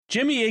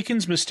Jimmy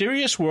Akin's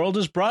Mysterious World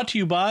is brought to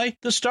you by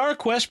the Star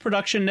Quest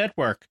Production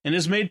Network and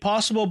is made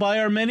possible by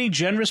our many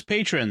generous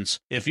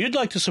patrons. If you'd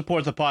like to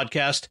support the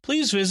podcast,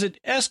 please visit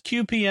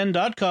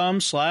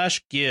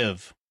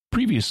sqpn.com/give.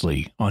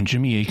 Previously on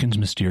Jimmy Akin's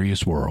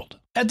Mysterious World.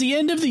 At the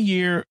end of the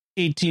year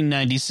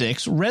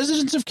 1896,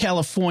 residents of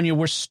California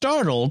were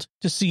startled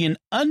to see an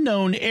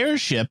unknown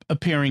airship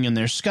appearing in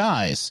their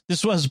skies.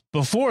 This was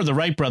before the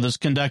Wright brothers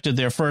conducted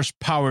their first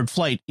powered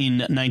flight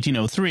in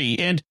 1903,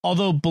 and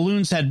although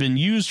balloons had been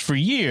used for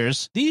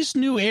years, these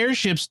new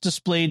airships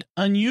displayed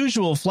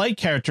unusual flight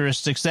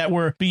characteristics that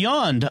were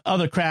beyond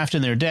other craft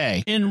in their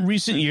day. In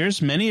recent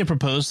years, many have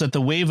proposed that the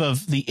wave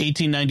of the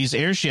 1890s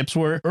airships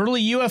were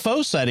early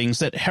UFO sightings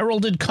that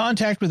heralded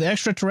contact with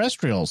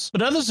extraterrestrials,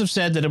 but others have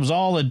said that it was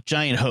all a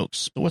giant hoax.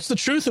 But what's the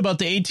truth about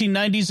the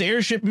 1890s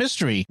airship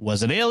mystery?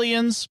 Was it aliens?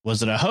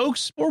 Was it a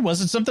hoax? Or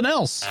was it something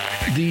else?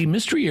 The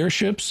mystery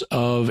airships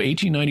of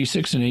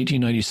 1896 and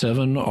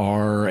 1897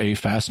 are a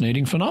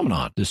fascinating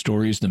phenomenon. The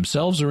stories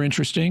themselves are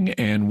interesting,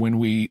 and when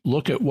we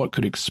look at what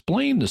could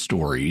explain the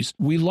stories,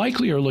 we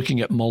likely are looking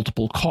at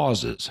multiple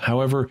causes.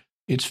 However,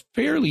 it's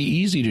fairly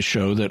easy to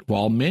show that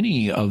while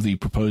many of the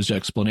proposed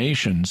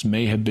explanations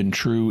may have been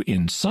true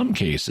in some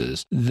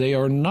cases, they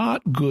are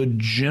not good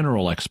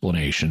general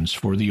explanations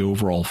for the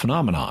overall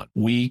phenomenon.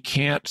 We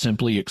can't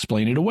simply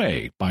explain it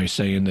away by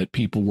saying that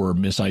people were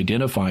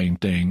misidentifying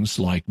things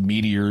like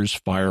meteors,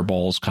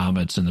 fireballs,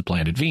 comets, and the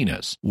planet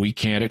Venus. We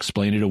can't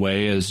explain it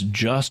away as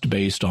just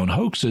based on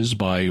hoaxes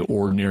by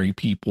ordinary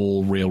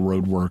people,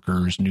 railroad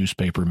workers,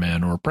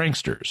 newspapermen, or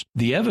pranksters.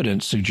 The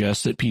evidence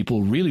suggests that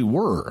people really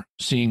were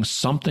seeing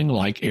something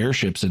like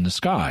airships in the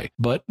sky.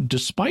 But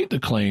despite the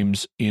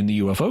claims in the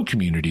UFO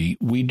community,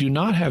 we do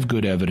not have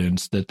good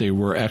evidence that they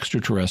were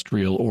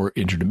extraterrestrial or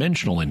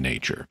interdimensional in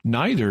nature.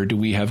 Neither do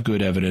we have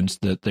good evidence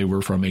that they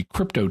were from a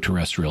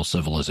crypto-terrestrial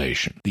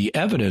civilization. The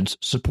evidence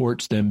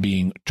supports them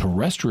being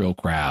terrestrial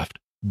craft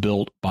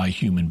built by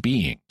human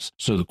beings.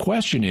 So the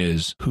question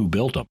is, who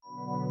built them?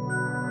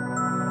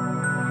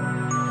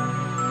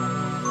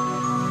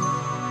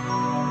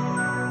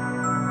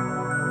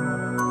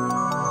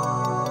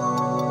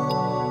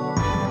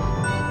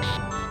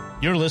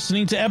 You're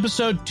listening to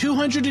episode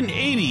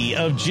 280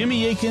 of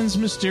Jimmy Akin's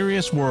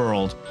Mysterious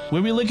World,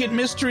 where we look at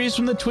mysteries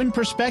from the twin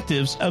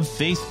perspectives of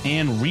faith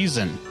and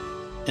reason.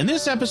 In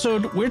this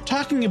episode, we're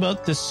talking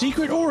about the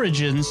secret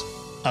origins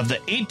of the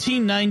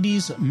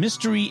 1890s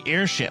mystery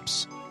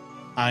airships.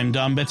 I'm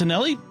Dom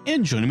Bettinelli,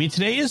 and joining me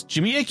today is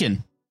Jimmy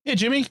Akin. Hey,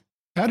 Jimmy.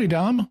 Howdy,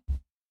 Dom.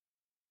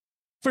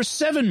 For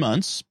 7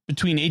 months,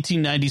 between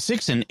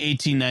 1896 and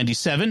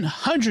 1897,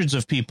 hundreds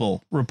of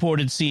people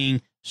reported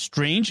seeing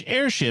strange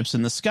airships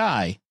in the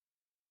sky.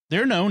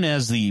 They're known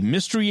as the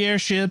mystery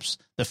airships,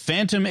 the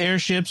phantom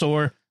airships,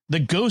 or the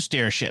ghost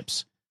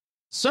airships.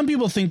 Some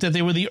people think that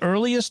they were the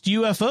earliest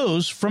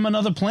UFOs from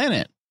another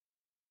planet.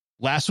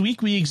 Last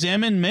week, we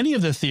examined many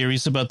of the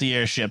theories about the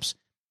airships,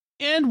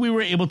 and we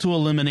were able to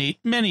eliminate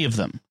many of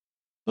them.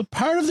 But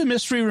part of the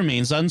mystery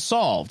remains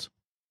unsolved.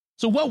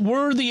 So what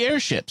were the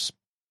airships?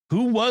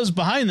 Who was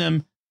behind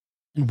them?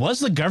 And was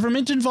the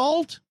government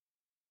involved?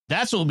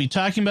 That's what we'll be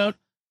talking about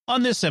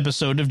on this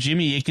episode of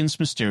Jimmy Akin's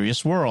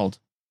Mysterious World.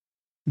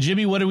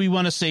 Jimmy, what do we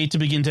want to say to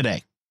begin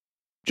today?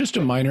 Just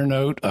a minor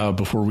note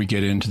before we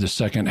get into the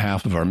second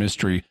half of our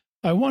mystery.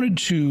 I wanted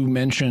to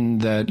mention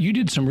that you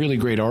did some really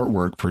great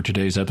artwork for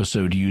today's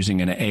episode using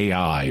an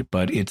AI,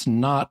 but it's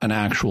not an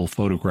actual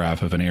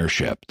photograph of an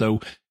airship, though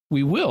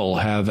we will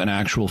have an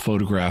actual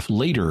photograph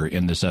later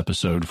in this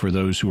episode for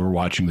those who are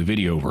watching the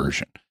video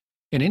version.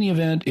 In any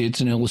event,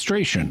 it's an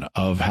illustration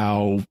of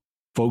how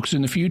folks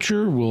in the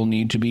future will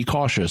need to be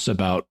cautious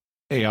about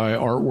AI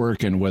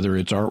artwork and whether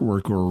it's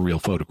artwork or a real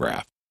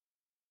photograph.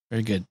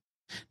 Very good.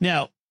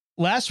 Now,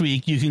 last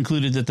week you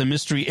concluded that the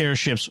mystery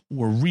airships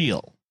were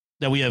real,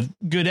 that we have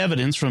good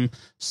evidence from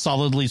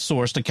solidly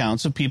sourced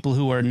accounts of people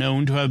who are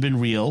known to have been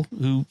real,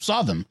 who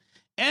saw them,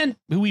 and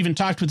who even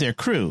talked with their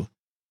crew.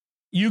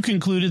 You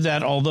concluded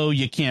that although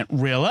you can't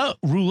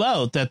rule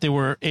out that there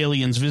were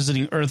aliens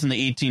visiting Earth in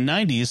the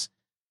 1890s,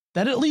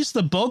 that at least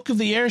the bulk of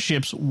the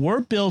airships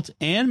were built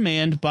and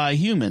manned by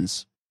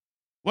humans.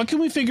 What can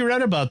we figure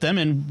out about them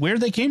and where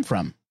they came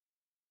from?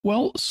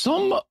 Well,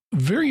 some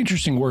very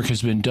interesting work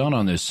has been done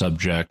on this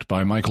subject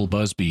by Michael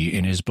Busby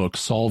in his book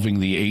Solving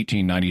the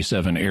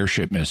 1897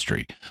 Airship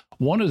Mystery.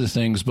 One of the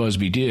things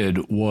Busby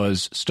did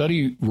was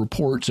study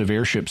reports of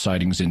airship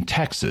sightings in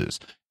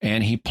Texas,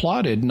 and he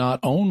plotted not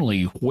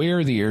only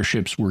where the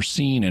airships were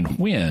seen and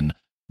when,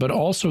 but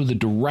also the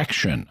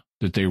direction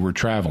that they were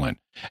traveling.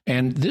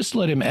 And this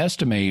let him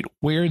estimate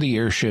where the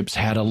airships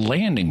had a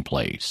landing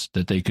place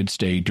that they could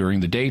stay during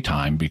the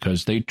daytime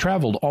because they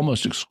traveled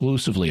almost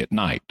exclusively at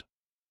night.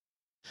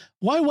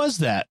 Why was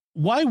that?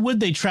 Why would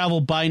they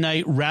travel by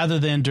night rather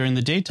than during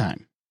the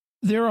daytime?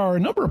 There are a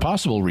number of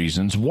possible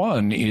reasons.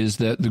 One is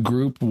that the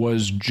group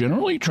was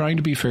generally trying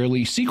to be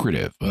fairly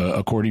secretive.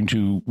 According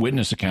to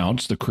witness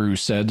accounts, the crew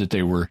said that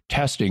they were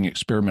testing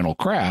experimental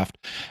craft.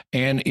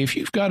 And if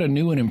you've got a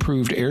new and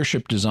improved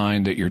airship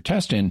design that you're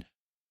testing,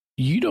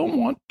 you don't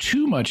want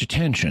too much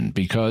attention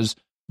because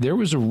there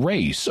was a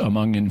race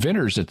among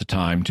inventors at the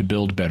time to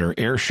build better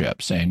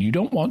airships, and you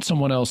don't want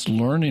someone else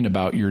learning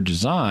about your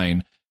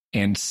design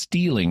and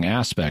stealing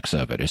aspects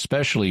of it,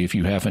 especially if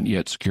you haven't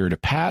yet secured a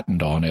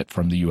patent on it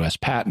from the U.S.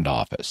 Patent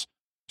Office.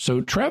 So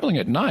traveling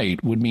at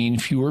night would mean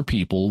fewer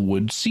people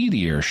would see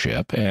the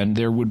airship, and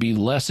there would be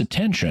less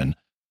attention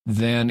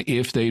than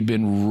if they'd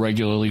been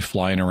regularly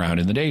flying around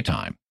in the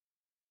daytime.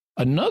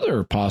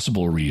 Another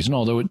possible reason,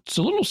 although it's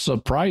a little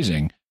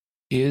surprising,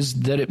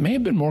 is that it may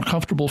have been more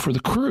comfortable for the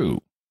crew.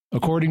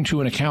 According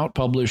to an account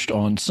published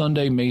on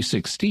Sunday, May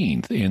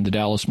 16th in the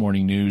Dallas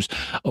Morning News,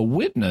 a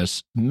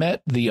witness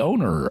met the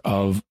owner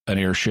of an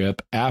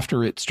airship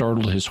after it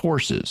startled his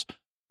horses.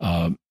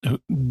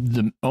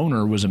 The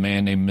owner was a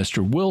man named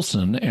Mr.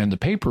 Wilson, and the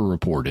paper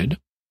reported,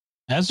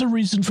 as a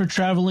reason for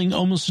traveling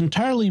almost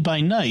entirely by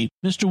night,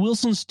 Mr.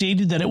 Wilson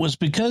stated that it was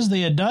because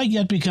they had not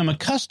yet become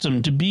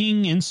accustomed to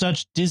being in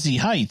such dizzy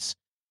heights,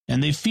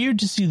 and they feared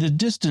to see the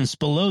distance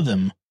below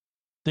them.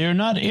 They are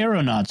not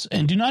aeronauts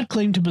and do not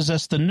claim to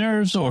possess the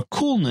nerves or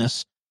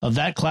coolness of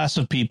that class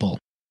of people.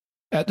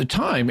 At the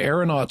time,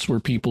 aeronauts were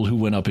people who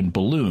went up in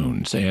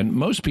balloons, and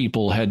most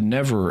people had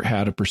never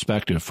had a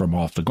perspective from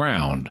off the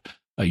ground.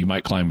 You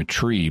might climb a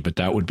tree, but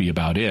that would be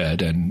about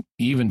it. And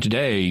even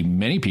today,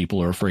 many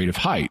people are afraid of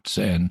heights,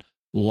 and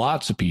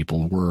lots of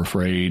people were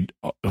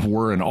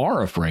and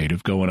are afraid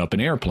of going up in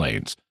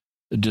airplanes,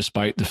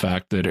 despite the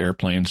fact that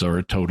airplanes are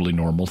a totally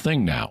normal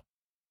thing now.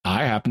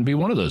 I happen to be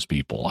one of those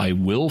people. I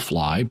will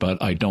fly,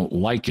 but I don't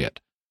like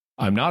it.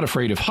 I'm not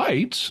afraid of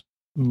heights,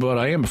 but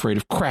I am afraid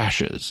of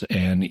crashes.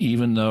 And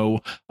even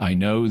though I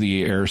know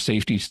the air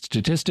safety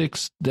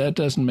statistics, that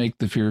doesn't make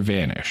the fear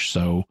vanish.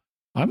 So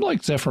I'm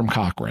like Zephram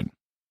Cochrane.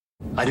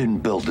 I didn't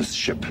build this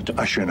ship to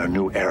usher in a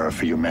new era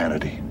for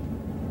humanity.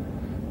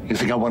 You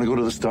think I want to go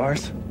to the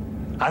stars?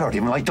 I don't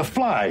even like to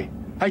fly.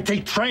 I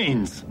take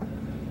trains.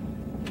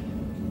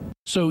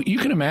 So you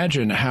can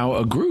imagine how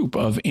a group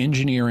of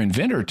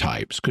engineer-inventor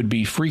types could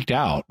be freaked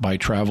out by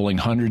traveling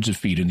hundreds of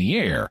feet in the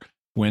air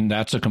when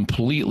that's a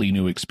completely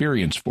new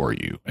experience for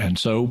you. And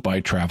so by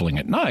traveling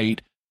at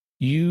night,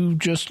 you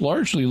just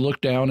largely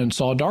looked down and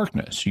saw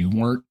darkness. You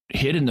weren't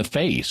hit in the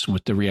face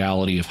with the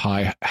reality of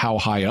how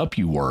high up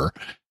you were,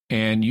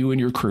 and you and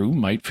your crew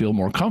might feel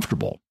more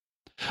comfortable.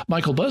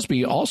 Michael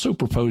Busby also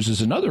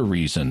proposes another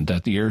reason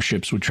that the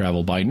airships would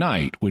travel by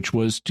night, which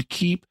was to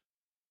keep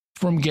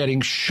from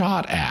getting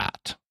shot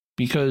at,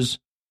 because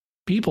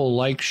people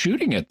like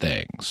shooting at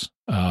things.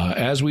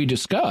 As we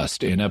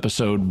discussed in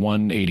episode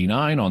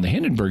 189 on the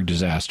Hindenburg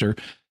disaster,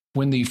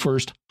 when the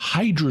first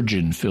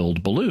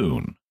hydrogen-filled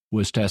balloon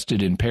was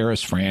tested in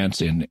Paris,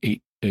 France in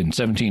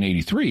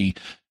 1783,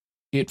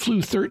 it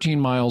flew 13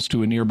 miles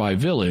to a nearby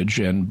village,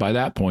 and by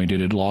that point it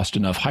had lost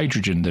enough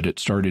hydrogen that it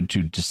started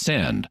to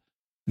descend.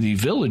 The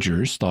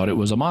villagers thought it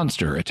was a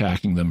monster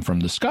attacking them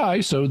from the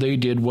sky, so they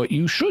did what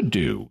you should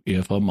do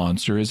if a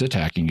monster is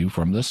attacking you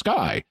from the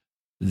sky.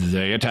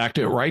 They attacked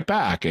it right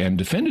back and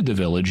defended the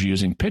village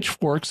using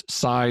pitchforks,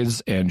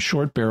 scythes, and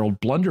short-barreled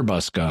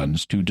blunderbuss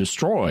guns to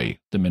destroy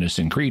the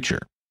menacing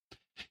creature.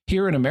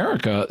 Here in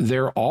America,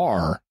 there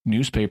are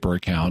newspaper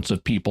accounts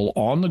of people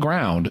on the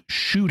ground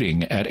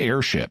shooting at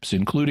airships,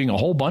 including a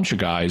whole bunch of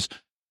guys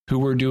who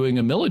were doing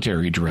a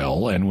military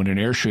drill, and when an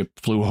airship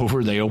flew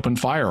over, they opened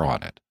fire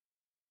on it.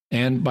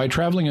 And by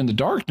traveling in the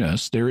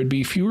darkness, there would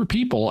be fewer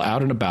people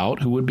out and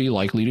about who would be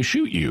likely to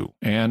shoot you,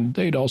 and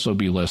they'd also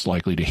be less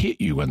likely to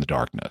hit you in the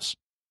darkness.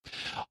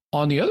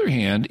 On the other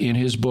hand, in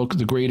his book,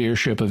 The Great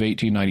Airship of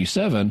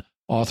 1897,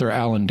 author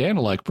Alan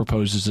Danilek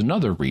proposes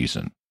another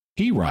reason.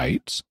 He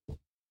writes,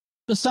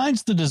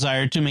 besides the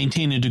desire to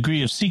maintain a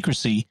degree of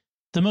secrecy,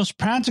 the most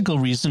practical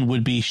reason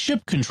would be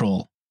ship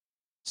control.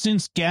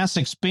 Since gas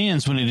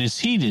expands when it is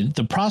heated,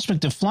 the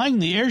prospect of flying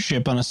the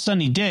airship on a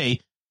sunny day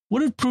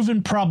would have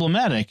proven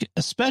problematic,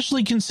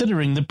 especially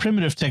considering the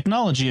primitive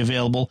technology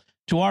available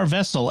to our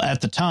vessel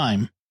at the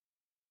time.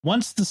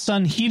 Once the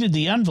sun heated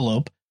the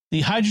envelope,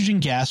 the hydrogen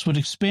gas would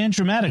expand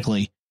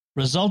dramatically,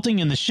 resulting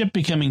in the ship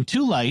becoming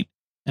too light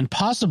and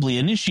possibly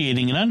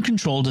initiating an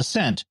uncontrolled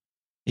ascent,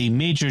 a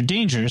major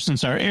danger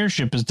since our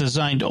airship is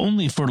designed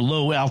only for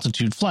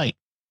low-altitude flight.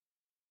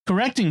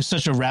 Correcting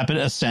such a rapid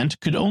ascent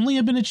could only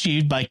have been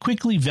achieved by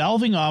quickly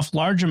valving off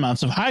large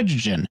amounts of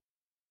hydrogen,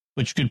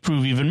 which could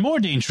prove even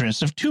more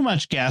dangerous if too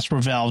much gas were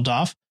valved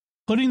off,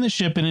 putting the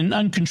ship in an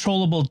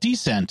uncontrollable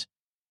descent.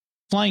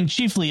 Flying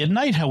chiefly at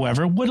night,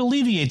 however, would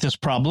alleviate this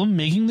problem,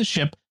 making the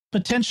ship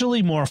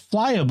potentially more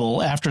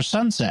flyable after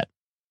sunset.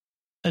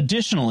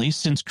 Additionally,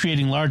 since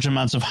creating large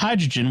amounts of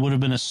hydrogen would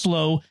have been a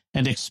slow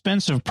and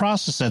expensive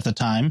process at the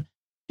time,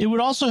 it would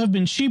also have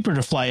been cheaper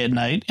to fly at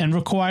night and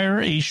require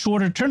a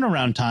shorter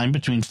turnaround time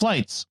between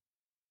flights.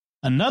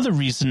 Another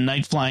reason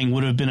night flying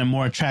would have been a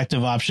more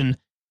attractive option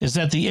is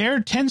that the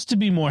air tends to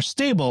be more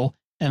stable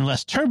and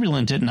less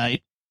turbulent at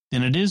night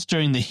than it is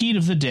during the heat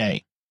of the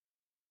day.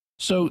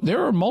 So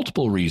there are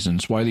multiple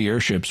reasons why the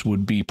airships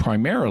would be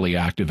primarily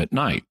active at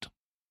night.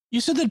 You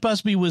said that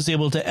Busby was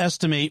able to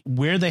estimate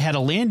where they had a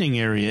landing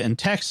area in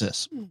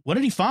Texas. What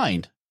did he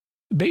find?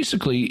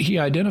 Basically, he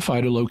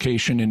identified a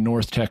location in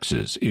North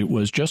Texas. It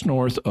was just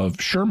north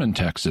of Sherman,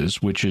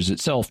 Texas, which is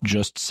itself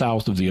just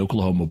south of the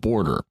Oklahoma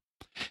border.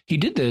 He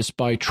did this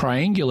by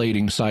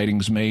triangulating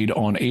sightings made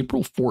on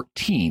April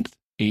 14th,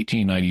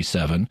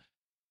 1897.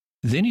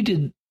 Then he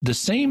did the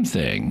same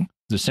thing,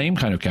 the same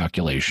kind of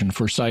calculation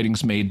for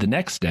sightings made the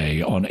next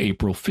day on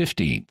April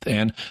 15th.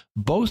 And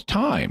both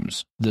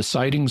times, the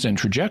sightings and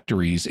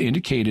trajectories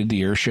indicated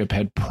the airship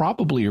had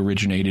probably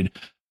originated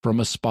from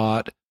a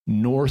spot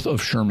north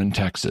of Sherman,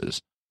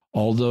 Texas,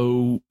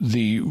 although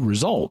the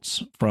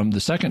results from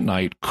the second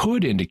night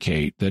could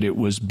indicate that it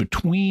was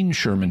between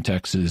Sherman,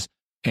 Texas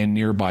and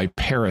nearby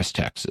Paris,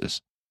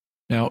 Texas.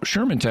 Now,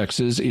 Sherman,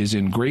 Texas is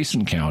in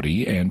Grayson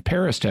County and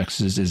Paris,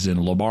 Texas is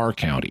in Lamar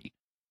County.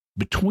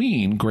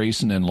 Between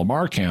Grayson and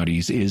Lamar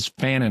counties is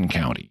Fannin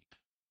County.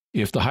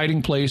 If the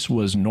hiding place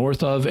was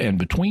north of and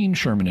between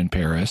Sherman and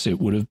Paris, it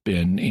would have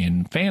been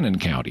in Fannin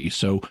County.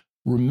 So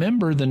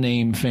remember the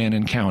name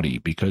Fannin County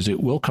because it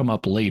will come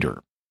up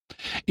later.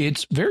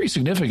 It's very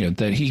significant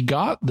that he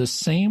got the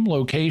same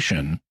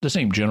location, the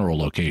same general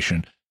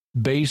location,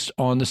 based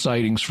on the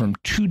sightings from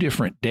 2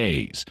 different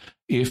days.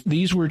 If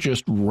these were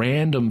just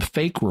random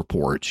fake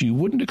reports, you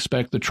wouldn't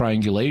expect the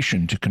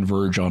triangulation to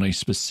converge on a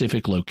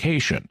specific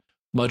location,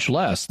 much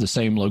less the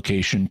same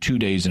location 2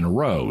 days in a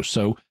row.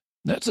 So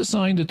that's a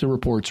sign that the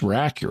reports were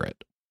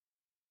accurate.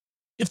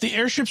 If the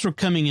airships were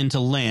coming into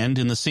land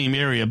in the same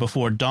area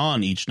before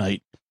dawn each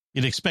night,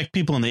 you'd expect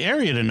people in the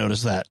area to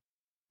notice that.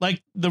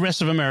 Like the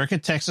rest of America,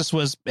 Texas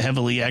was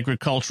heavily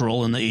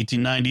agricultural in the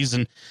 1890s,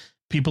 and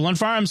people on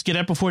farms get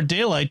up before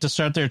daylight to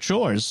start their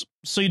chores.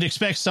 So you'd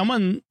expect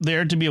someone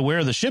there to be aware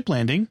of the ship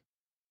landing.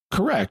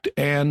 Correct.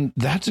 And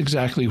that's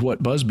exactly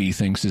what Busby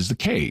thinks is the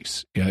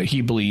case.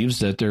 He believes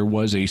that there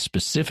was a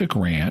specific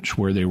ranch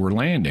where they were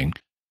landing,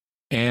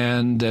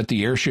 and that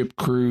the airship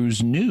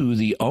crews knew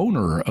the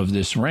owner of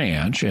this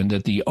ranch and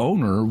that the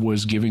owner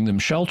was giving them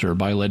shelter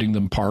by letting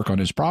them park on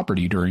his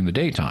property during the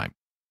daytime.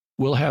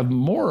 We'll have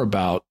more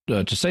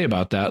to say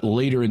about that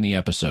later in the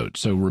episode,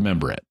 so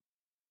remember it.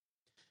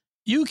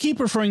 You keep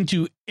referring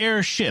to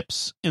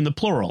airships in the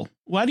plural.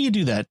 Why do you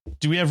do that?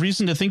 Do we have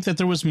reason to think that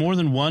there was more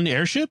than one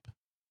airship?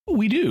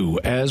 We do.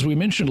 As we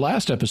mentioned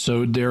last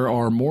episode, there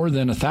are more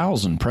than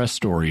 1,000 press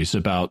stories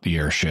about the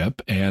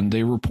airship, and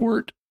they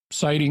report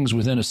sightings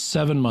within a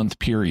 7-month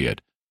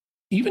period.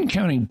 Even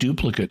counting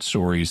duplicate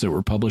stories that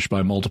were published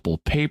by multiple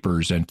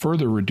papers and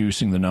further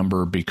reducing the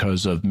number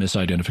because of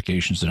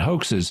misidentifications and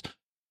hoaxes,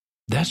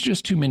 that's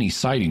just too many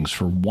sightings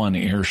for one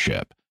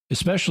airship,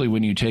 especially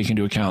when you take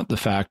into account the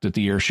fact that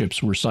the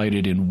airships were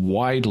sighted in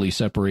widely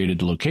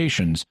separated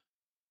locations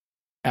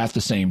at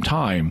the same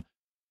time.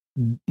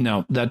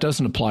 Now, that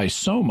doesn't apply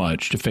so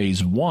much to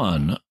Phase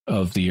 1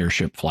 of the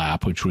airship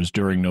flap, which was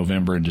during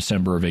November and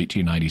December of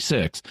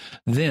 1896.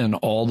 Then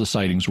all the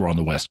sightings were on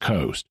the West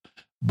Coast.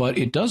 But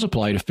it does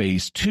apply to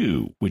Phase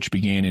 2, which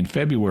began in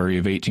February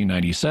of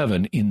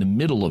 1897 in the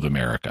middle of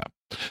America.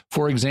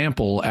 For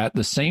example, at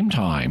the same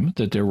time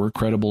that there were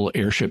credible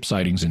airship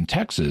sightings in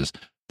Texas,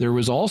 there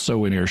was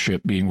also an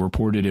airship being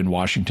reported in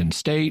Washington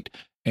State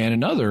and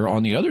another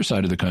on the other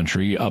side of the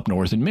country up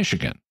north in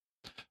Michigan.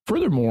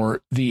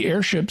 Furthermore, the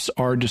airships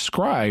are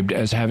described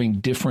as having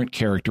different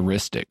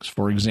characteristics.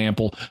 For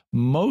example,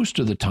 most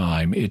of the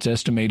time, it's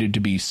estimated to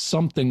be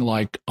something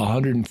like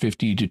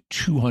 150 to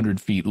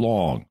 200 feet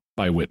long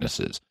by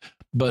witnesses.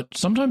 But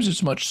sometimes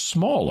it's much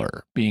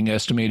smaller, being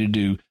estimated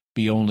to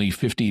be only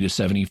 50 to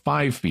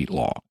 75 feet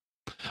long.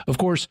 Of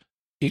course,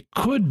 it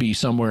could be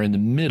somewhere in the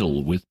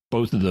middle, with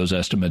both of those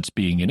estimates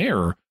being in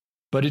error,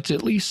 but it's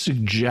at least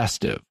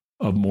suggestive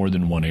of more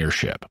than one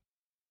airship.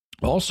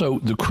 Also,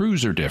 the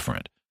crews are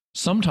different.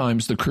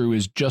 Sometimes the crew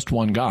is just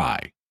one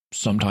guy.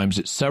 Sometimes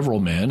it's several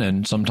men,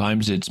 and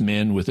sometimes it's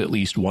men with at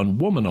least one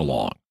woman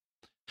along.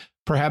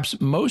 Perhaps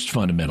most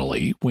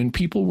fundamentally, when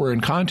people were in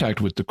contact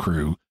with the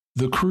crew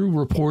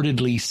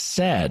reportedly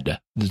said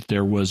that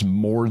there was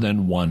more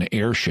than one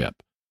airship.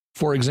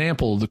 For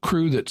example, the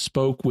crew that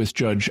spoke with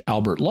Judge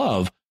Albert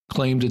Love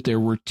claimed that there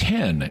were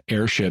 10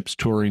 airships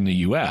touring the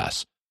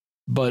U.S.,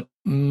 but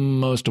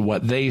most of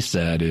what they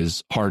said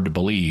is hard to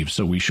believe,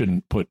 so we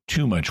shouldn't put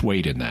too much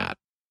weight in that.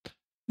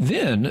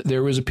 Then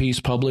there was a piece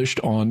published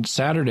on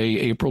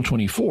Saturday, April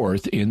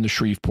 24th in the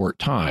Shreveport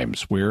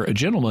Times, where a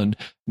gentleman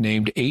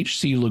named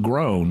H.C.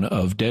 Legrone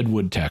of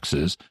Deadwood,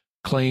 Texas,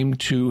 claimed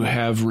to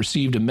have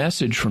received a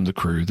message from the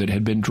crew that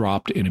had been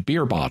dropped in a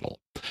beer bottle.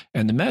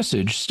 And the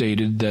message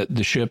stated that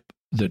the ship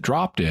that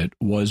dropped it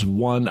was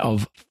one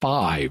of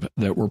 5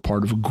 that were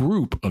part of a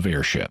group of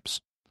airships.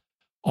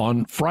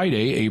 On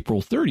Friday,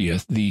 April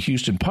 30th, the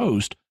Houston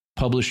Post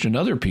published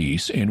another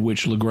piece in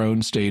which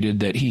Legrone stated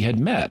that he had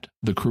met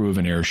the crew of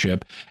an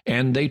airship,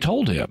 and they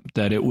told him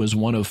that it was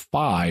one of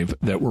 5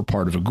 that were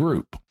part of a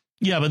group.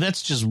 Yeah, but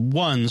that's just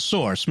one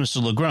source,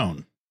 Mr.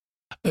 Legrone.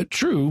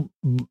 True,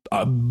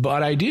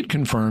 but I did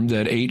confirm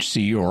that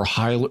H.C. or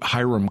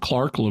Hiram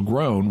Clark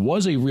Legrone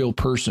was a real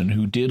person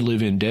who did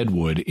live in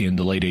Deadwood in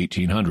the late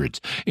 1800s.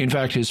 In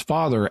fact, his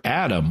father,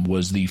 Adam,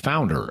 was the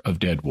founder of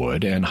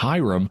Deadwood, and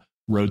Hiram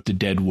wrote the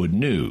Deadwood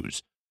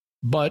News.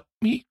 but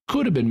he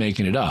could have been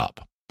making it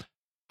up.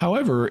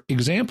 However,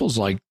 examples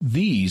like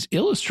these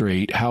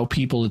illustrate how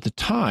people at the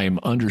time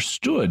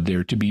understood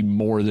there to be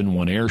more than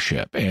one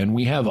airship, and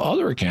we have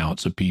other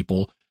accounts of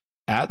people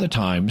at the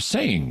time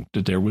saying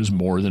that there was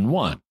more than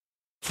one.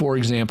 For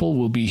example,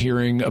 we'll be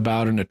hearing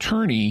about an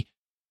attorney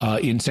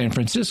in San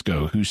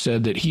Francisco who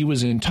said that he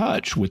was in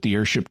touch with the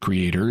airship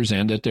creators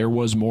and that there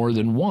was more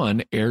than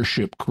one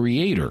airship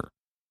creator.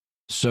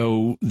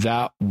 So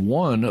that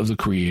one of the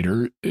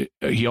creator,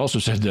 he also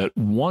said that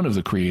one of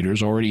the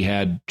creators already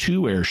had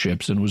 2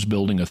 airships and was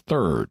building a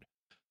third.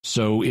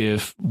 So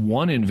if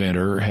one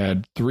inventor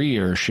had 3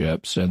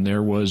 airships and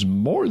there was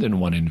more than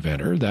one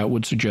inventor, that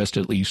would suggest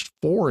at least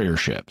 4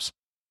 airships.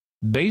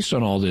 Based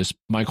on all this,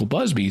 Michael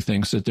Busby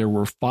thinks that there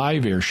were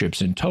 5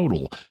 airships in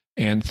total,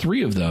 and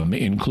 3 of them,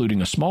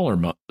 including a smaller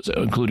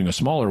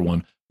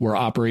one, were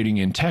operating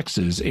in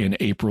Texas in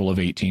April of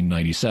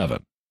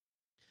 1897.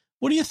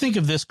 What do you think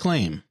of this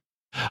claim?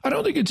 I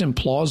don't think it's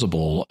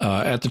implausible.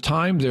 At the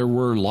time, there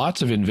were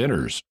lots of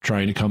inventors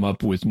trying to come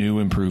up with new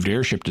improved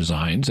airship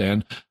designs.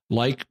 And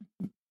like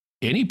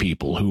any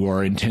people who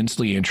are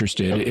intensely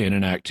interested in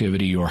an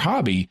activity or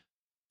hobby,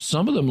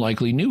 some of them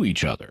likely knew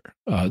each other.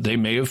 They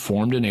may have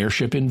formed an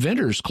airship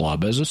inventors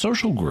club as a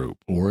social group,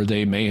 or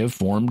they may have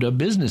formed a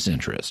business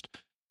interest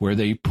where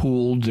they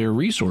pooled their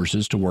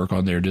resources to work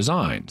on their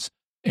designs.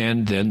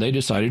 And then they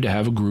decided to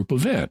have a group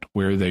event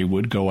where they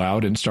would go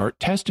out and start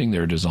testing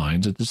their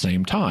designs at the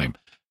same time,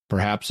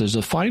 perhaps as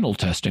a final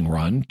testing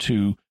run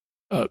to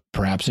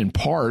perhaps in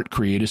part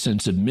create a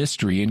sense of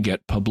mystery and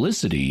get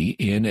publicity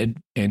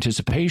in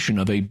anticipation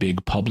of a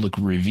big public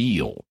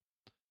reveal.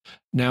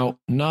 Now,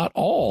 not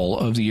all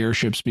of the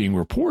airships being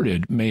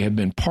reported may have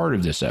been part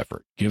of this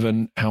effort.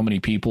 Given how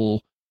many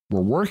people were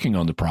working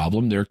on the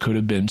problem, there could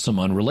have been some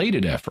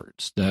unrelated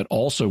efforts that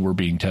also were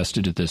being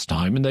tested at this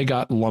time, and they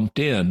got lumped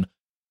in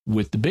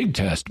with the big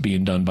test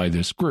being done by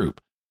this group.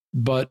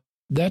 But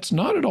that's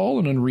not at all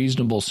an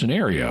unreasonable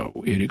scenario.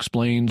 It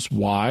explains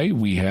why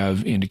we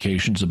have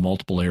indications of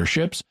multiple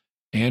airships,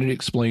 and it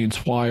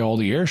explains why all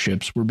the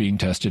airships were being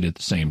tested at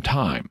the same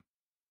time.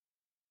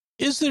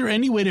 Is there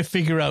any way to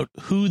figure out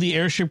who the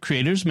airship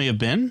creators may have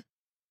been?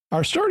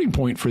 Our starting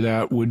point for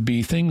that would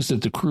be things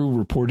that the crew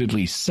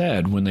reportedly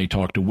said when they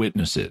talked to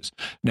witnesses.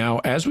 Now,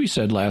 as we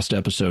said last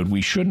episode,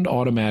 we shouldn't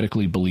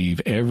automatically believe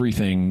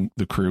everything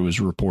the crew is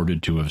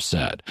reported to have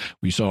said.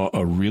 We saw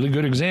a really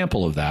good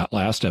example of that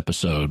last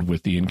episode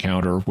with the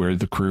encounter where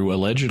the crew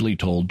allegedly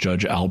told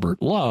Judge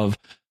Albert Love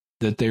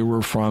that they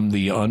were from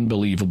the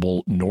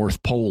unbelievable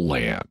North Pole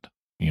land.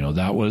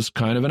 That was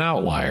kind of an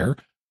outlier.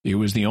 It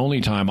was the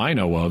only time I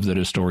know of that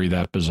a story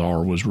that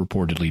bizarre was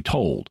reportedly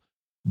told.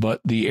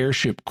 But the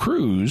airship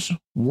crews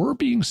were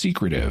being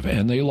secretive,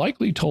 and they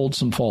likely told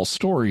some false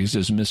stories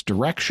as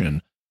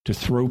misdirection to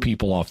throw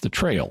people off the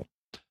trail.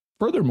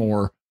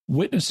 Furthermore,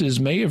 witnesses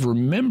may have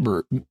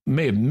misremembered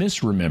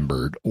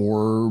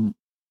or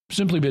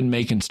simply been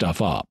making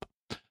stuff up.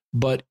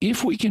 But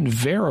if we can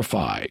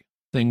verify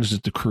things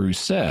that the crew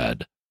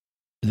said,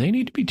 they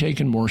need to be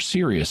taken more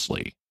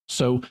seriously.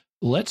 So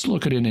let's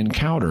look at an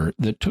encounter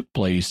that took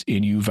place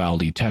in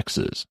Uvalde,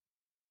 Texas.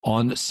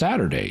 On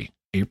Saturday,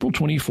 April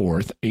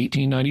 24th,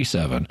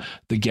 1897,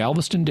 the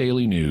Galveston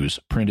Daily News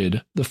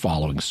printed the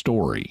following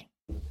story.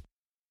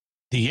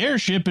 The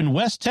airship in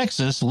West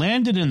Texas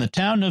landed in the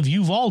town of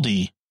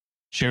Uvalde.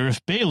 Sheriff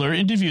Baylor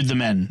interviewed the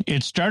men.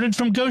 It started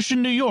from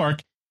Goshen, New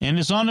York, and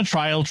is on a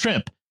trial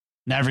trip.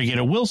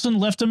 Navigator Wilson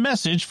left a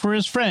message for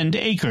his friend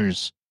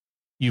Akers.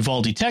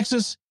 Uvalde,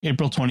 Texas,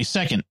 April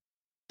 22nd.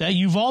 That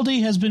Uvalde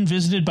has been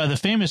visited by the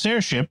famous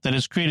airship that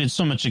has created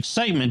so much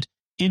excitement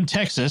in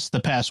Texas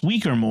the past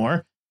week or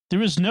more,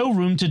 there is no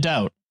room to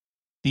doubt.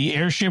 The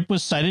airship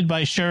was sighted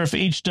by Sheriff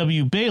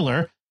H.W.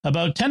 Baylor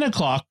about 10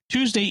 o'clock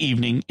Tuesday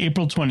evening,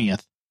 April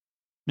 20th.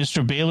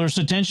 Mr. Baylor's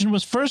attention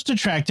was first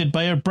attracted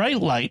by a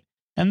bright light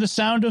and the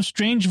sound of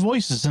strange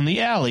voices in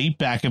the alley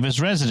back of his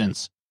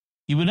residence.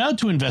 He went out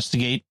to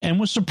investigate and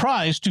was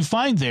surprised to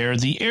find there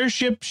the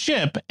airship,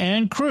 ship,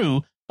 and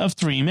crew of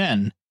 3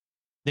 men.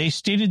 They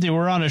stated they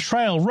were on a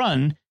trial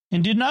run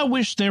and did not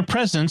wish their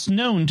presence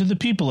known to the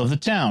people of the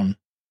town.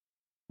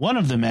 One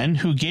of the men,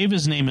 who gave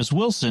his name as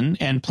Wilson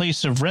and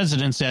place of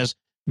residence as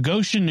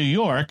Goshen, New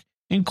York,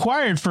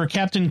 inquired for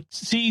Captain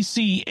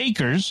C.C.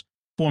 Akers,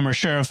 former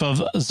sheriff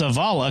of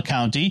Zavala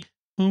County,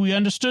 who he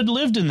understood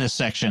lived in this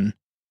section.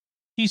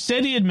 He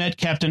said he had met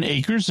Captain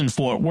Akers in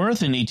Fort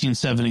Worth in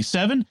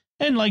 1877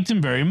 and liked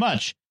him very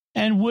much,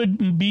 and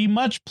would be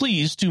much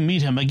pleased to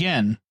meet him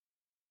again.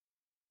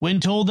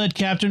 When told that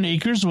Captain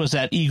Akers was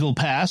at Eagle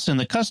Pass in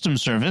the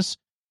Customs Service,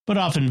 but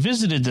often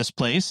visited this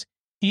place,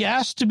 he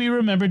asked to be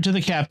remembered to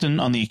the captain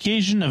on the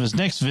occasion of his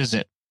next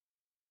visit.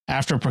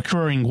 After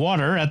procuring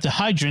water at the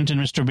hydrant in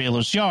Mr.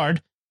 Baylor's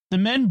yard, the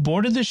men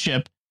boarded the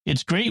ship,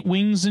 its great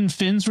wings and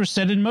fins were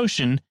set in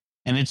motion,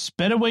 and it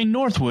sped away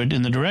northward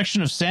in the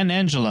direction of San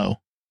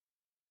Angelo.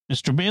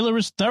 Mr. Baylor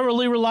is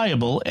thoroughly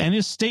reliable, and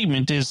his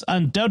statement is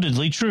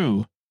undoubtedly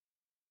true.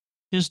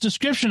 His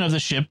description of the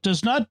ship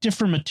does not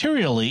differ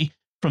materially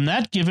from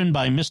that given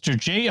by Mr.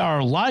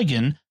 J.R.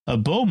 Ligon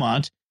of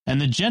Beaumont and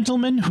the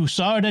gentleman who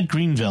saw it at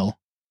Greenville.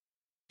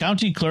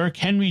 County Clerk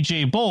Henry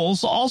J.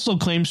 Bowles also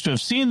claims to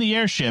have seen the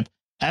airship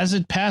as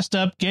it passed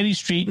up Getty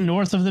Street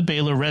north of the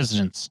Baylor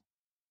residence.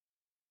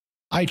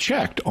 I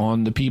checked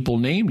on the people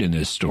named in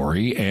this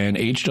story, and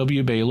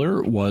H.W.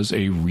 Baylor was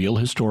a real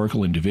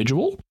historical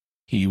individual.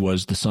 He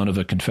was the son of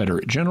a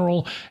Confederate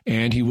general,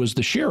 and he was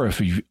the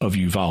sheriff of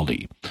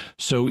Uvalde.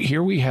 So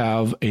here we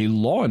have a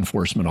law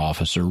enforcement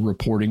officer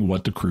reporting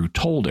what the crew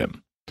told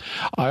him.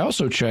 I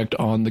also checked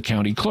on the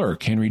county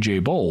clerk, Henry J.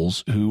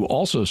 Bowles, who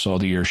also saw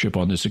the airship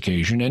on this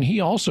occasion, and he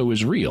also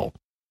is real.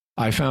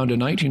 I found a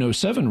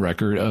 1907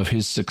 record of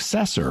his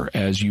successor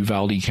as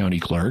Uvalde County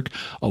Clerk,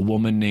 a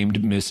woman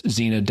named Miss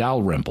Zena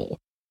Dalrymple.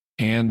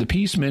 And the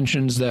piece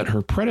mentions that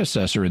her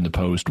predecessor in the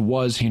post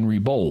was Henry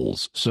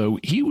Bowles, so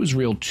he was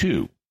real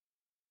too.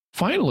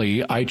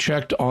 Finally, I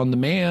checked on the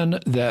man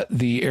that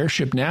the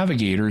airship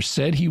navigator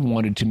said he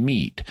wanted to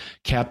meet,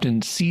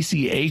 Captain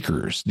C.C.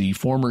 Akers, the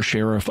former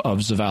sheriff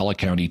of Zavala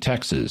County,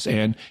 Texas,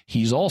 and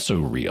he's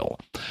also real.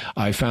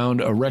 I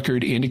found a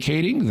record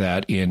indicating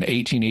that in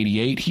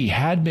 1888 he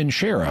had been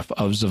sheriff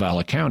of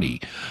Zavala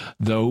County,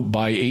 though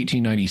by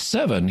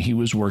 1897 he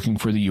was working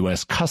for the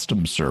U.S.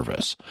 Customs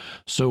Service.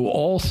 So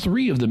all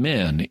three of the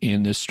men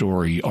in this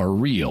story are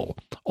real.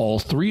 All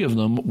three of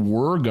them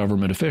were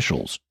government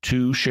officials,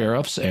 2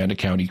 sheriffs and a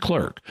county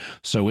clerk.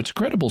 So it's a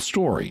credible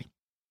story.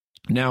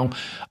 Now,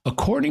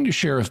 according to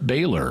Sheriff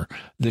Baylor,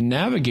 the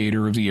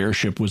navigator of the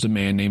airship was a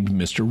man named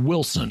Mr.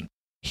 Wilson.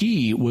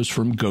 He was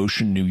from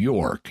Goshen, New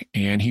York,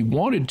 and he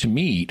wanted to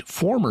meet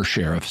former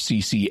Sheriff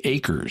C.C.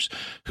 Akers,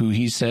 who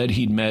he said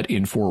he'd met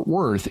in Fort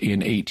Worth in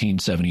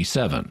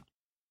 1877.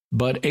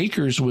 But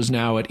Akers was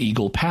now at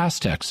Eagle Pass,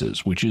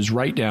 Texas, which is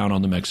right down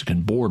on the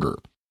Mexican border.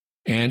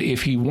 And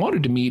if he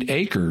wanted to meet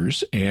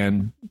Akers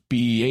and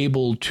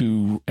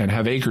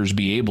have Akers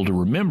be able to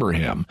remember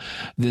him,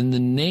 then the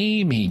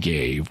name he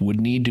gave would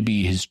need to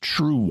be his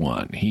true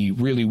one. He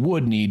really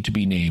would need to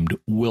be named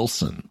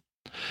Wilson.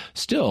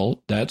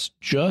 Still, that's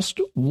just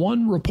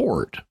one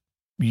report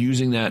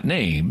using that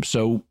name,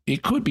 so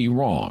it could be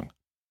wrong.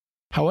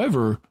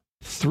 However,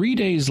 3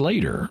 days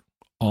later,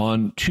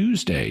 on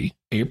Tuesday,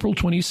 April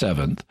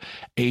 27th,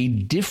 a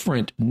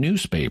different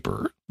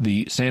newspaper,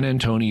 the San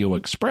Antonio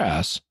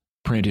Express,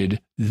 printed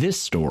this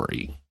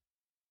story.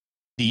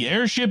 The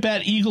airship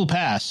at Eagle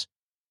Pass.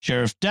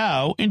 Sheriff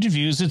Dow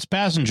interviews its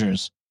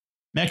passengers.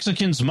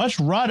 Mexicans much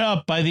wrought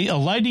up by the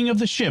alighting of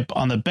the ship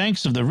on the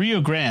banks of the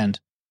Rio Grande.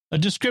 A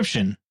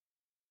description.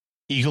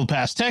 Eagle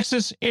Pass,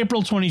 Texas,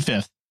 April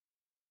 25th.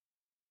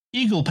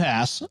 Eagle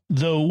Pass,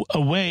 though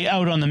away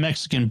out on the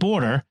Mexican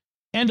border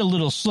and a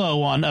little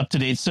slow on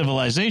up-to-date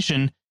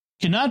civilization,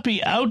 cannot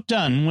be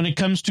outdone when it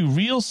comes to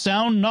real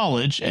sound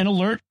knowledge and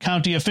alert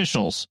county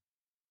officials.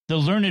 The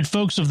learned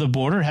folks of the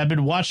border have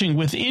been watching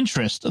with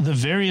interest the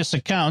various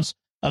accounts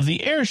of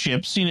the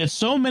airship seen at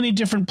so many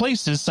different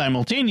places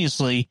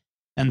simultaneously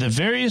and the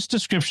various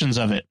descriptions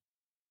of it,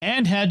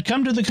 and had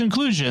come to the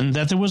conclusion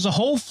that there was a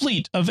whole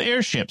fleet of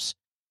airships,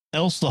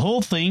 else the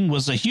whole thing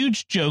was a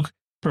huge joke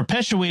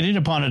perpetuated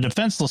upon a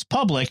defenseless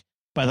public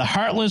by the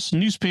heartless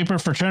newspaper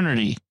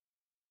fraternity.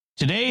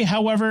 Today,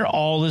 however,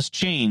 all is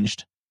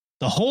changed.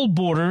 The whole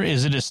border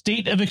is in a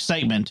state of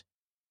excitement.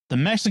 The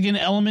Mexican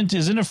element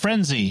is in a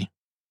frenzy.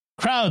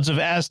 Crowds of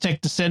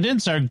Aztec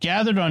descendants are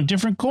gathered on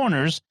different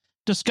corners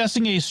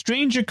discussing a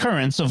strange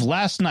occurrence of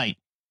last night,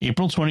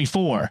 April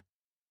 24.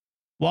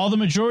 While the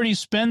majority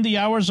spend the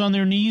hours on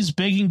their knees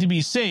begging to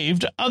be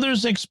saved,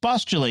 others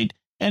expostulate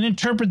and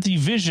interpret the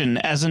vision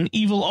as an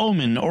evil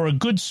omen or a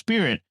good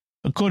spirit,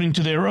 according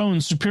to their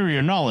own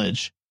superior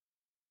knowledge.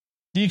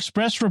 The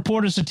Express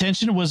reporter's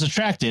attention was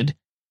attracted,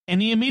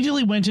 and he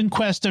immediately went in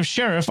quest of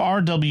Sheriff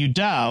R.W.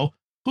 Dow,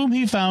 whom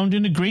he found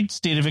in a great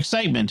state of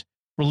excitement,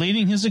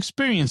 relating his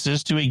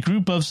experiences to a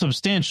group of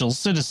substantial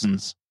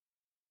citizens.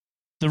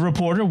 The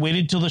reporter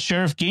waited till the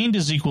sheriff gained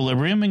his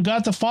equilibrium and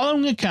got the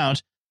following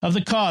account of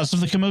the cause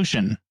of the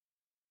commotion.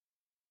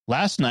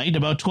 Last night,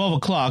 about 12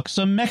 o'clock,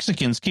 some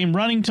Mexicans came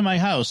running to my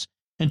house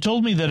and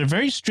told me that a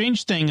very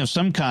strange thing of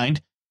some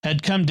kind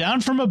had come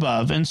down from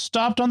above and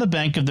stopped on the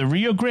bank of the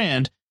Rio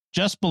Grande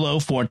just below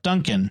Fort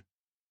Duncan.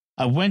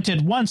 I went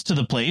at once to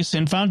the place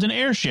and found an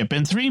airship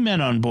and 3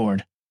 men on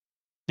board.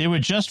 They were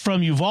just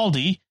from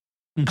Uvalde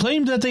and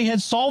claimed that they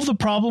had solved the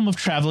problem of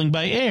traveling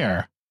by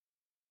air.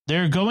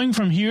 They're going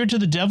from here to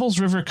the Devil's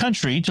River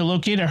country to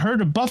locate a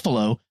herd of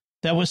buffalo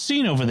that was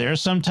seen over there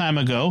some time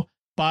ago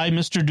by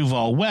Mr.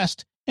 Duval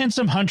West and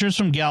some hunters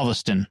from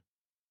Galveston.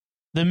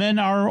 The men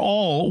are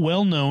all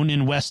well known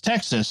in West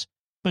Texas,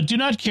 but do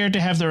not care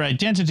to have their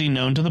identity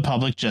known to the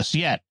public just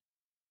yet.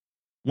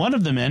 One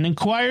of the men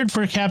inquired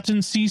for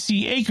Captain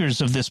C.C.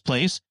 Akers of this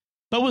place,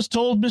 but was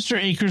told Mr.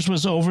 Akers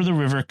was over the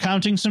river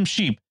counting some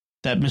sheep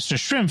that Mr.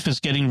 Shrimp is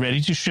getting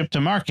ready to ship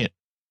to market.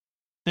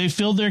 They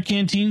filled their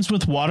canteens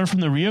with water from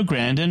the Rio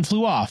Grande and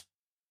flew off.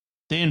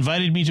 They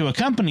invited me to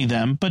accompany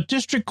them, but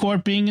district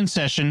court being in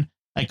session,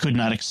 I could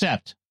not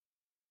accept.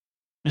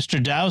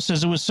 Mr. Dow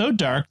says it was so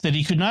dark that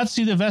he could not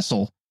see the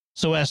vessel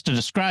so as to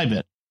describe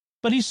it.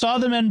 but he saw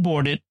the men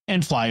board it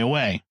and fly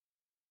away.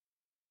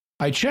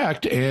 I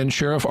checked, and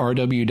Sheriff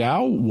R.W.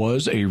 Dow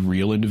was a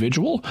real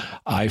individual.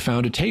 I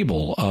found a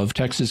table of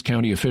Texas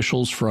County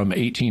officials from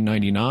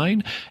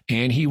 1899,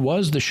 and he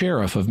was the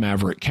sheriff of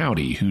Maverick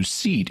County, whose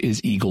seat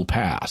is Eagle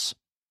Pass.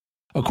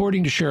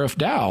 According to Sheriff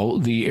Dow,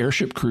 the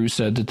airship crew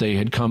said that they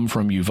had come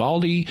from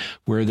Uvalde,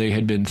 where they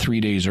had been 3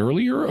 days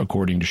earlier,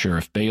 according to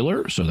Sheriff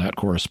Baylor, so that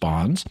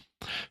corresponds.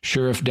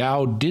 Sheriff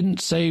Dow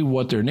didn't say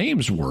what their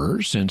names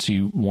were, since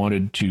he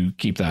wanted to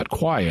keep that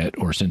quiet,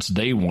 or since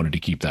they wanted to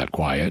keep that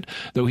quiet,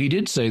 though he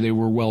did say they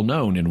were well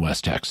known in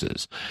West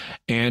Texas.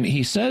 And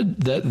he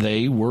said that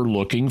they were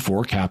looking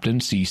for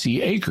Captain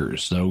C.C.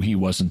 Akers, though he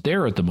wasn't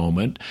there at the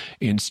moment.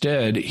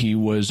 Instead, he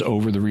was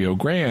over the Rio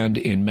Grande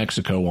in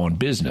Mexico on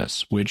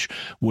business, which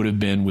would have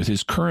been with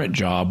his current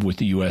job with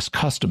the U.S.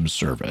 Customs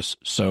Service.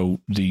 So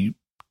the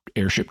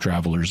airship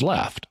travelers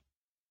left.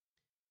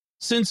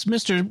 Since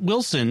Mr.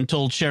 Wilson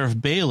told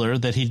Sheriff Baylor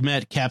that he'd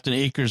met Captain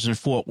Akers in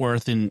Fort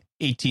Worth in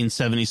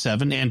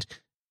 1877 and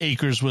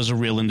Akers was a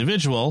real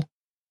individual,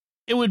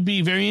 it would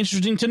be very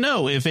interesting to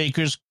know if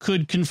Akers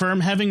could confirm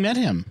having met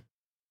him.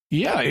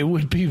 Yeah, it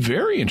would be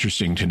very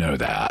interesting to know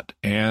that.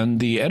 And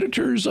the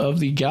editors of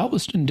the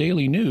Galveston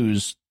Daily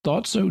News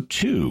thought so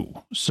too.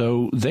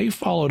 So they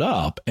followed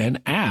up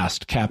and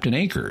asked Captain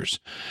Akers,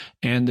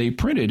 and they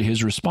printed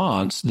his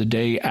response the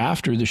day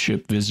after the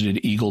ship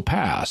visited Eagle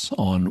Pass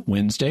on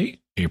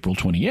Wednesday, April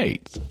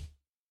 28th.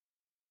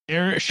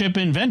 Airship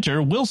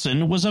inventor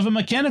Wilson was of a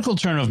mechanical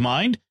turn of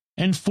mind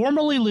and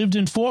formerly lived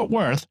in Fort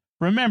Worth,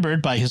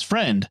 remembered by his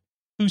friend,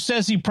 who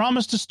says he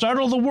promised to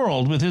startle the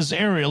world with his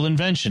aerial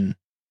invention.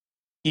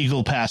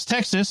 Eagle Pass,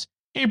 Texas,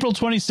 April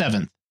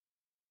 27th.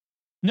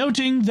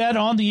 Noting that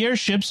on the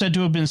airship said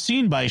to have been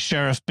seen by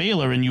Sheriff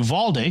Baylor in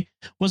Uvalde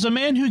was a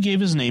man who gave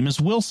his name as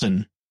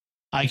Wilson.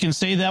 I can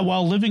say that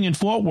while living in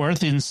Fort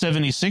Worth in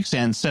 76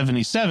 and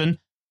 77,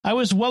 I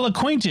was well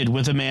acquainted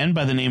with a man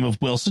by the name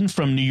of Wilson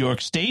from New York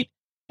State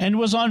and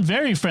was on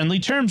very friendly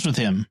terms with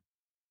him.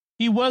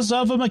 He was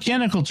of a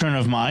mechanical turn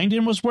of mind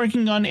and was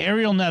working on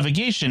aerial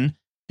navigation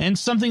and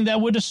something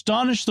that would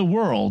astonish the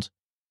world.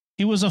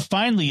 He was a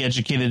finely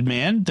educated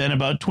man, then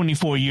about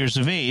 24 years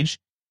of age,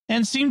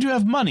 and seemed to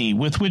have money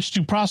with which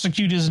to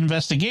prosecute his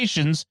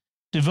investigations,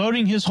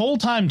 devoting his whole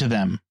time to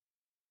them.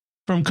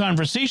 From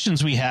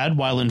conversations we had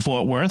while in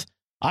Fort Worth,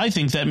 I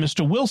think that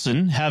Mr.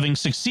 Wilson, having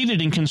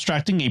succeeded in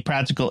constructing a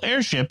practical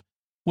airship,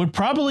 would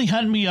probably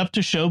hunt me up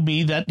to show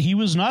me that he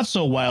was not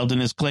so wild in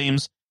his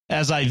claims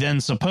as I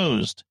then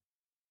supposed.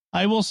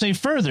 I will say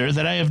further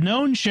that I have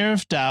known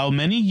Sheriff Dow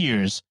many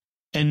years,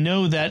 and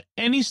know that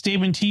any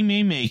statement he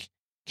may make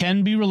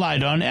can be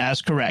relied on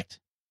as correct.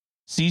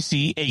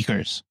 C.C.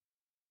 Akers.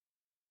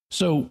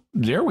 So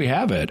there we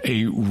have it.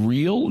 A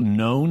real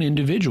known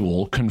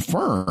individual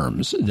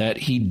confirms that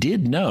he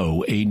did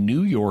know a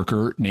New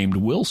Yorker named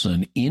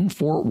Wilson in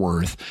Fort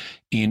Worth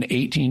in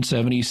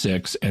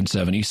 1876 and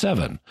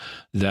 77,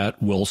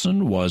 that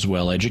Wilson was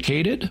well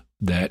educated,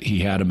 that he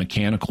had a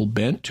mechanical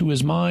bent to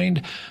his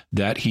mind,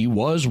 that he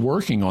was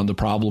working on the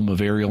problem of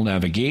aerial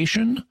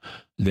navigation,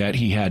 that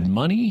he had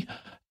money,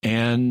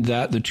 and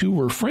that the two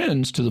were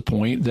friends to the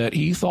point that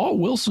he thought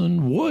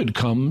Wilson would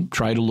come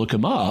try to look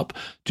him up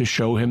to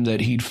show him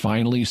that he'd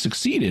finally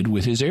succeeded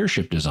with his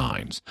airship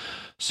designs.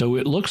 So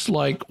it looks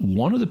like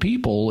one of the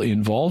people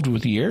involved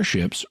with the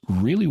airships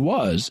really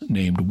was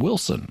named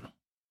Wilson.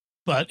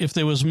 But if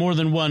there was more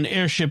than one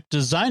airship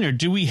designer,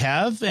 do we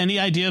have any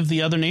idea of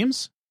the other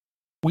names?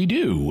 We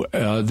do.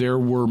 There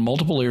were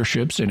multiple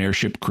airships and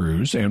airship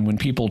crews, and when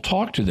people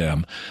talked to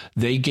them,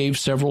 they gave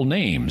several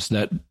names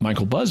that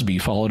Michael Busby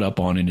followed up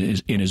on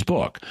in his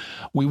book.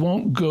 We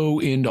won't go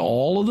into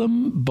all of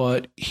them,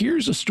 but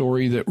here's a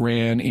story that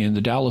ran in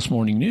the Dallas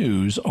Morning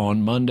News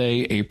on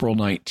Monday, April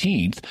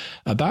 19th,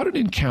 about an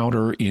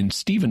encounter in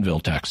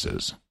Stephenville,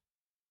 Texas.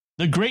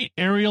 The Great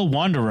Aerial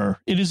Wanderer.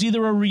 It is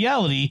either a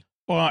reality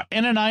or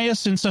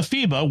Ananias and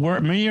Sapphira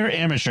were mere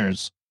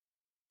amateurs.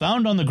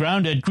 Found on the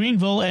ground at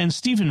Greenville and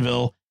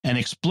Stephenville and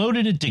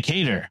exploded at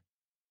Decatur.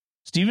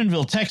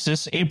 Stephenville,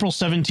 Texas, April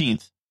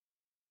 17th.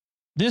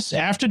 This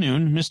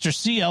afternoon, Mr.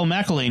 C.L.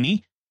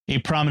 McElhaney, a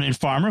prominent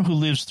farmer who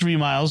lives 3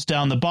 miles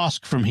down the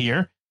Bosque from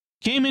here,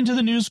 came into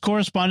the news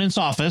correspondent's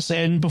office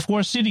and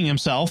before seating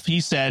himself, he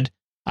said,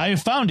 "I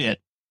have found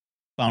it."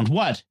 "Found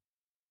what?"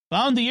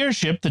 "Found the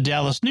airship the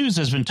Dallas News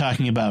has been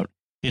talking about.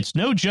 It's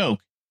no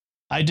joke.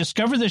 I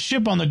discovered the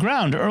ship on the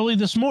ground early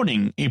this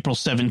morning, April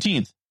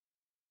 17th.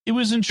 It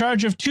was in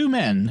charge of 2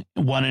 men,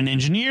 one an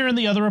engineer and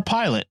the other a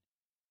pilot.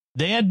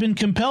 They had been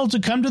compelled to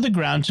come to the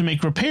ground to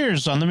make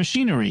repairs on the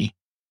machinery.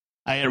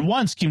 I at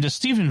once came to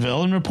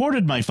Stephenville and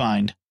reported my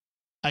find.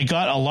 I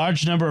got a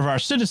large number of our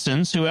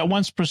citizens who at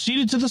once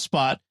proceeded to the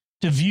spot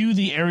to view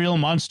the aerial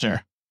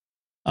monster.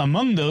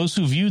 Among those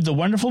who viewed the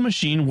wonderful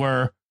machine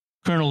were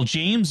Colonel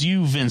James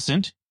U.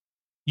 Vincent,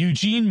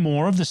 Eugene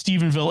Moore of the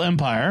Stephenville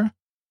Empire,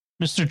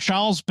 Mr.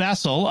 Charles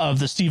Bassel of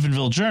the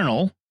Stephenville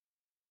Journal,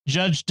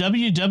 Judge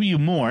W. W.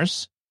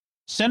 Morse,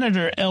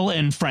 Senator L.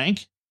 N.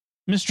 Frank,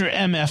 Mr.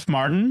 M. F.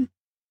 Martin,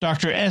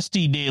 Dr. S.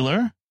 D.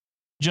 Naylor,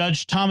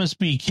 Judge Thomas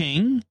B.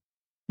 King,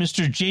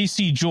 Mr.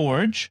 J.C.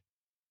 George,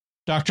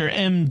 Dr.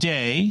 M.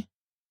 Day,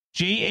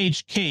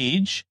 J.H.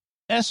 Cage,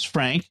 S.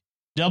 Frank,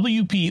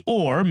 W.P.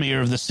 Orr,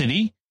 Mayor of the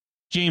city,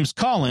 James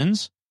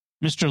Collins,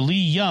 Mr. Lee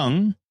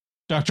Young,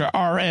 Dr.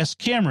 R.S.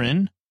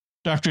 Cameron,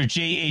 Dr.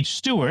 J.H.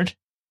 Stewart,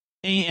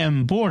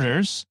 A.M.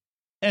 Borders,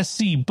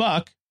 S.C.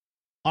 Buck,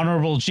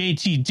 Honorable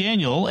J.T.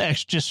 Daniel,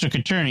 ex-District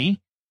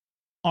Attorney,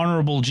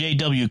 Honorable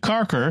J.W.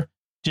 Carker,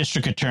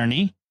 District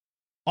Attorney,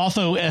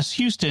 Otho S.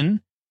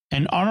 Houston,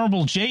 and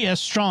Honorable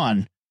J.S.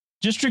 Strawn,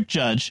 District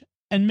Judge,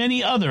 and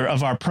many other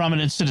of our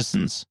prominent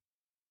citizens.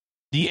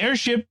 The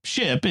airship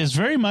ship is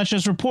very much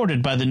as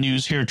reported by the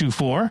news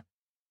heretofore.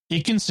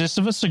 It consists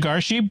of a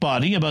cigar-shaped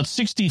body about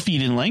 60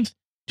 feet in length,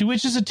 to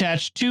which is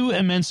attached 2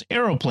 immense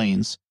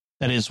aeroplanes,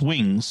 that is,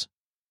 wings,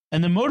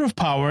 and the motive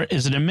power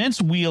is an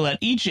immense wheel at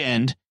each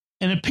end,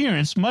 in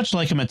appearance much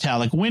like a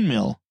metallic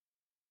windmill.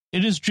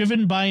 It is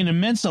driven by an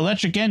immense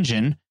electric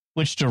engine,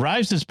 which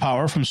derives its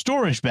power from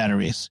storage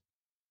batteries.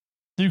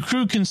 The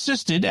crew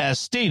consisted, as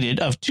stated,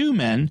 of 2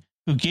 men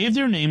who gave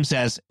their names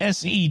as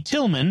S.E.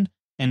 Tillman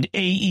and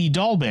A.E.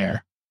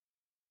 Dahlbehr.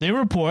 They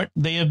report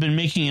they have been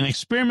making an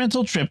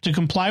experimental trip to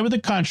comply with a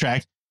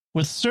contract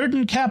with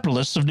certain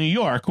capitalists of New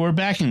York who are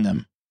backing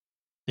them.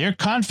 They are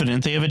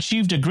confident they have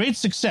achieved a great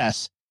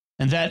success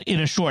and that in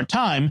a short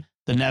time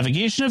the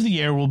navigation of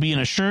the air will be an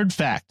assured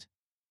fact.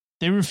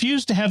 They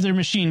refuse to have their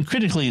machine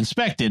critically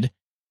inspected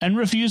and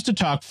refuse to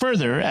talk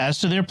further as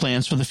to their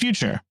plans for the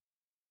future.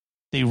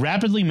 They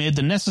rapidly made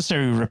the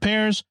necessary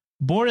repairs,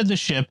 boarded the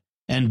ship,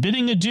 and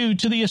bidding adieu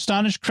to the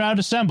astonished crowd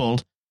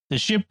assembled, the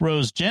ship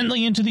rose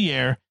gently into the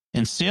air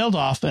and sailed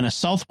off in a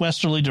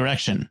southwesterly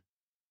direction.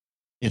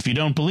 If you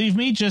don't believe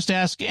me, just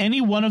ask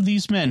any one of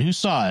these men who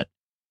saw it,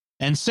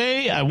 and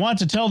say I want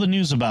to tell the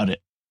news about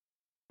it.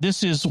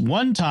 This is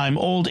one time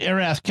old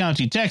Erath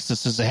County,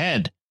 Texas is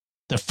ahead,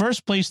 the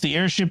first place the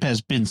airship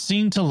has been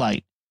seen to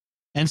light.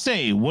 And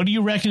say, what do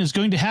you reckon is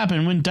going to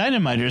happen when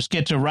dynamiters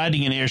get to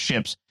riding in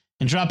airships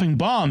and dropping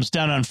bombs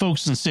down on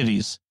folks and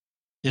cities?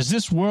 Is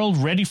this world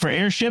ready for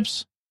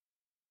airships?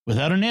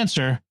 Without an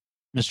answer,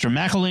 Mr.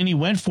 McElhaney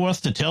went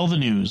forth to tell the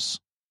news.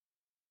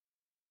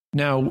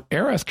 Now,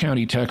 Erath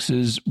County,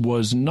 Texas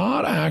was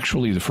not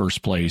actually the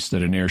first place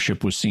that an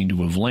airship was seen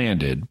to have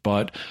landed,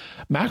 but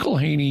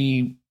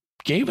McElhaney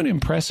gave an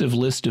impressive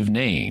list of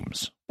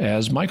names,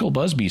 as Michael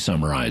Busby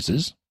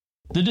summarizes.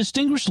 The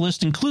distinguished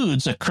list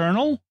includes a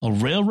colonel, a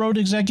railroad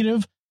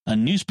executive, a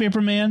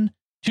newspaperman,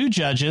 2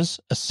 judges,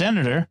 a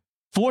senator,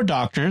 4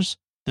 doctors,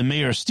 the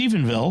mayor of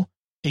Stephenville,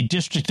 a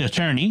district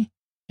attorney,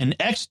 an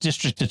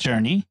ex-district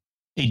attorney,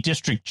 a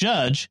district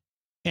judge,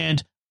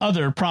 and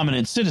other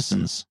prominent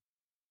citizens.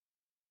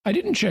 I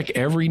didn't check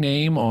every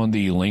name on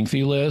the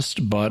lengthy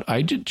list, but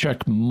I did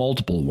check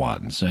multiple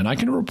ones, and I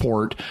can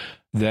report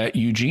that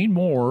Eugene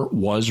Moore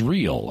was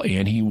real,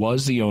 and he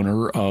was the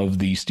owner of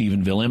the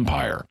Stephenville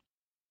Empire.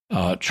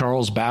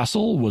 Charles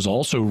Bassel was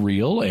also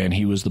real, and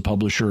he was the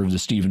publisher of the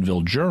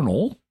Stephenville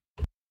Journal.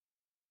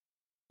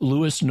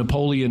 Louis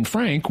Napoleon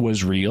Frank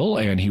was real,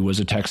 and he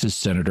was a Texas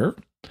senator.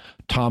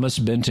 Thomas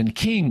Benton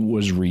King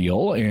was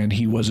real, and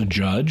he was a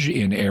judge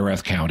in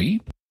Erath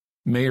County.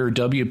 Mayor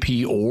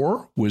W.P.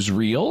 Orr was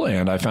real,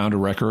 and I found a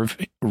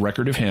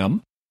record of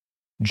him.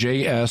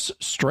 J.S.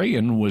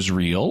 Strahan was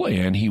real,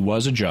 and he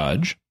was a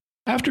judge.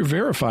 After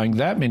verifying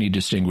that many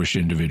distinguished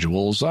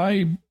individuals,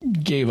 I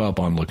gave up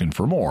on looking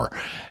for more.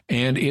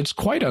 And it's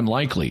quite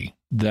unlikely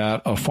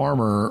that a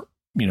farmer,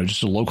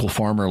 just a local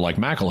farmer like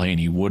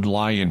McElhaney would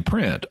lie in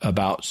print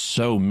about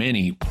so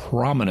many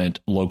prominent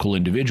local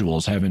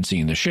individuals having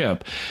seen the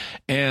ship,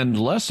 and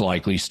less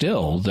likely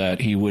still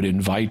that he would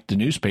invite the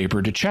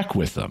newspaper to check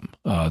with them.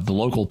 The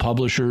local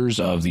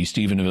publishers of the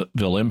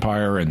Stephenville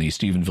Empire and the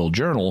Stephenville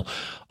Journal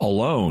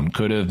alone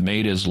could have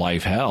made his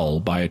life hell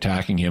by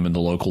attacking him in the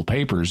local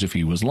papers if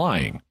he was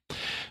lying,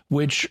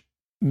 which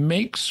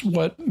makes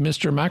what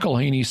Mr.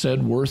 McElhaney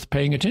said worth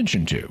paying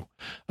attention to.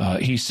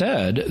 He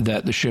said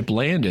that the ship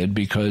landed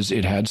because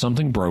it had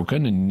something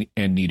broken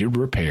and needed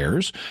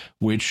repairs,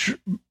 which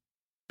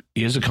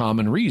is a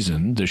common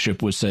reason the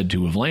ship was said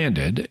to have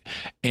landed,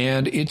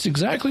 and it's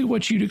exactly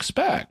what you'd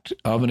expect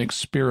of an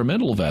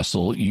experimental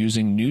vessel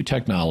using new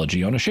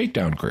technology on a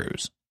shakedown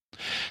cruise.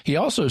 He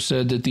also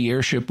said that the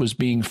airship was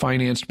being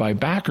financed by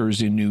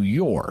backers in New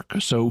York.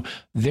 So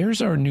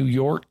there's our New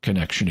York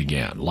connection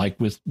again, like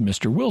with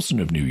Mr. Wilson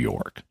of New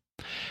York.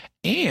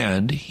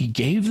 And he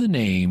gave the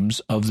names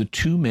of the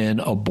 2 men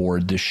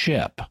aboard the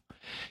ship.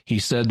 He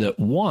said that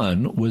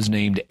one was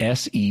named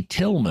S.E.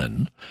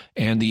 Tillman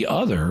and the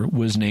other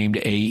was named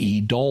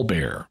A.E.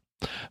 Dahlbehr.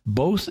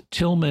 Both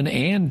Tillman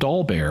and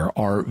Dahlbehr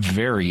are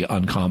very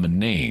uncommon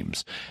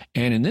names.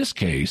 And in this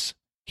case,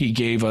 he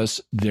gave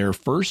us their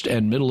first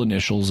and middle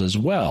initials as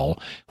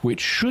well, which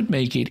should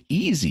make it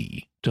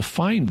easy to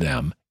find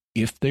them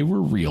if they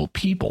were real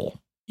people.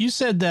 You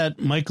said that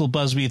Michael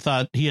Busby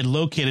thought he had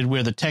located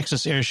where the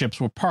Texas airships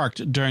were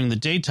parked during the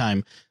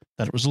daytime,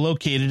 that it was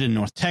located in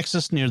North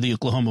Texas near the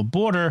Oklahoma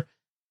border,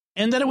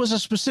 and that it was a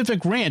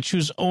specific ranch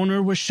whose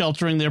owner was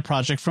sheltering their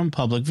project from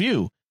public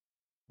view.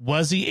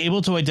 Was he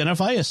able to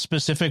identify a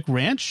specific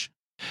ranch?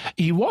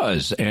 He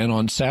was, and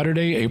on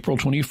Saturday, April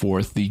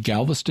 24th, the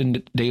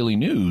Galveston Daily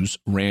News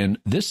ran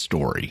this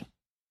story.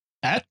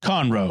 At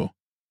Conroe,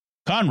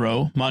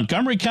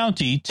 Montgomery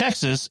County,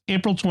 Texas,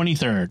 April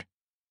 23rd.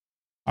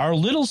 Our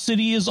little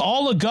city is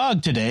all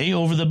agog today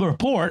over the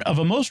report of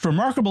a most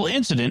remarkable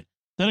incident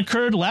that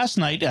occurred last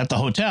night at the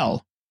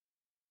hotel.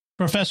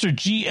 Professor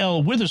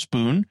G.L.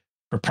 Witherspoon,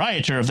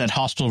 proprietor of that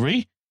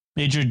hostelry,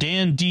 Major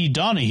Dan D.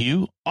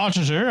 Donahue,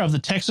 auditor of the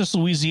Texas,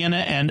 Louisiana,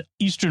 and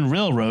Eastern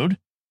Railroad,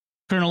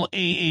 Colonel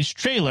A.H.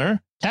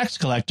 Traylor, tax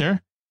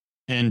collector,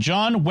 and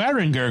John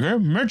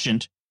Warengerger,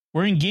 merchant,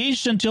 were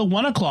engaged until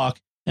 1 o'clock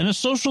in a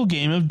social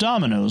game of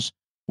dominoes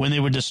when they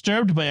were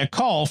disturbed by a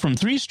call from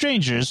 3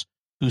 strangers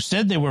who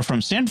said they were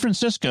from San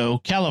Francisco,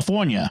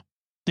 California.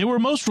 They were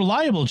most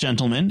reliable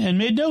gentlemen and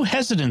made no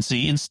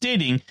hesitancy in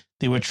stating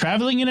they were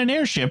traveling in an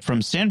airship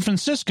from San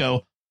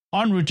Francisco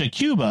en route to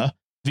Cuba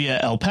via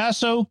El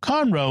Paso,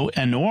 Conroe,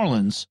 and New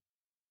Orleans.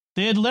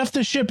 They had left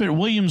the ship at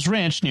Williams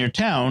Ranch near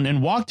town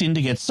and walked in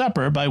to get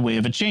supper by way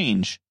of a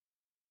change.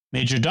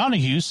 Major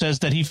Donahue says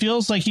that he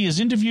feels like he has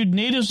interviewed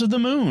natives of the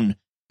moon,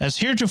 as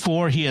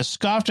heretofore he has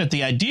scoffed at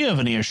the idea of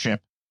an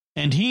airship,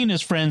 and he and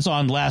his friends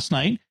on last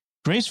night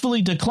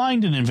gracefully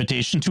declined an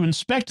invitation to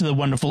inspect the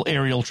wonderful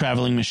aerial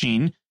traveling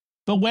machine,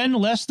 but when,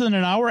 less than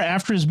an hour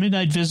after his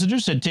midnight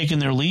visitors had taken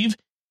their leave,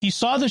 he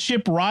saw the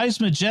ship rise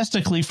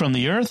majestically from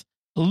the earth,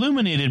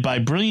 illuminated by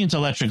brilliant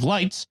electric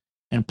lights,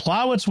 and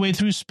plow its way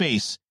through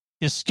space,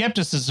 his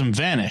skepticism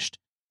vanished,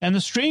 and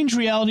the strange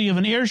reality of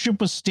an airship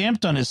was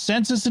stamped on his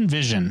senses and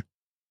vision.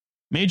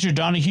 Major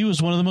Donahue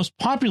is one of the most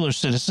popular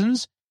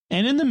citizens,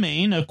 and in the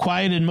main a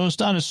quiet and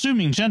most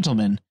unassuming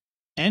gentleman,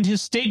 and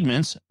his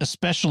statements,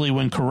 especially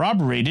when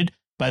corroborated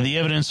by the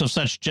evidence of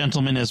such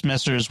gentlemen as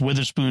Messrs.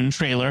 Witherspoon,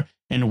 Traylor,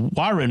 and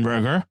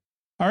Warenberger,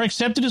 are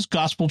accepted as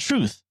gospel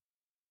truth.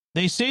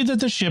 They say that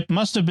the ship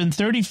must have been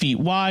 30 feet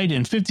wide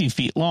and 50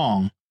 feet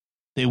long.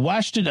 They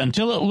watched it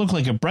until it looked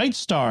like a bright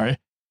star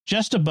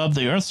just above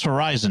the Earth's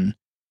horizon,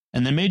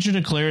 and the Major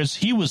declares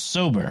he was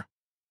sober.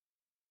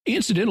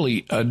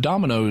 Incidentally,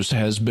 dominoes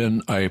has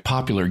been a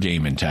popular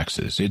game in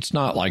Texas. It's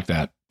not like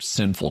that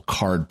sinful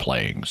card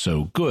playing,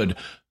 so good,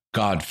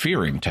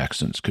 God-fearing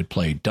Texans could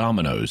play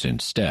dominoes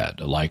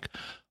instead. Like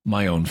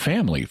my own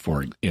family,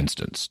 for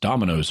instance,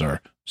 dominoes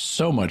are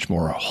so much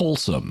more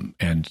wholesome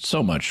and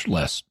so much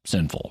less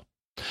sinful.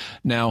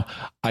 Now,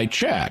 I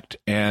checked,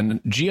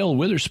 and G.L.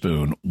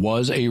 Witherspoon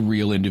was a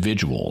real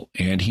individual,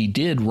 and he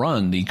did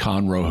run the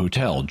Conroe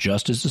Hotel,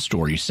 just as the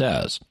story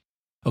says.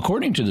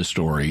 According to the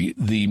story,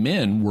 the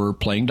men were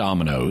playing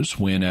dominoes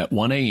when at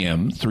 1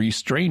 a.m., 3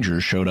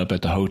 strangers showed up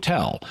at the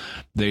hotel.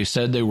 They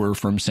said they were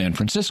from San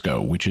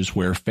Francisco, which is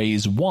where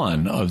Phase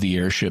 1 of the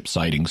airship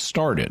sighting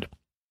started.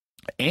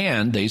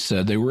 And they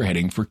said they were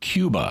heading for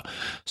Cuba.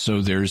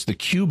 So there's the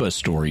Cuba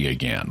story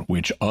again,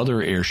 which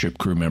other airship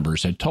crew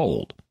members had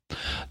told.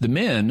 The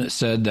men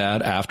said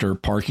that after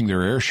parking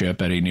their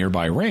airship at a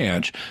nearby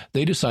ranch,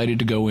 they decided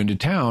to go into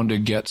town to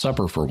get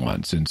supper for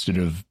once instead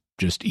of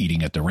just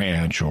eating at the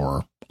ranch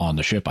or on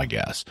the ship, I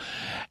guess.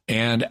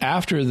 And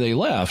after they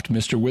left,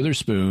 Mr.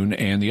 Witherspoon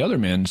and the other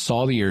men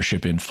saw the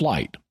airship in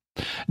flight.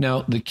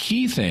 Now, the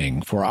key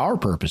thing for our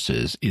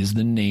purposes is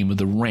the name of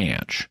the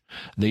ranch.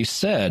 They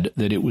said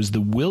that it was the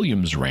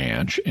Williams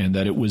Ranch and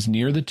that it was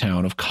near the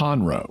town of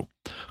Conroe.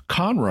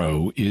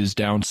 Conroe is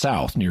down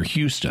south near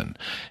Houston,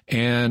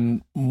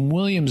 and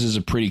Williams is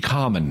a pretty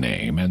common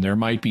name, and there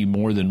might be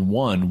more than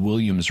one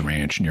Williams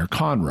Ranch near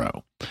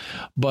Conroe.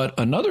 But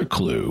another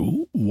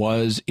clue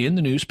was in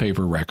the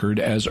newspaper record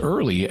as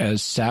early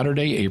as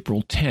Saturday,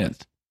 April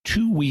 10th.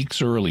 2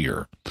 weeks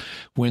earlier,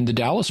 when the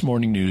Dallas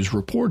Morning News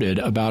reported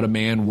about a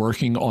man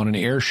working on an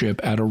airship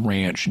at a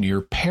ranch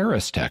near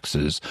Paris,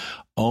 Texas,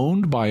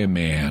 owned by a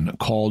man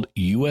called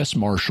U.S.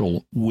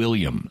 Marshal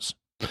Williams.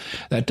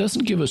 That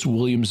doesn't give us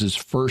Williams's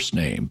first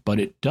name, but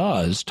it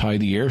does tie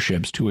the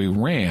airships to a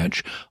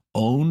ranch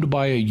owned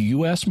by a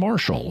U.S.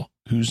 Marshal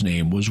whose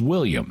name was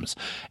Williams,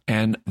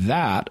 and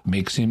that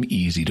makes him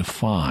easy to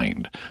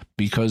find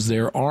because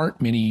there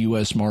aren't many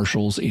U.S.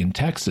 Marshals in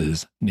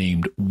Texas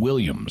named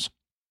Williams.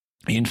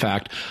 In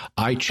fact,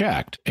 I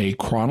checked a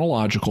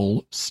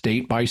chronological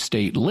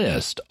state-by-state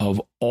list of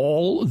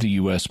all the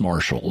U.S.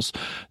 Marshals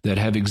that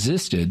have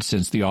existed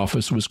since the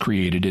office was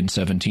created in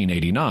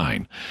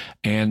 1789,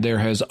 and there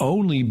has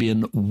only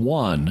been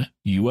one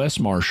U.S.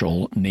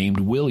 Marshal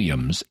named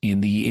Williams in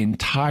the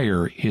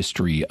entire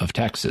history of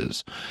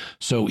Texas.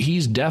 So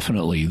he's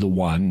definitely the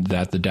one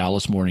that the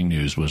Dallas Morning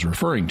News was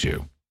referring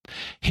to.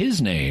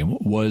 His name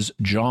was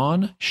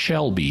John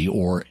Shelby,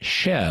 or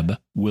Sheb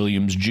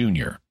Williams,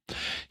 Jr.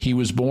 He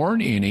was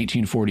born in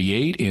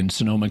 1848 in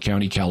Sonoma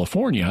County,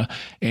 California,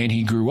 and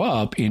he grew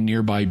up in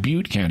nearby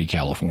Butte County,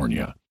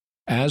 California.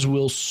 As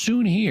we'll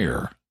soon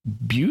hear,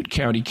 Butte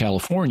County,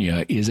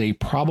 California is a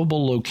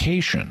probable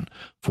location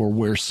for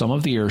where some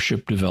of the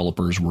airship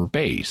developers were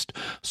based,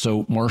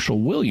 so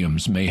Marshal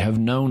Williams may have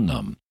known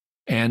them.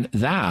 and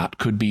that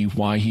could be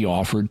why he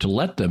offered to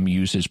let them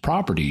use his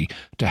property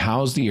to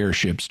house the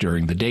airships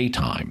during the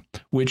daytime,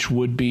 which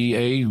would be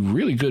a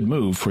really good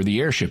move for the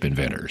airship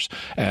inventors.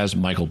 As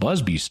Michael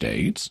Busby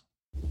states,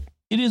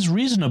 "It is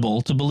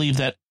reasonable to believe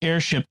that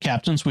airship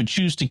captains would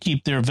choose to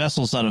keep their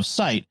vessels out of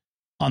sight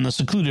on the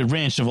secluded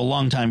ranch of a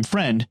longtime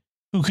friend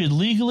who could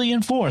legally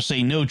enforce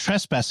a no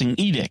trespassing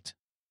edict."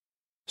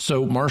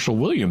 So Marshall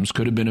Williams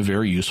could have been a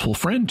very useful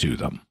friend to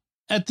them.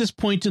 At this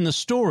point in the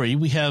story,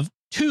 we have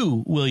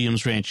two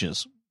Williams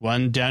ranches,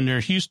 one down near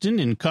Houston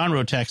in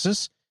Conroe,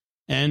 Texas,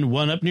 and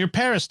one up near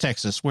Paris,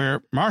 Texas,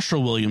 where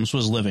Marshall Williams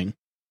was living.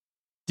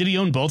 Did he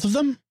own both of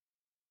them?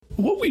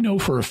 What we know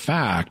for a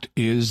fact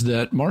is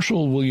that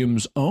Marshall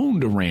Williams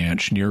owned a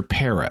ranch near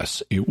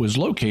Paris. It was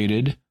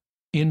located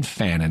in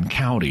Fannin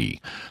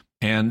County,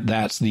 and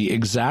that's the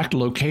exact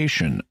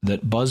location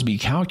that Busby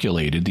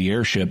calculated the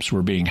airships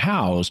were being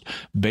housed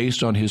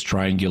based on his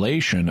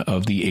triangulation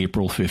of the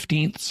April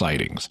 15th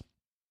sightings.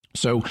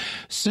 So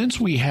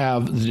since we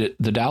have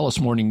the Dallas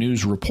Morning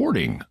News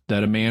reporting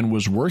that a man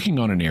was working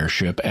on an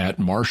airship at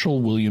Marshall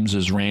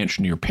Williams's ranch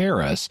near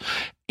Paris,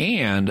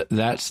 and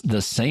that's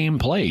the same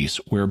place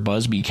where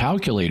Busby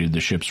calculated the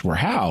ships were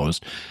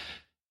housed,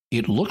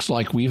 it looks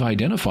like we've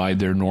identified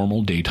their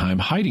normal daytime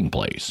hiding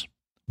place.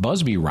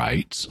 Busby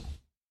writes,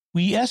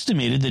 "We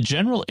estimated the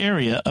general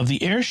area of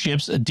the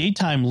airship's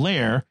daytime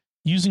lair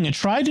using a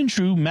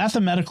tried-and-true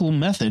mathematical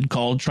method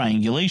called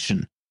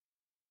triangulation.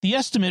 The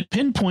estimate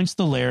pinpoints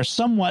the lair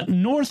somewhat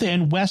north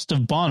and west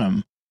of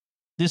Bonham.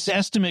 This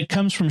estimate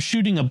comes from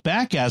shooting a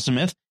back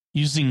azimuth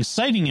using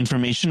sighting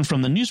information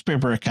from the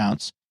newspaper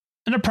accounts,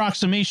 an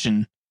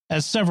approximation,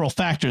 as several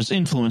factors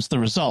influence the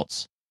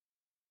results.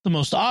 The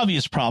most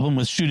obvious problem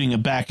with shooting a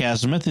back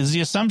azimuth is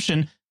the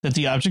assumption that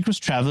the object was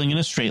traveling in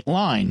a straight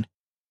line.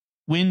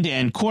 Wind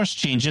and course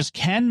changes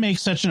can make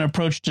such an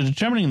approach to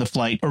determining the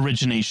flight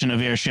origination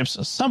of airships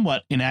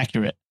somewhat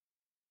inaccurate.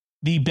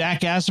 The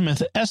back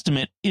azimuth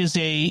estimate is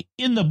a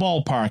in the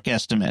ballpark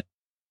estimate.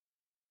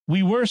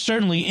 We were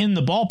certainly in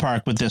the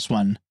ballpark with this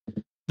one.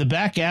 The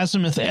back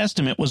azimuth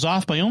estimate was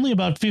off by only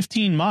about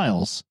 15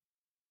 miles.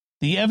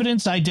 The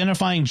evidence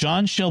identifying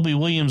John Shelby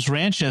Williams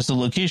Ranch as the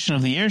location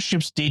of the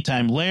airship's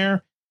daytime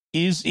lair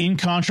is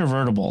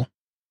incontrovertible."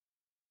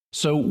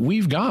 So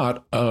we've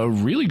got a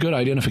really good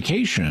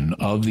identification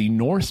of the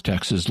North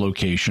Texas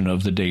location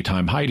of the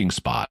daytime hiding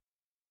spot.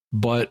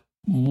 But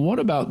what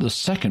about the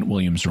second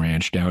Williams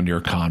Ranch down near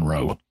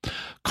Conroe?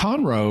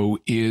 Conroe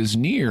is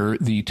near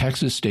the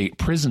Texas State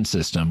Prison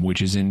System,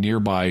 which is in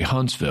nearby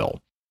Huntsville.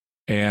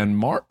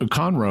 And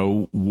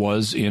Conroe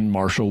was in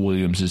Marshall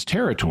Williams's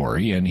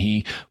territory, and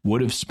he would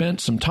have spent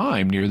some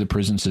time near the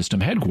prison system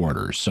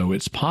headquarters. So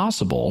it's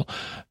possible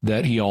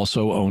that he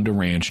also owned a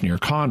ranch near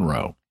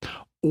Conroe.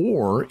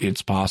 Or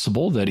it's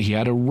possible that he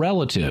had a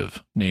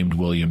relative named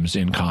Williams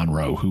in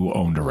Conroe who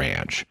owned a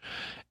ranch.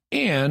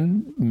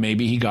 And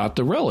maybe he got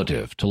the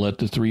relative to let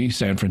the three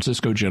San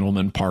Francisco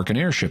gentlemen park an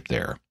airship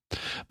there.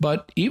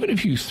 But even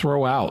if you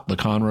throw out the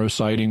Conroe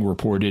sighting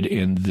reported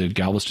in the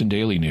Galveston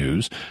Daily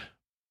News,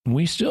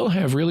 we still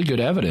have really good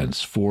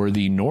evidence for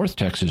the North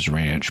Texas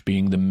ranch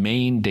being the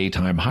main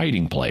daytime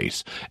hiding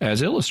place,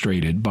 as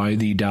illustrated by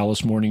the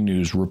Dallas Morning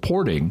News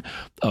reporting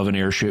of an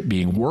airship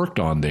being worked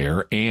on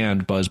there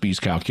and Busby's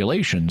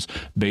calculations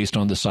based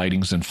on the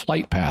sightings and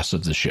flight paths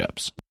of the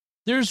ships.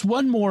 There's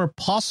one more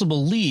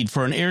possible lead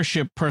for an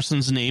airship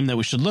person's name that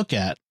we should look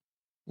at.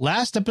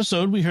 Last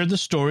episode, we heard the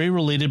story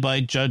related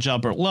by Judge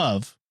Albert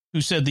Love, who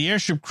said the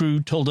airship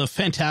crew told a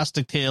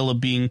fantastic tale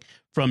of being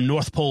from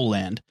North Pole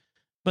Land.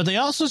 But they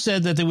also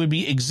said that they would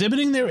be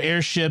exhibiting their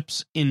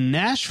airships in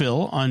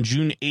Nashville on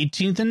June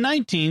 18th and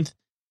 19th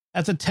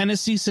at the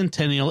Tennessee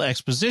Centennial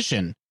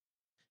Exposition.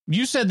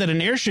 You said that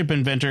an airship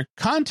inventor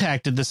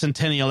contacted the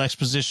Centennial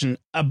Exposition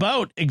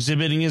about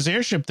exhibiting his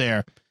airship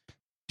there.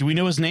 Do we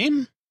know his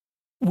name?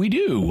 We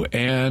do,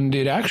 and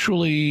it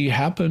actually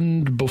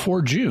happened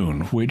before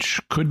June,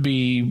 which could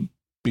be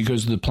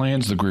because the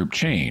plans of the group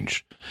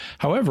changed.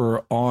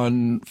 However,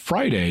 on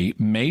Friday,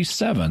 May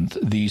 7th,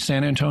 the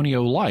San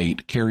Antonio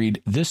Light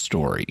carried this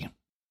story.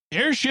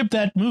 "Airship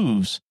that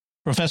moves.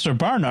 Professor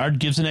Barnard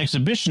gives an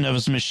exhibition of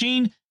his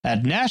machine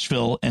at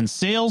Nashville and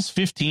sails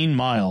 15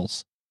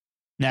 miles.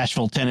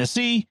 Nashville,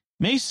 Tennessee,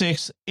 May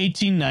 6,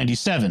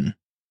 1897.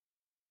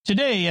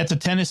 Today at the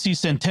Tennessee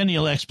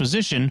Centennial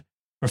Exposition,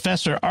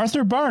 Professor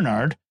Arthur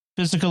Barnard,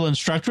 physical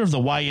instructor of the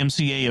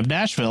YMCA of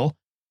Nashville,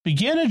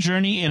 began a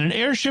journey in an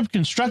airship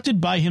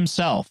constructed by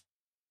himself.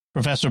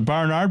 Professor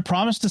Barnard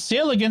promised to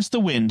sail against the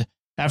wind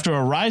after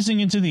arising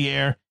into the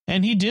air,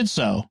 and he did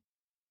so.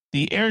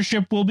 The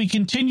airship will be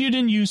continued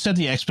in use at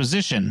the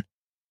exposition.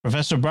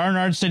 Professor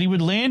Barnard said he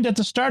would land at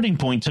the starting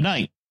point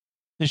tonight.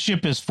 The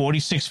ship is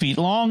 46 feet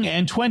long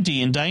and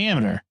 20 in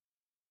diameter.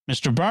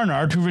 Mr.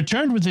 Barnard, who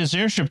returned with his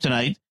airship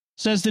tonight,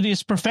 says that he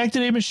has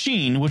perfected a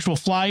machine which will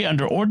fly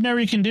under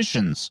ordinary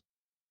conditions.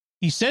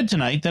 He said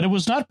tonight that it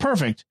was not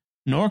perfect,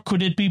 nor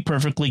could it be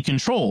perfectly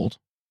controlled.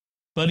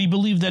 But he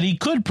believed that he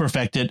could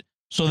perfect it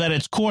so that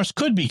its course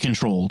could be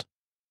controlled.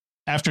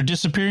 After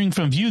disappearing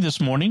from view this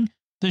morning,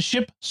 the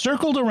ship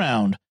circled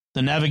around,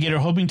 the navigator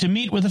hoping to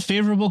meet with a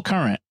favorable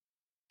current.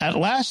 At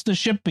last, the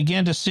ship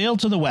began to sail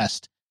to the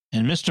west,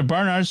 and Mr.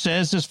 Barnard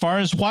says as far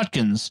as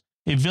Watkins,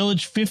 a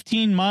village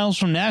 15 miles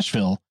from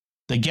Nashville,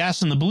 the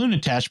gas in the balloon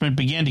attachment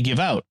began to give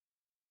out.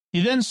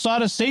 He then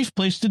sought a safe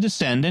place to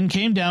descend and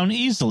came down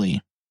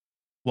easily.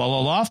 While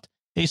aloft,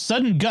 a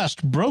sudden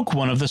gust broke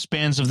one of the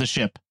spans of the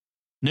ship.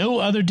 No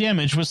other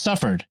damage was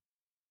suffered.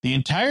 The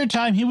entire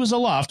time he was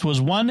aloft was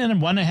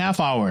 1.5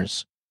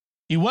 hours.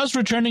 He was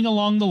returning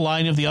along the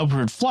line of the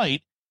upward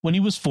flight when he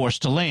was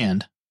forced to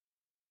land.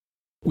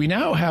 We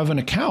now have an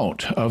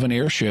account of an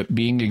airship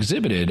being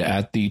exhibited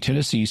at the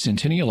Tennessee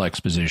Centennial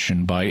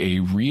Exposition by a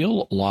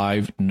real,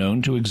 live,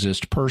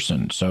 known-to-exist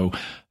person, so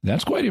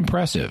that's quite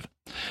impressive.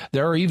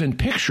 There are even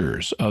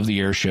pictures of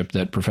the airship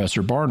that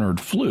Professor Barnard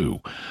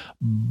flew,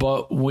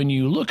 but when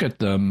you look at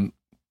them,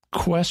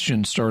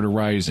 questions start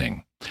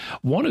arising.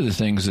 One of the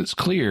things that's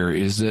clear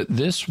is that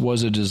this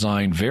was a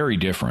design very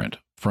different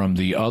from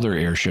the other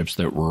airships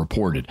that were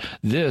reported.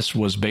 This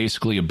was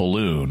basically a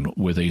balloon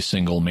with a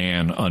single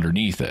man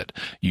underneath it,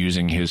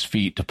 using his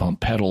feet to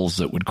pump pedals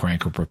that would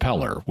crank a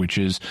propeller, which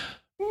is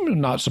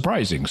not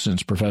surprising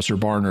since Professor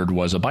Barnard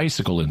was a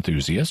bicycle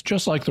enthusiast,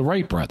 just like the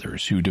Wright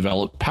brothers, who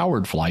developed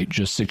powered flight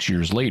just 6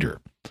 years later.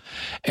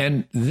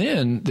 And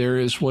then there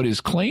is what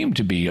is claimed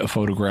to be a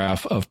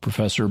photograph of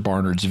Professor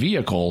Barnard's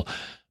vehicle,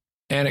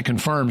 and it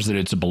confirms that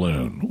it's a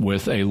balloon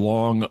with a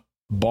long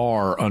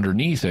bar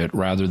underneath it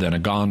rather than a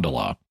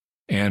gondola,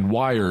 and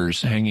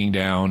wires hanging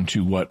down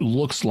to what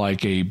looks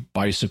like a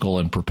bicycle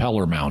and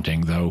propeller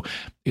mounting, though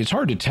it's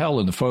hard to tell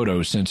in the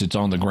photo since it's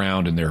on the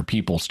ground and there are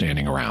people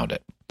standing around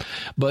it.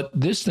 But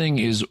this thing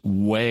is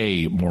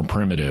way more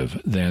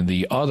primitive than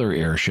the other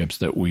airships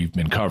that we've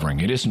been covering.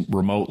 It isn't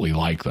remotely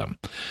like them.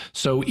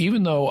 So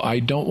even though I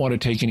don't want to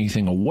take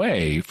anything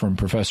away from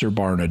Professor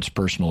Barnard's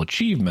personal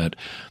achievement,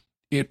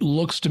 it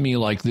looks to me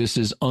like this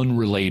is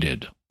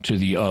unrelated to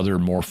the other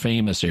more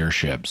famous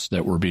airships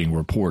that were being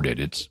reported.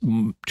 It's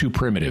too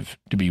primitive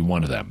to be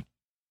one of them.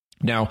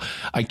 Now,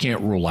 I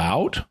can't rule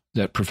out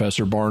that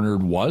Professor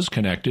Barnard was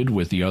connected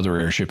with the other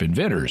airship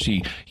inventors.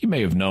 He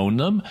may have known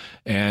them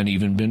and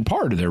even been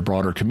part of their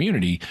broader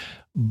community,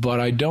 but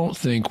I don't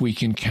think we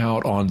can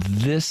count on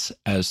this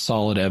as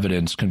solid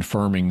evidence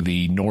confirming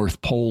the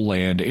North Pole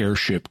Land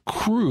airship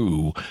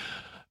crew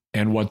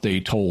and what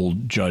they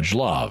told Judge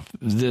Love.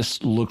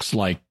 This looks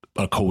like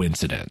a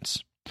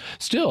coincidence.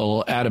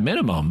 Still, at a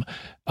minimum,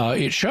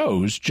 it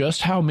shows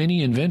just how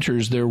many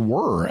inventors there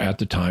were at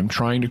the time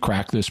trying to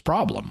crack this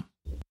problem.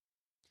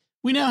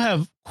 We now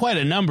have quite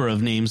a number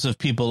of names of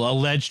people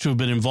alleged to have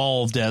been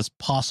involved as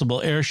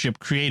possible airship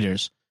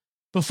creators.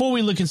 Before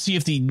we look and see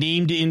if the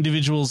named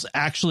individuals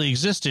actually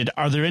existed,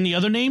 are there any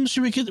other names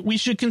we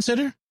should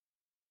consider?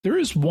 There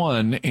is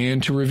one,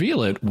 and to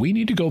reveal it, we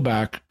need to go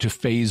back to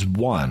Phase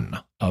 1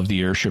 of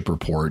the airship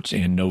reports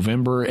in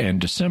November and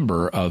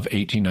December of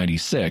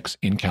 1896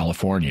 in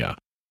California.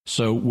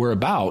 So we're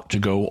about to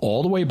go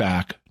all the way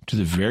back to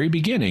the very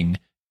beginning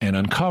and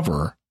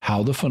uncover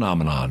how the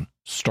phenomenon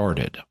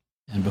started.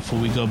 And before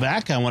we go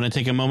back, I want to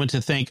take a moment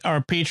to thank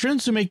our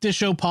patrons who make this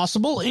show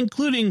possible,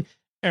 including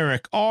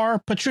Eric R.,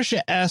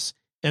 Patricia S.,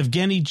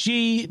 Evgeny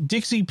G.,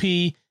 Dixie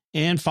P.,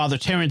 and Father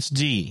Terrence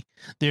D.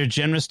 Their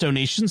generous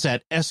donations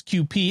at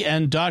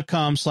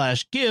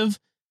sqpn.com/give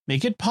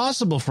make it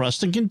possible for us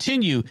to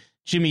continue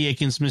Jimmy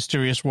Akin's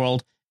Mysterious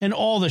World and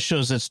all the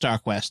shows at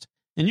StarQuest.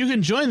 And you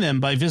can join them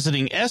by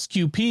visiting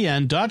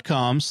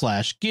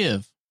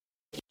sqpn.com/give.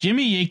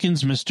 Jimmy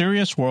Akin's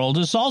Mysterious World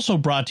is also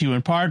brought to you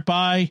in part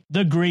by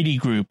The Grady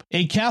Group,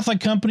 a Catholic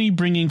company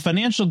bringing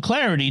financial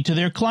clarity to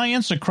their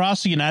clients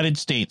across the United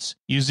States,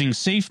 using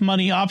safe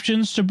money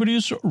options to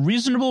produce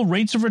reasonable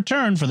rates of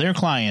return for their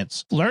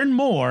clients. Learn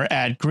more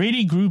at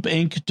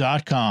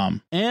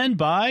GradyGroupInc.com. And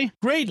by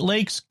Great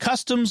Lakes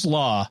Customs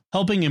Law,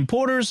 helping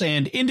importers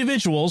and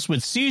individuals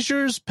with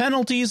seizures,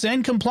 penalties,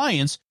 and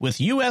compliance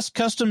with U.S.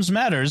 customs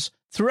matters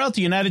throughout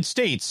the United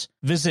States.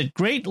 Visit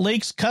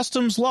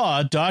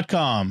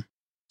GreatLakesCustomsLaw.com.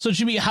 So,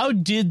 Jimmy, how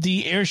did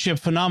the airship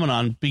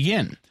phenomenon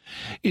begin?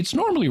 It's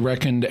normally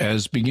reckoned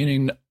as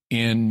beginning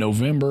in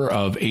November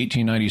of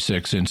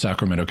 1896 in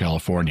Sacramento,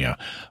 California,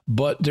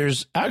 but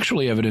there's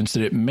actually evidence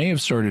that it may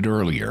have started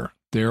earlier.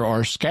 There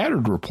are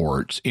scattered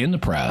reports in the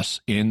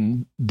press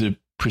in the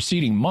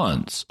preceding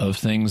months of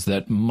things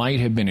that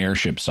might have been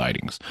airship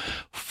sightings.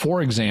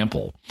 For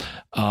example,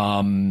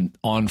 on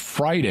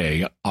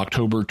Friday,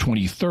 October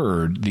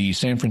 23rd, the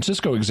San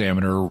Francisco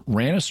Examiner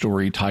ran a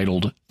story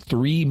titled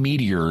 3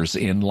 Meteors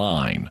in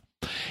Line,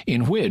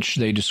 in which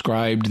they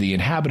described the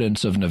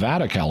inhabitants of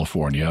Nevada,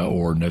 California,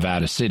 or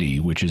Nevada City,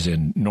 which is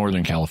in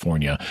Northern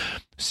California,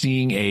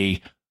 seeing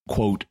a,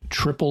 quote,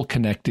 triple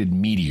connected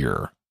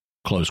meteor,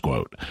 close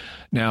quote.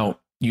 Now,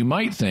 you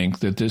might think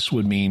that this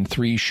would mean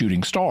 3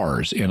 shooting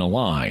stars in a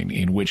line,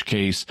 in which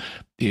case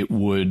it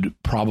would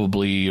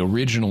probably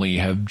originally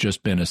have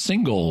just been a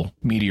single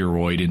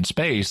meteoroid in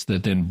space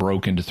that then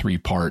broke into 3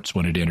 parts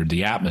when it entered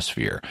the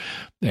atmosphere.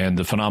 And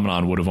the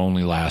phenomenon would have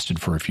only lasted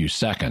for a few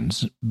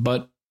seconds.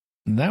 But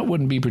that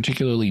wouldn't be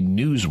particularly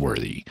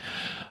newsworthy.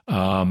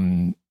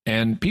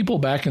 And people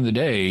back in the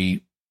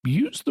day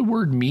used the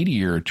word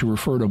meteor to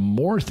refer to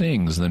more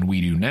things than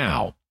we do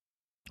now.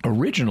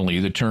 Originally,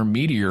 the term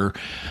meteor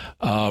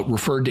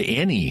referred to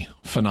any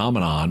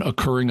phenomenon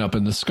occurring up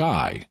in the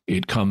sky.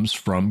 It comes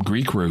from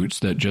Greek roots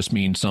that just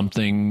mean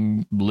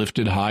something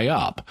lifted high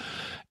up.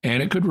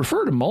 And it could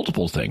refer to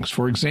multiple things.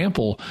 For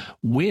example,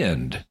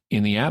 wind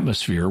in the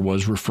atmosphere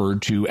was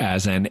referred to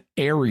as an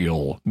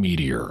aerial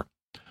meteor.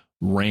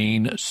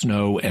 Rain,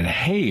 snow, and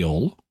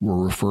hail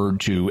were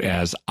referred to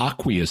as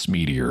aqueous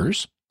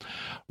meteors.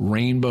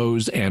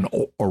 Rainbows and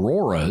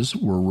auroras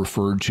were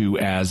referred to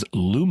as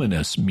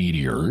luminous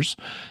meteors,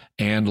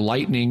 and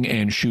lightning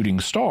and shooting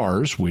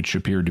stars, which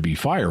appeared to be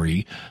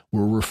fiery,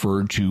 were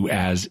referred to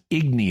as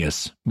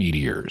igneous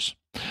meteors.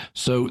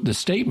 So the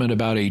statement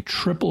about a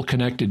triple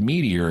connected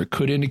meteor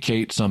could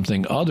indicate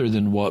something other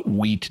than what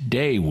we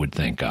today would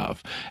think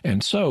of.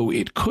 And so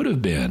it could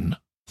have been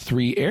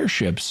 3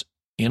 airships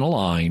in a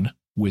line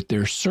with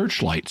their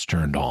searchlights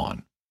turned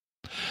on.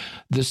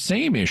 The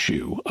same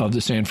issue of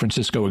the San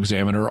Francisco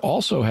Examiner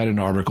also had an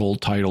article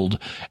titled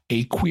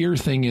 "A Queer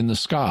Thing in the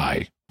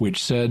Sky,"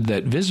 which said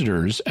that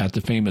visitors at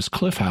the famous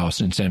Cliff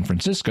House in San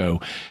Francisco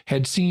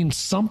had seen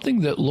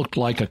something that looked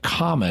like a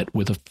comet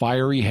with a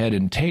fiery head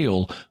and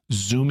tail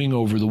zooming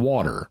over the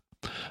water.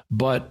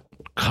 But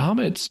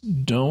comets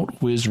don't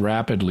whiz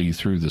rapidly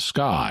through the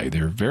sky.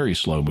 They're very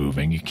slow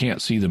moving. You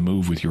can't see them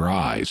move with your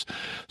eyes.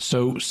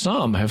 So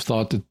some have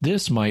thought that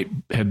this might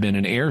have been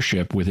an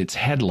airship with its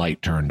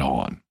headlight turned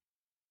on.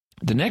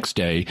 The next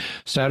day,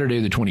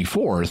 Saturday the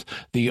 24th,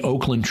 the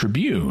Oakland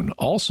Tribune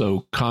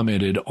also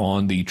commented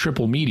on the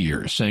triple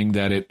meteor, saying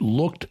that it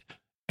looked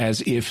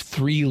as if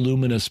 3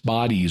 luminous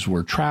bodies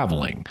were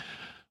traveling,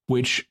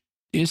 which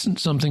isn't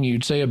something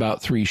you'd say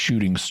about 3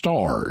 shooting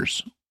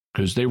stars,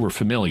 because they were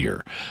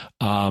familiar.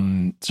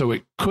 So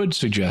it could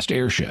suggest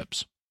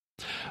airships.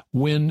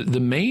 When the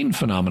main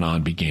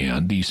phenomenon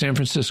began, the San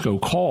Francisco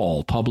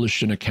Call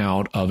published an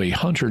account of a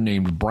hunter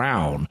named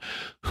Brown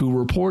who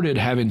reported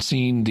having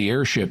seen the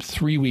airship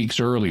 3 weeks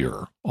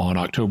earlier on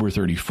October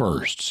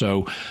 31st.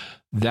 So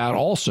that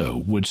also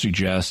would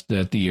suggest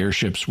that the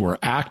airships were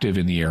active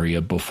in the area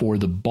before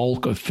the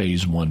bulk of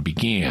Phase 1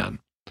 began.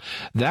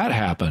 That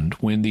happened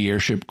when the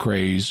airship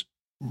craze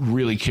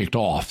really kicked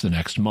off the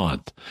next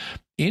month.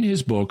 In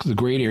his book, The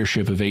Great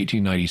Airship of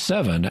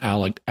 1897,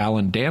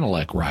 Alan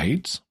Danilek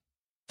writes,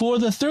 "For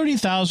the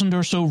 30,000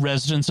 or so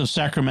residents of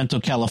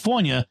Sacramento,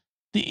 California,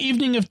 the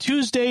evening of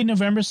Tuesday,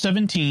 November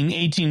 17,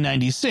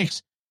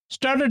 1896,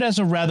 started as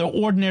a rather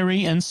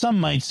ordinary and some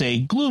might say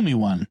gloomy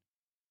one.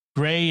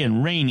 Gray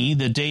and rainy,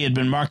 the day had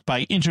been marked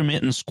by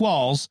intermittent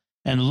squalls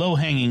and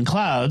low-hanging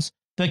clouds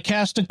that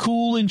cast a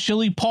cool and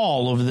chilly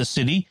pall over the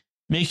city,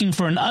 making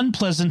for an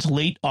unpleasant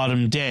late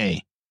autumn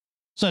day.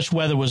 Such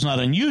weather was not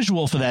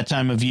unusual for that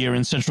time of year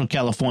in Central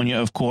California,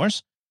 of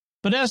course,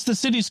 but as the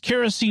city's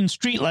kerosene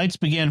streetlights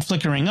began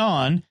flickering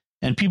on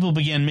and people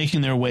began making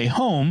their way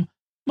home,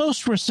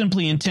 most were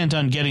simply intent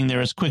on getting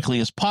there as quickly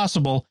as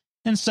possible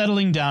and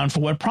settling down for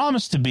what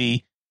promised to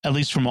be, at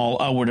least from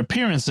all outward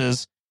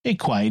appearances, a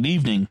quiet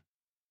evening.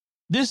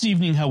 This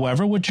evening,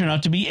 however, would turn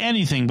out to be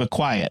anything but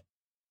quiet.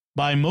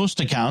 By most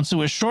accounts, it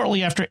was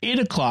shortly after 8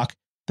 o'clock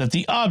that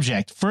the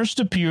object first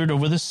appeared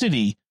over the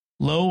city,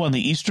 low on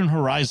the eastern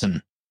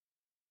horizon.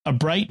 A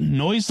bright,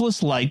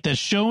 noiseless light that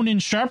shone in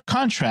sharp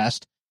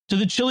contrast to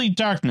the chilly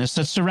darkness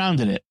that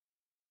surrounded it.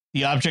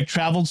 The object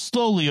traveled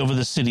slowly over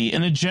the city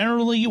in a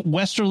generally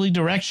westerly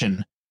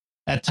direction,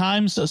 at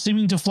times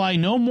seeming to fly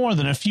no more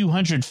than a few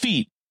hundred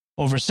feet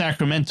over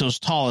Sacramento's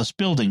tallest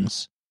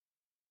buildings.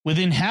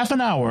 Within half an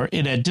hour,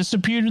 it had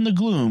disappeared in the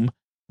gloom,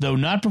 though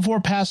not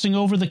before passing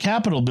over the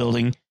Capitol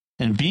building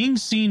and being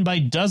seen by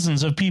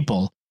dozens of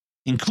people,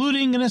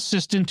 including an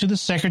assistant to the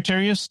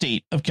Secretary of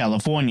State of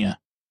California.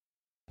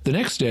 The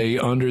next day,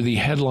 under the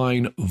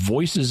headline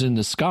Voices in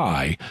the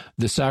Sky,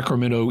 the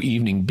Sacramento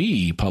Evening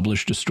Bee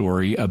published a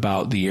story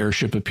about the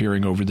airship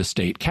appearing over the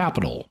state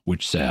capitol,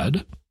 which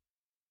said,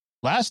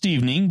 "Last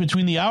evening,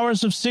 between the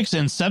hours of 6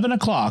 and 7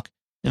 o'clock,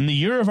 in the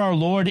year of our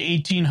Lord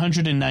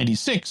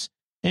 1896,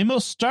 a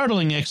most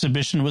startling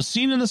exhibition was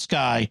seen in the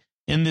sky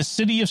in this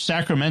city of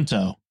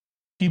Sacramento.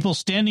 People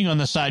standing on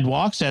the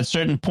sidewalks at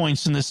certain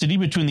points in the city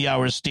between the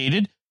hours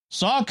stated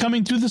saw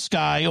coming through the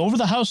sky over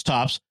the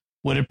housetops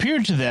what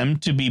appeared to them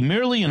to be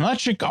merely an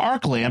electric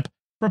arc lamp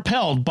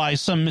propelled by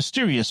some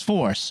mysterious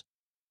force.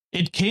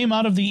 It came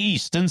out of the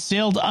east and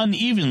sailed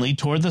unevenly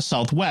toward the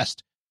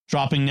southwest,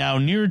 dropping now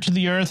nearer to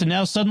the earth and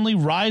now suddenly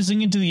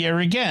rising into the air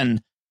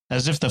again,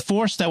 as if the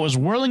force that was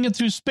whirling it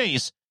through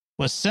space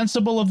was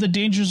sensible of the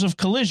dangers of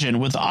collision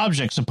with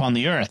objects upon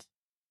the earth.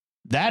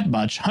 That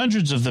much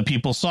hundreds of the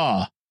people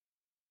saw.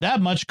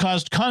 That much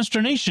caused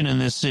consternation in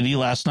this city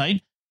last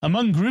night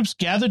among groups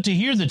gathered to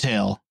hear the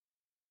tale.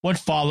 What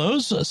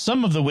follows,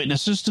 some of the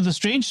witnesses to the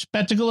strange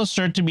spectacle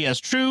assert to be as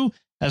true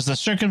as the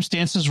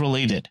circumstances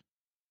related.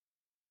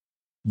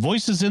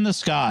 Voices in the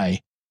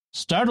sky.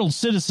 Startled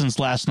citizens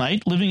last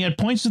night living at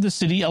points of the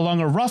city along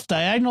a rough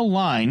diagonal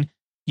line,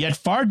 yet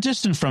far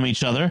distant from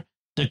each other,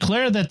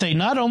 declare that they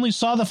not only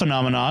saw the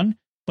phenomenon,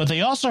 but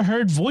they also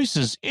heard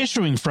voices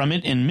issuing from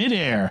it in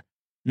midair,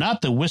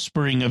 not the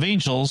whispering of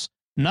angels,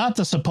 not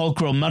the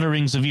sepulchral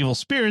mutterings of evil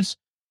spirits,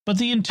 but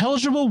the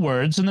intelligible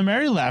words and the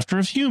merry laughter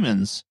of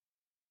humans.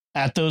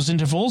 At those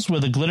intervals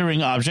where the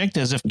glittering object,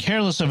 as if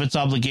careless of its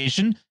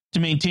obligation to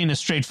maintain a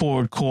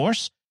straightforward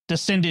course,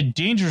 descended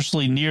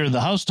dangerously near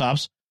the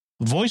housetops,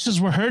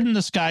 voices were heard in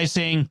the sky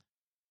saying,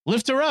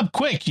 "Lift her up,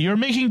 quick, you're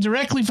making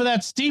directly for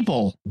that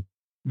steeple."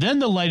 Then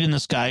the light in the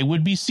sky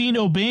would be seen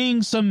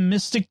obeying some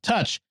mystic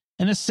touch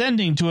and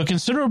ascending to a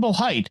considerable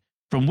height,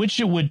 from which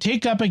it would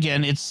take up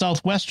again its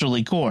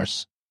southwesterly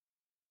course.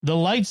 The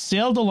light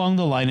sailed along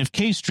the line of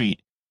K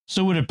Street,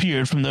 so it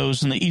appeared from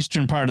those in the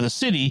eastern part of the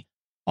city,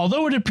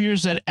 although it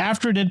appears that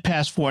after it had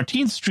passed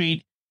 14th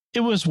Street,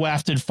 it was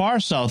wafted far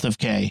south of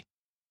K.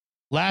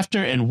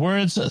 Laughter and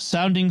words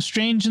sounding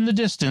strange in the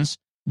distance,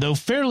 though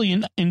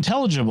fairly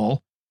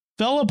intelligible,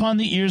 fell upon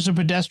the ears of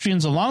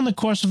pedestrians along the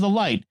course of the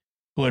light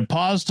who had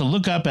paused to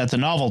look up at the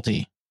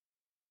novelty.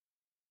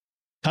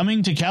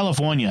 Coming to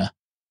California.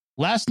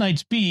 Last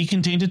night's Bee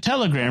contained a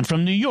telegram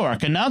from New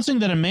York announcing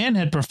that a man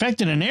had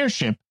perfected an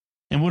airship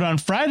and would on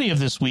Friday of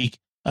this week,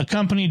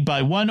 accompanied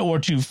by 1 or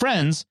 2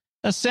 friends,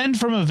 ascend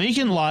from a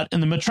vacant lot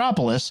in the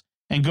metropolis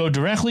and go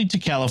directly to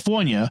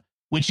California,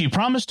 which he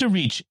promised to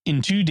reach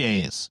in 2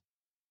 days.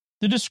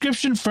 The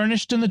description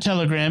furnished in the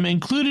telegram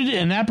included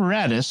an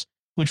apparatus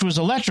which was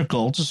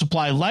electrical to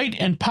supply light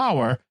and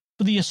power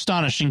for the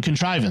astonishing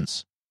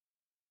contrivance.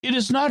 It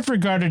is not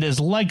regarded as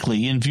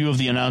likely, in view of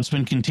the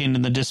announcement contained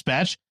in the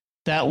dispatch,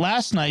 that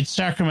last night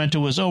Sacramento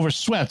was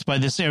overswept by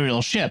this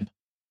aerial ship.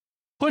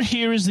 But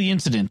here is the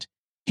incident.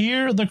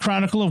 Here the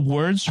chronicle of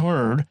words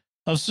heard,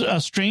 of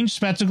a strange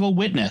spectacle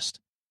witnessed.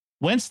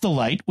 Whence the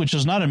light, which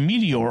is not a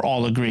meteor,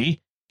 all agree,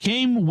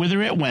 came,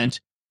 whither it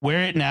went,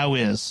 where it now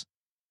is.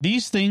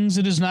 These things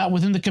it is not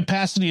within the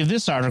capacity of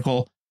this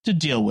article to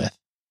deal with.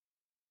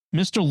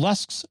 Mr.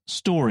 Lusk's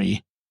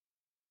story.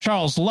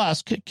 Charles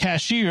Lusk,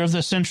 cashier of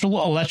the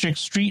Central Electric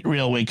Street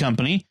Railway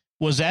Company,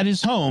 was at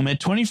his home at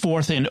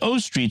 24th and O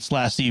Streets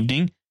last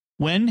evening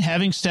when,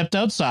 having stepped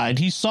outside,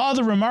 he saw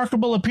the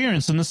remarkable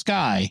appearance in the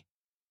sky.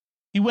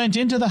 He went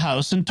into the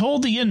house and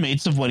told the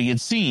inmates of what he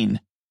had seen.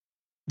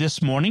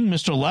 This morning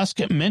Mr. Lusk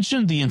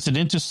mentioned the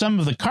incident to some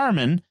of the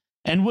carmen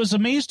and was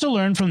amazed to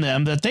learn from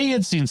them that they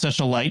had seen such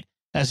a light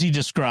as he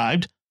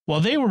described while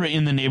they were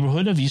in the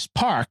neighborhood of East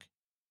Park.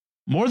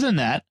 More than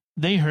that,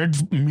 they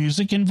heard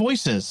music and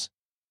voices.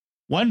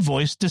 One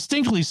voice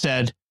distinctly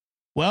said,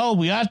 "Well,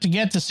 we ought to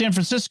get to San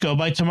Francisco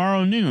by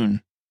tomorrow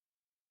noon."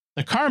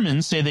 The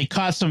carmen say they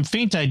caught some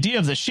faint idea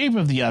of the shape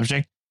of the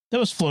object that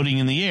was floating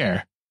in the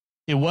air.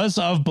 It was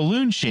of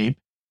balloon shape,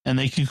 and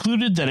they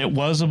concluded that it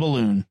was a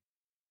balloon.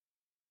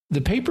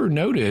 The paper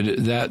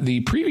noted that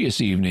the previous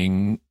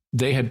evening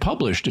they had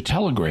published a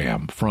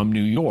telegram from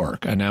New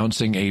York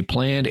announcing a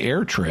planned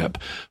air trip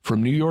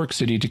from New York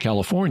City to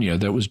California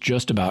that was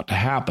just about to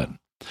happen.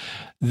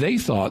 They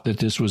thought that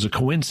this was a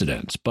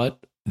coincidence, but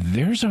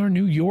there's our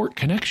New York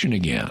connection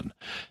again.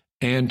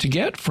 And to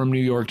get from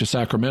New York to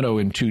Sacramento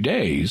in 2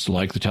 days,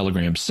 like the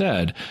telegram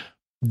said,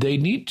 they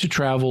need to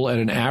travel at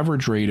an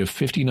average rate of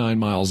 59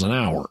 miles an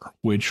hour,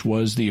 which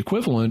was the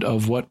equivalent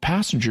of what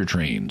passenger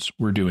trains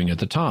were doing at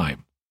the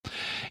time.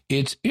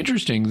 It's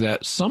interesting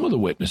that some of the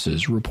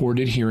witnesses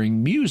reported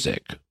hearing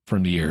music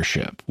from the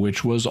airship,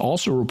 which was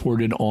also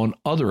reported on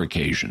other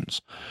occasions.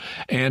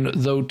 And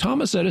though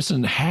Thomas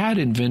Edison had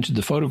invented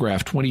the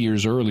photograph 20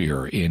 years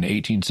earlier in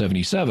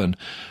 1877,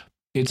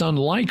 it's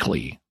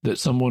unlikely that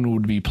someone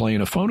would be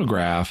playing a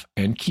phonograph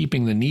and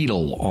keeping the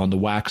needle on the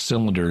wax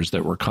cylinders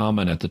that were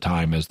common at the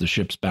time as the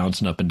ship's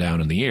bouncing up and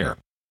down in the air.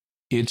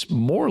 It's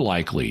more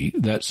likely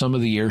that some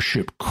of the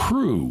airship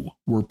crew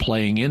were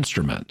playing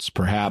instruments,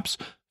 perhaps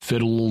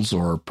fiddles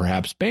or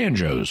perhaps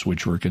banjos,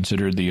 which were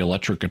considered the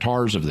electric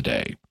guitars of the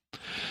day,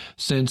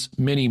 since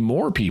many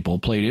more people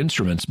played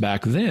instruments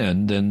back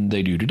then than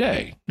they do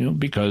today,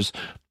 because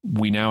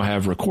we now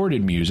have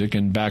recorded music,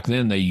 and back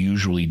then they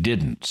usually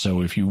didn't.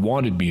 So if you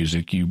wanted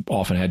music, you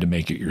often had to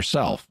make it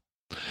yourself.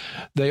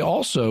 They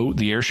also,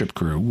 the airship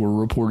crew, were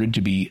reported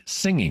to be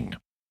singing.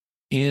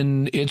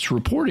 In its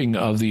reporting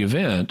of the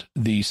event,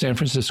 the San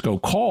Francisco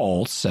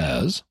Call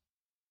says,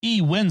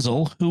 E.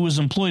 Wenzel, who was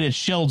employed at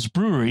Sheld's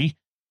Brewery,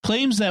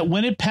 claims that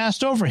when it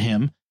passed over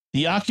him,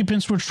 the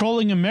occupants were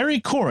trolling a merry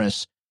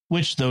chorus,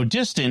 which, though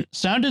distant,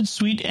 sounded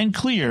sweet and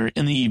clear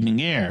in the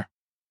evening air.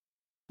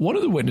 One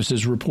of the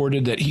witnesses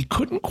reported that he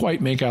couldn't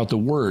quite make out the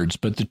words,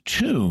 but the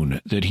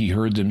tune that he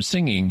heard them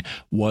singing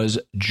was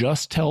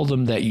 "Just Tell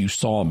Them That You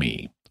Saw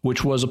Me,"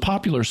 which was a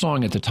popular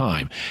song at the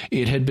time.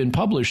 It had been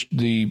published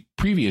the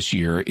previous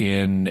year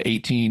in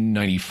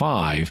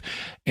 1895,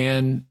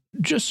 and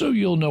just so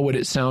you'll know what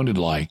it sounded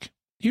like,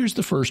 here's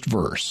the first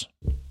verse.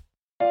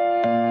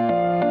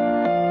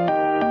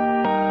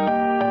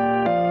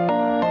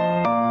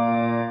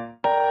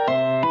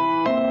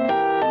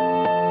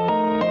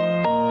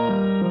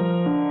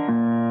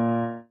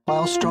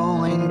 While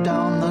strolling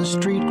down the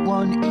street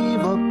one eve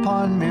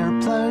upon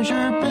mere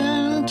pleasure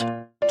bent,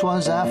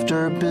 'Twas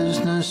after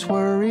business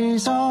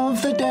worries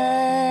of the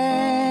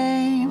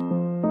day.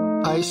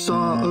 I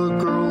saw a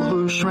girl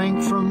who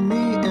shrank from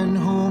me, in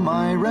whom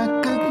I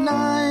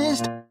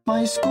recognized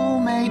my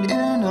schoolmate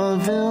in a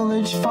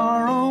village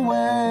far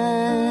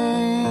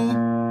away.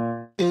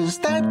 Is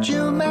that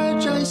you,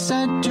 Madge? I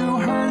said to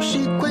her.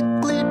 She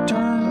quickly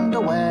turned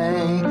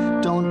away.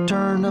 Don't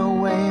turn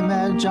away,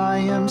 Madge, I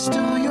am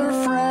still your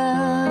friend.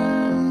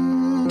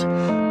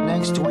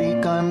 Next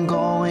week I'm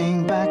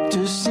going back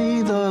to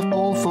see the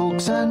old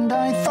folks, and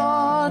I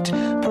thought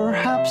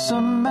perhaps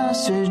a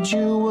message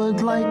you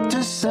would like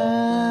to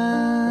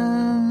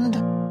send.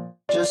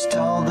 Just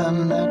tell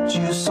them that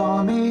you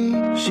saw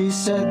me. She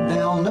said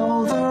they'll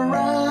know the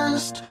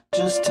rest.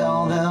 Just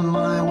tell them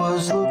I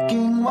was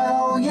looking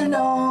well, you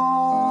know.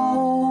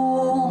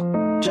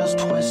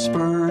 Just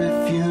whisper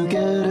if you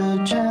get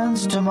a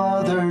chance to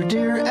Mother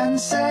dear, and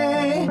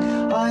say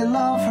I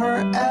love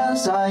her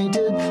as I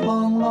did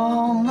long,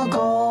 long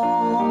ago.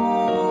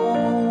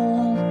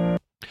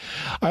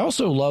 I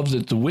also love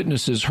that the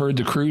witnesses heard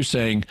the crew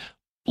saying,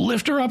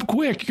 "Lift her up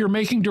quick, you're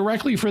making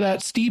directly for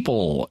that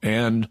steeple,"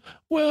 and,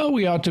 well,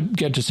 we ought to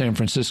get to San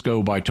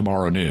Francisco by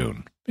tomorrow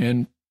noon.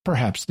 And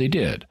perhaps they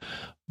did.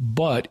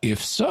 But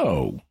if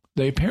so,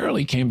 they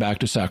apparently came back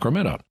to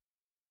Sacramento,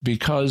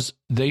 because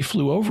they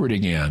flew over it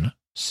again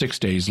 6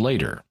 days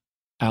later.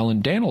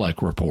 Alan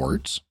Danilek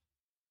reports,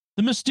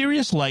 the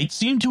mysterious light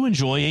seemed to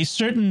enjoy a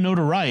certain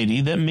notoriety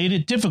that made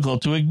it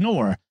difficult to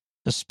ignore,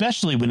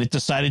 especially when it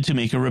decided to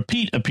make a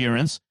repeat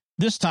appearance,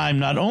 this time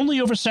not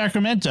only over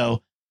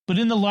Sacramento, but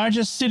in the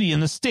largest city in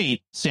the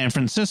state, San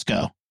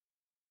Francisco.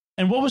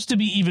 And what was to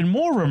be even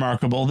more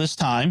remarkable this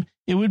time,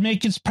 it would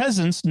make its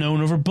presence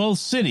known over both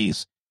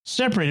cities,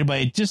 separated by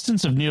a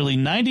distance of nearly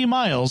 90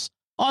 miles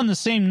on the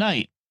same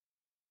night.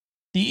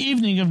 The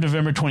evening of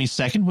November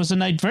 22nd was a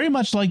night very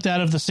much like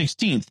that of the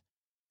 16th,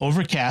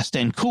 overcast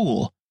and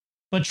cool,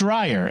 but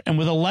drier and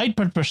with a light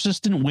but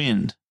persistent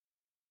wind.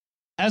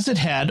 As it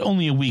had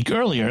only a week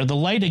earlier, the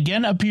light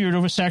again appeared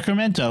over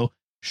Sacramento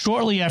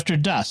shortly after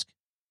dusk,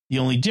 the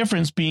only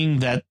difference being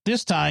that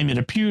this time it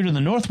appeared in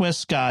the northwest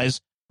skies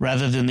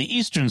rather than the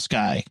eastern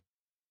sky.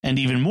 And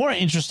even more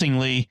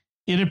interestingly,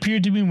 it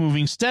appeared to be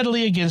moving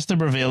steadily against the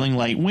prevailing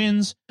light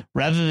winds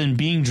rather than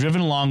being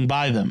driven along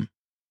by them.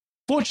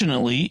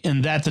 Fortunately,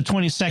 in that the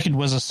 22nd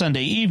was a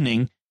Sunday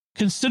evening,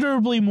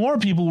 considerably more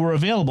people were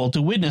available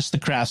to witness the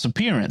craft's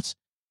appearance,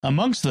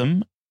 amongst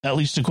them, at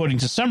least according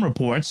to some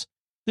reports,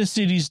 the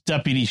city's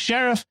deputy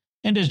sheriff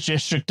and his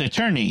district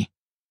attorney,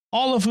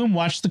 all of whom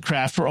watched the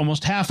craft for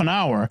almost half an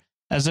hour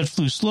as it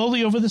flew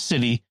slowly over the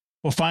city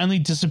before finally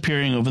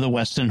disappearing over the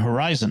western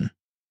horizon.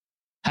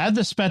 Had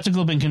the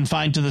spectacle been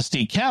confined to the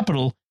state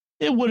capital,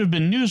 it would have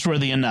been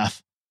newsworthy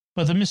enough,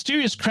 but the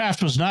mysterious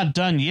craft was not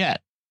done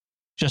yet.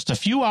 Just a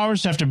few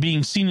hours after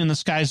being seen in the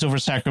skies over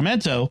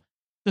Sacramento,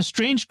 the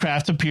strange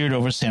craft appeared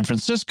over San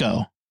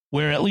Francisco,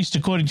 where, at least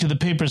according to the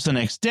papers the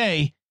next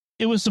day,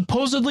 it was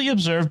supposedly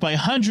observed by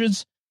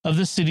hundreds of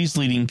the city's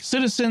leading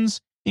citizens,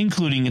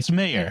 including its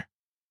mayor.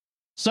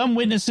 Some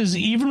witnesses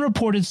even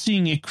reported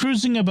seeing it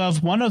cruising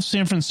above one of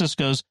San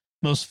Francisco's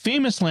most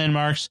famous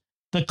landmarks,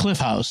 the Cliff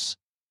House,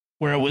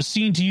 where it was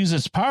seen to use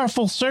its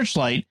powerful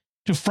searchlight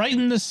to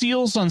frighten the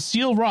seals on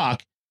Seal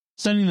Rock,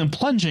 sending them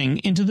plunging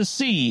into the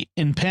sea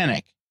in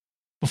panic,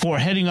 before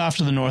heading off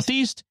to the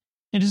northeast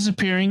and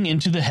disappearing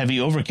into the heavy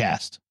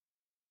overcast.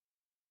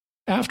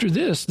 After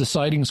this, the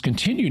sightings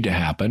continued to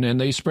happen, and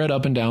they spread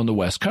up and down the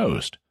West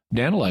Coast.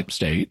 Danilek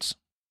states,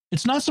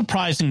 it's not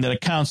surprising that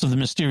accounts of the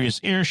mysterious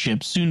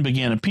airship soon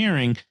began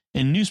appearing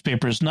in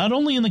newspapers not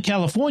only in the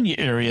California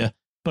area,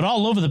 but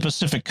all over the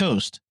Pacific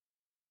coast.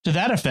 To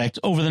that effect,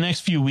 over the next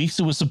few weeks,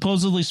 it was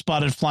supposedly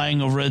spotted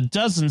flying over a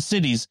dozen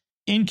cities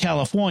in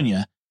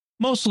California,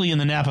 mostly in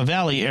the Napa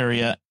Valley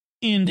area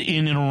and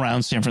in and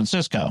around San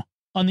Francisco.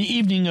 On the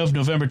evening of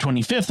November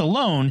 25th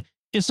alone,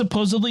 it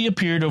supposedly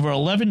appeared over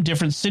 11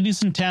 different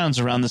cities and towns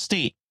around the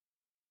state.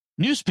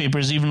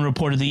 Newspapers even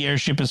reported the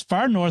airship as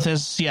far north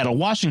as Seattle,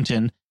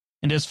 Washington,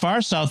 and as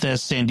far south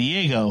as San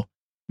Diego,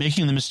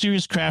 making the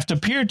mysterious craft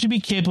appear to be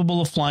capable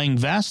of flying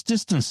vast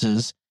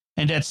distances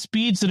and at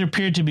speeds that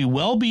appeared to be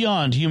well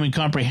beyond human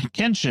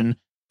comprehension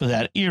for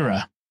that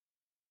era.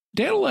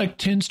 Danilek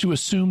tends to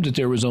assume that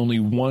there was only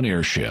one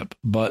airship,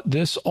 but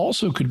this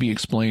also could be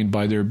explained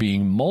by there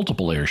being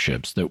multiple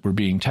airships that were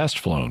being test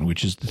flown,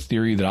 which is the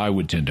theory that I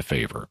would tend to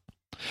favor.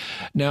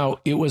 Now,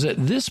 it was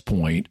at this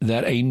point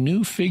that a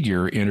new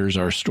figure enters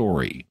our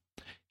story.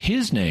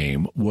 His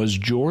name was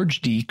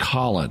George D.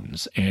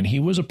 Collins, and he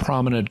was a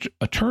prominent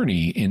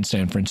attorney in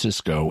San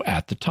Francisco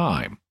at the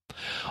time.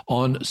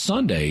 On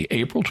Sunday,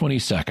 April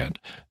 22nd,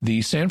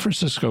 the San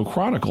Francisco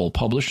Chronicle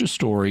published a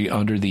story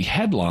under the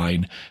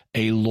headline,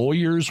 "A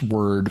Lawyer's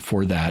Word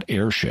for That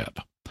Airship."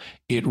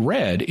 It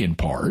read, in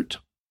part,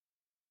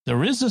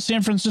 there is a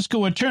San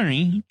Francisco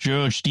attorney,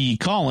 George D.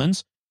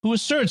 Collins, who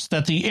asserts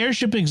that the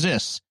airship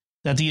exists,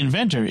 that the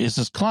inventor is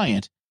his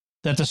client,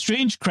 that the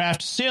strange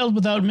craft sailed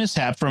without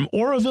mishap from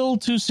Oroville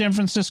to San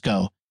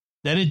Francisco,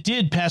 that it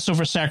did pass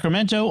over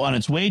Sacramento on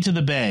its way to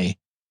the bay,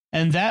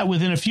 and that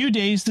within a few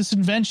days this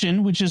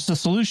invention, which is the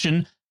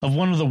solution of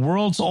one of the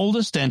world's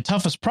oldest and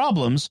toughest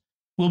problems,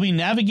 will be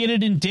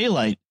navigated in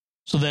daylight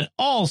so that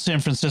all San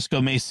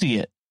Francisco may see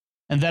it,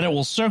 and that it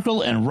will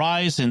circle and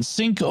rise and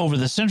sink over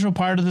the central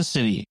part of the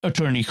city.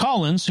 Attorney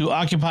Collins, who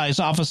occupies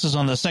offices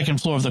on the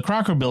second floor of the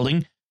Crocker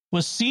Building,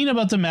 was seen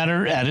about the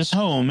matter at his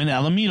home in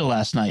Alameda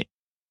last night.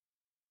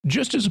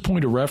 Just as a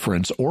point of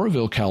reference,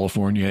 Oroville,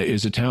 California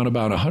is a town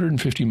about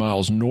 150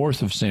 miles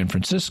north of San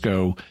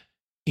Francisco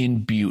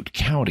in Butte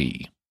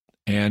County.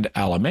 And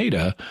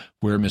Alameda,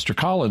 where Mr.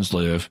 Collins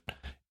lived,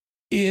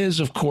 is,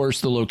 of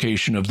course, the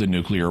location of the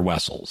nuclear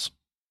vessels.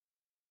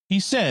 He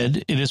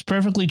said it is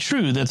perfectly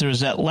true that there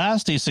is at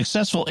last a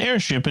successful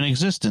airship in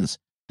existence,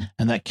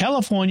 and that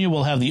California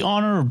will have the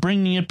honor of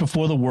bringing it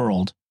before the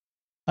world.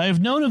 I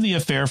have known of the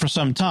affair for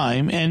some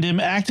time and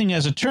am acting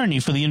as attorney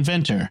for the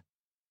inventor.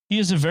 He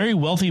is a very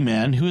wealthy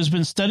man who has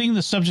been studying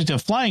the subject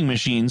of flying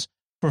machines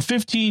for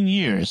 15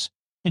 years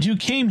and who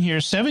came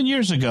here 7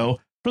 years ago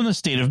from the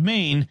state of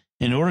Maine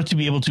in order to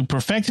be able to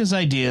perfect his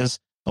ideas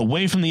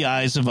away from the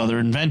eyes of other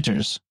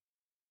inventors.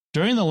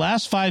 During the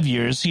last 5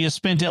 years, he has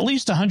spent at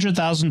least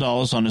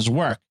 $100,000 on his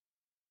work.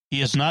 He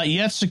has not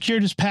yet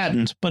secured his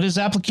patent, but his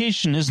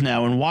application is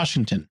now in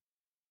Washington.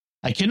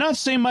 I cannot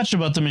say much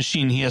about the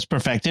machine he has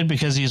perfected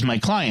because he is my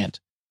client,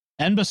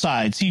 and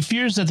besides, he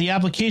fears that the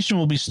application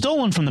will be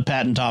stolen from the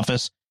patent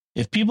office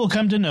if people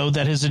come to know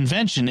that his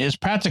invention is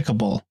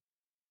practicable.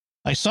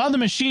 I saw the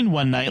machine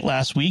one night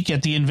last week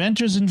at the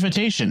inventor's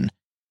invitation.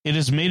 It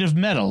is made of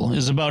metal,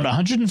 is about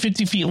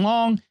 150 feet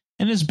long,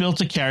 and is built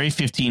to carry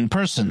 15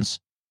 persons.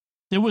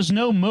 There was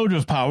no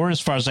motive power as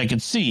far as I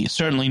could see,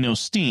 certainly no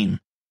steam.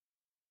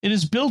 It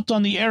is built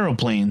on the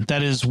aeroplane,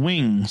 that is,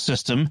 wing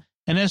system,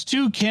 and has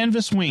 2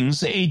 canvas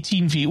wings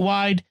 18 feet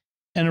wide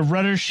and a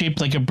rudder shaped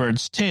like a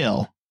bird's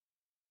tail.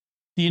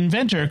 The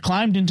inventor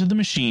climbed into the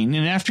machine,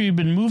 and after he had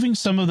been moving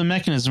some of the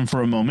mechanism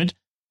for a moment,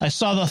 I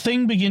saw the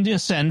thing begin to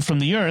ascend from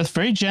the earth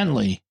very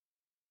gently.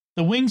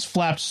 The wings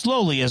flapped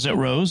slowly as it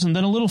rose, and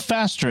then a little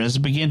faster as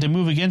it began to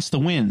move against the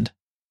wind.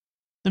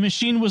 The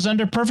machine was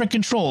under perfect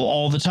control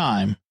all the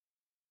time.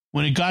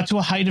 When it got to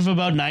a height of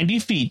about 90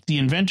 feet, the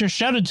inventor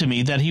shouted to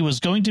me that he was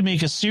going to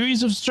make a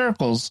series of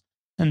circles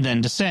and then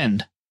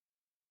descend.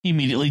 He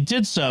immediately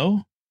did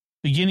so,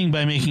 beginning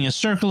by making a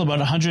circle about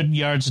 100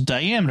 yards in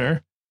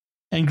diameter,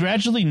 and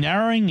gradually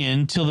narrowing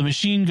in till the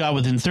machine got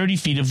within 30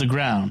 feet of the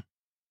ground.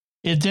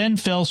 It then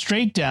fell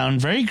straight down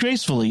very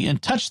gracefully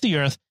and touched the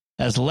earth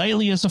as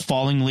lightly as a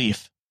falling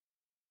leaf.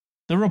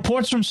 The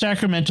reports from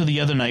Sacramento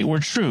the other night were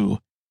true.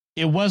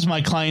 It was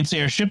my client's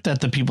airship that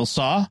the people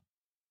saw.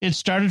 It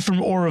started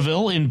from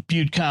Oroville in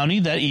Butte County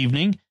that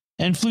evening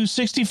and flew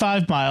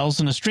 65 miles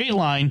in a straight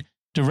line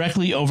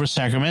directly over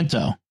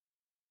Sacramento.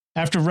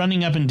 After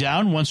running up and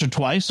down once or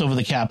twice over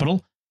the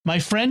capital, my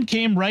friend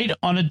came right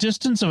on a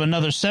distance of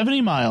another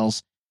 70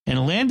 miles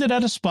and landed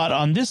at a spot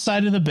on this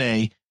side of the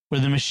bay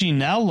where the machine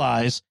now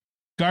lies,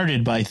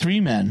 guarded by 3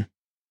 men.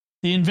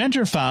 The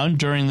inventor found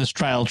during this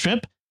trial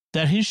trip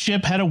that his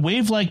ship had a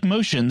wave-like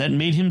motion that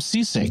made him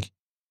seasick.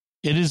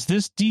 It is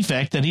this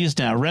defect that he is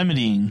now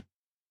remedying.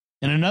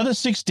 In another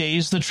 6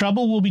 days, the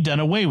trouble will be done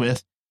away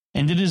with,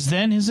 and it is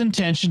then his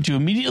intention to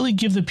immediately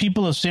give the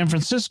people of San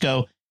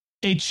Francisco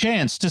a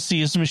chance to see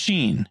his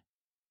machine.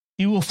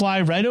 He will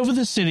fly right over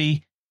the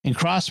city and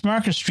cross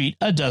Market Street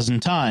a dozen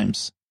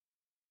times.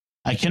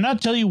 I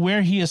cannot tell you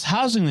where he is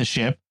housing the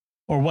ship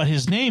or what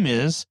his name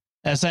is,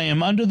 as I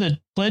am under the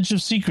pledge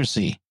of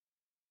secrecy.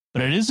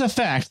 But it is a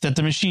fact that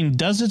the machine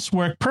does its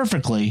work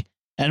perfectly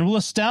and will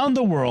astound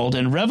the world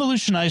and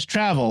revolutionize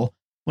travel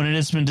when it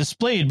has been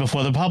displayed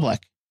before the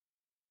public.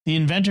 The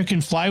inventor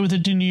can fly with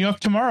it to New York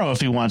tomorrow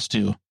if he wants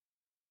to.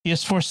 He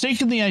has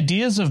forsaken the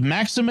ideas of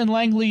Maxim and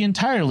Langley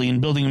entirely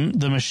in building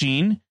the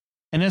machine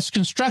and has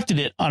constructed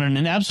it on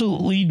an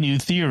absolutely new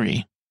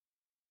theory.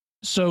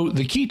 So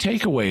the key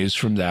takeaways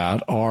from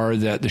that are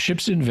that the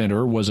ship's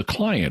inventor was a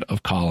client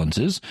of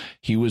Collins's.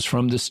 He was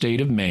from the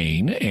state of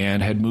Maine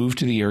and had moved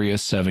to the area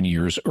 7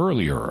 years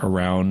earlier,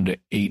 around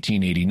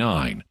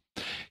 1889.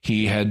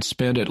 He had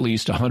spent at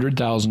least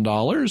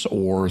 $100,000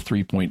 or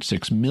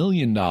 $3.6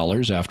 million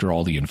after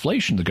all the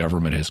inflation the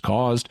government has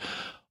caused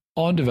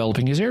on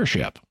developing his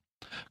airship.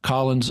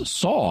 Collins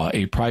saw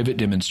a private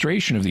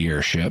demonstration of the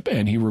airship,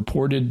 and he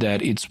reported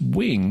that its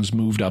wings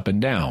moved up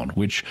and down,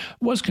 which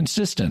was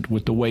consistent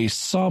with the way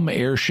some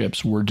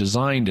airships were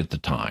designed at the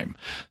time,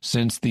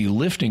 since the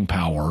lifting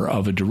power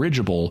of a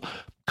dirigible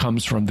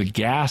comes from the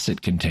gas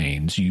it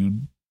contains. You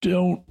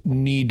don't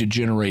need to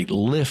generate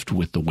lift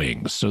with the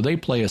wings, so they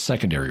play a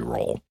secondary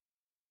role.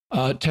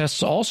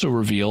 Tests also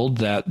revealed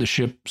that the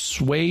ship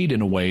swayed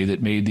in a way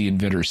that made the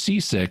inventor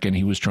seasick, and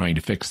he was trying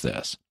to fix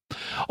this.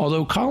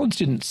 Although Collins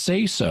didn't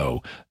say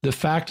so, the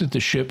fact that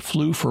the ship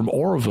flew from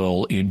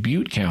Oroville in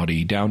Butte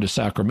County down to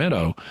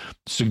Sacramento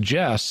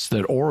suggests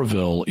that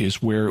Oroville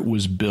is where it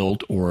was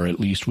built, or at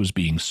least was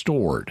being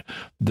stored,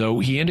 though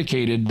he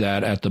indicated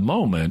that at the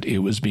moment it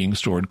was being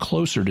stored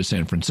closer to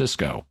San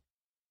Francisco.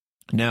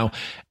 Now,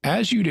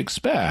 as you'd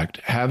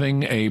expect,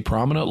 having a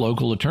prominent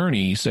local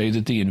attorney say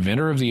that the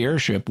inventor of the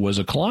airship was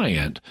a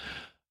client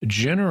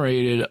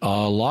generated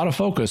a lot of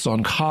focus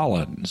on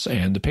Collins,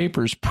 and the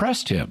papers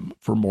pressed him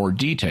for more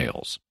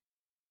details.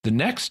 The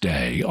next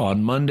day,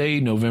 on Monday,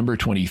 November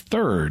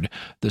 23rd,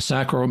 the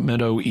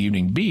Sacramento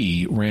Evening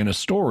Bee ran a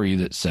story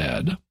that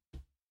said,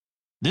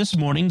 "This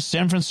morning's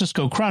San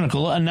Francisco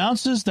Chronicle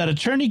announces that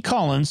attorney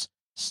Collins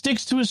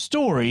sticks to his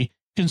story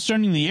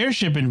concerning the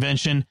airship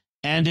invention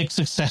and its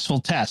successful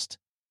test."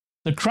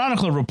 The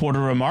Chronicle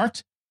reporter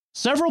remarked,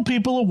 "Several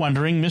people are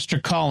wondering,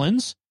 Mr.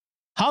 Collins,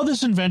 how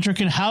this inventor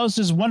can house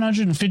his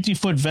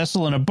 150-foot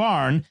vessel in a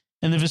barn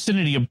in the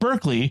vicinity of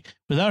Berkeley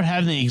without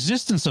having the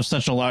existence of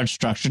such a large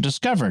structure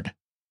discovered."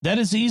 "That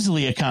is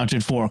easily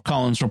accounted for,"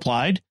 Collins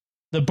replied.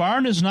 "The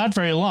barn is not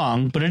very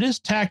long, but it is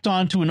tacked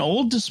on to an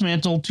old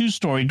dismantled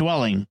two-story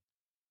dwelling.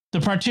 The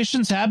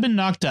partitions have been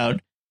knocked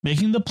out,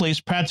 making the place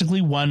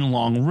practically one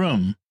long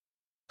room."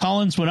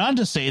 Collins went on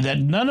to say that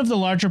none of the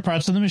larger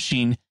parts of the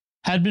machine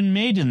had been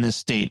made in this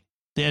state.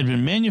 They had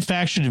been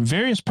manufactured in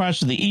various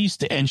parts of the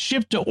East and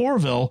shipped to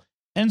Orville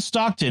and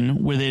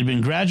Stockton, where they had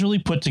been gradually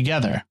put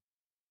together.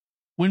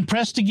 When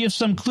pressed to give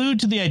some clue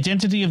to the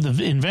identity of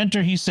the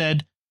inventor, he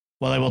said,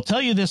 "Well, I will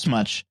tell you this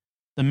much.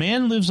 The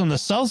man lives on the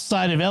south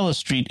side of Ellis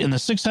Street in the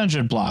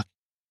 600 block.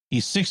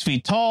 He's 6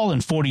 feet tall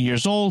and 40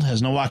 years old,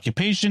 has no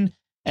occupation,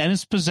 and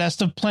is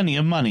possessed of plenty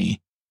of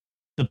money.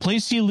 The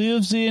place he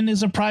lives in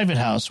is a private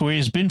house where he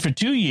has been for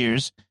 2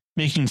 years,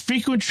 making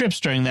frequent trips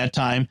during that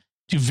time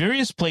to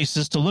various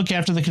places to look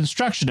after the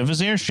construction of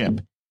his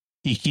airship.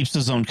 He keeps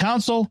his own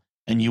counsel,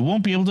 and you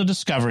won't be able to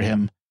discover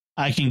him.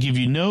 I can give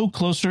you no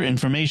closer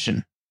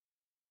information."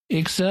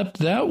 Except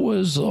that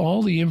was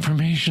all the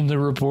information the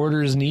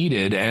reporters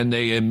needed, and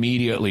they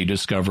immediately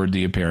discovered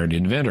the apparent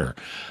inventor.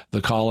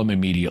 The column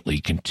immediately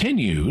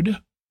continued.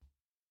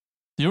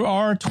 "There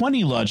are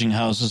 20 lodging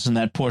houses in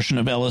that portion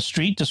of Ellis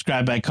Street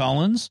described by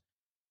Collins.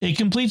 A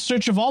complete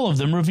search of all of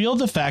them revealed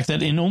the fact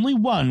that in only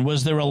one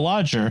was there a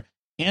lodger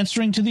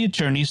answering to the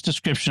attorney's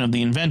description of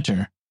the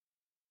inventor.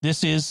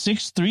 This is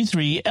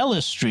 633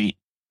 Ellis Street,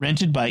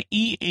 rented by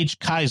E. H.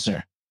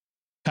 Kaiser.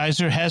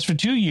 Kaiser has for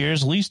 2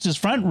 years leased his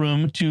front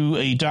room to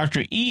a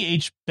Dr. E.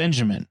 H.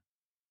 Benjamin.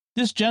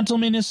 This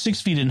gentleman is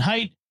 6 feet in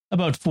height,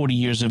 about 40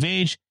 years of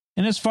age,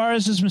 and as far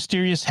as his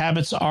mysterious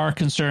habits are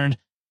concerned,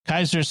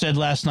 Kaiser said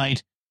last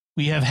night,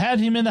 'We have had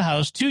him in the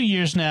house 2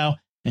 years now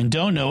and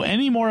don't know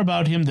any more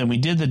about him than we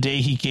did the day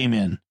he came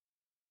in.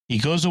 He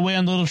goes away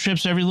on little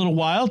trips every little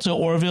while to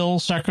Orville,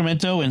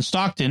 Sacramento, and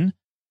Stockton,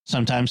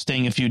 sometimes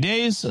staying a few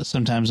days,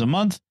 sometimes a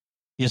month.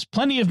 He has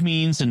plenty of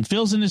means and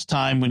fills in his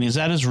time when he is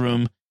at his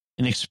room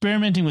and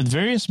experimenting with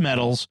various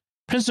metals,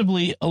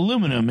 principally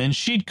aluminum and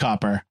sheet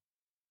copper.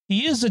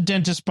 He is a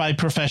dentist by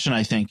profession,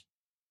 I think.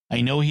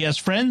 I know he has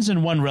friends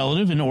and one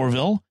relative in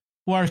Orville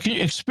who are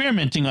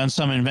experimenting on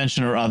some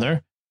invention or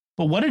other,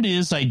 but what it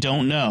is I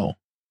don't know.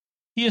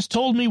 He has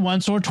told me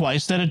once or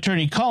twice that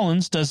Attorney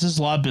Collins does his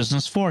law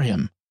business for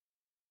him.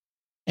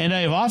 And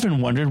I have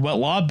often wondered what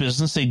law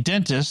business a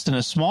dentist in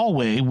a small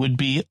way would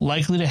be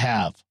likely to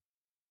have.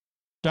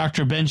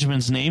 Dr.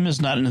 Benjamin's name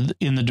is not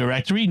in the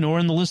directory nor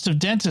in the list of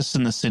dentists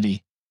in the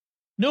city.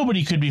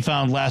 Nobody could be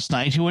found last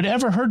night who had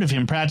ever heard of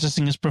him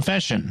practicing his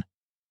profession.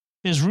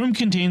 His room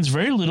contains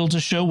very little to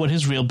show what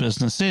his real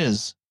business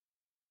is.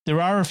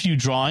 There are a few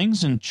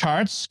drawings and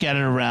charts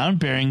scattered around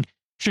bearing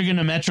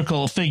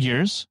trigonometrical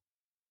figures,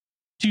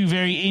 2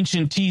 very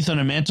ancient teeth on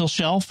a mantel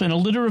shelf, and a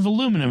litter of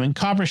aluminum and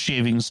copper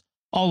shavings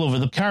all over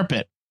the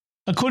carpet.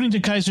 According to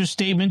Kaiser's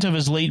statement of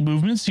his late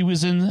movements, he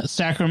was in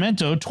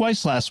Sacramento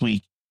twice last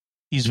week.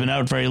 He's been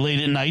out very late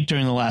at night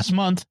during the last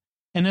month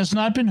and has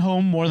not been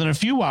home more than a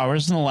few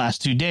hours in the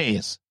last 2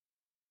 days.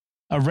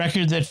 A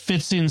record that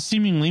fits in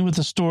seemingly with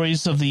the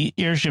stories of the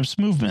airship's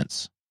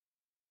movements.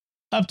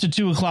 Up to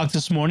 2 o'clock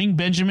this morning,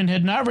 Benjamin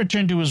had not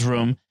returned to his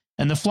room,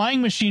 and the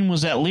flying machine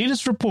was at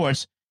latest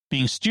reports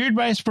being steered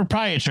by its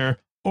proprietor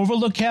over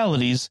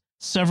localities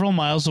several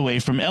miles away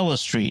from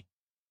Ellis Street.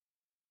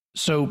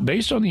 So,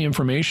 based on the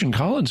information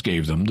Collins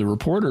gave them, the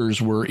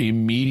reporters were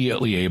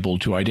immediately able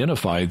to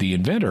identify the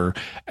inventor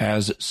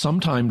as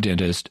sometime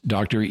dentist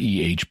Dr.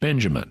 E. H.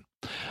 Benjamin.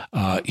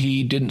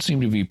 He didn't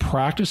seem to be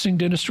practicing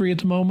dentistry at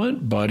the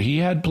moment, but he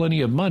had plenty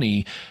of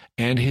money,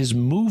 and his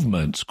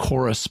movements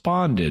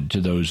corresponded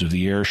to those of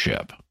the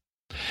airship.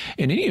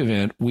 In any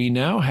event, we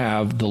now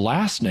have the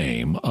last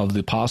name of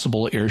the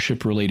possible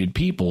airship-related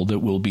people that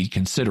we'll be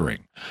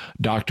considering,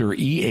 Dr.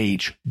 E.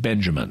 H.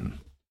 Benjamin.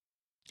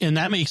 And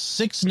that makes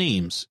 6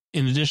 names.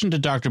 In addition to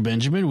Dr.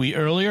 Benjamin, we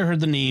earlier heard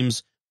the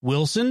names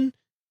Wilson,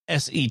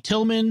 S.E.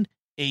 Tillman,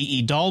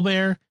 A.E.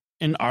 Dahlbear,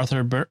 and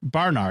Arthur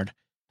Barnard,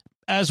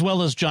 as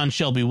well as John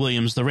Shelby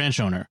Williams, the ranch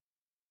owner.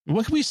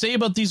 What can we say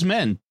about these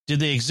men?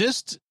 Did they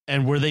exist,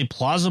 and were they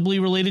plausibly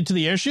related to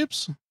the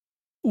airships?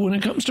 When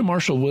it comes to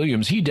Marshall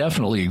Williams, he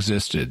definitely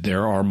existed.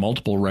 There are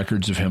multiple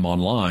records of him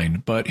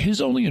online, but his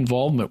only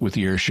involvement with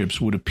the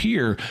airships would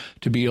appear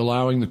to be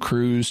allowing the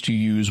crews to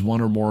use one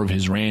or more of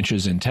his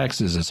ranches in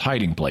Texas as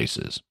hiding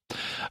places.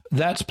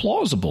 That's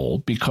plausible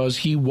because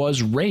he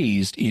was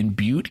raised in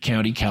Butte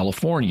County,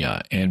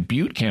 California, and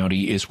Butte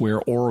County is where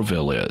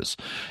Oroville is.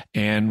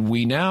 And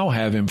we now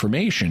have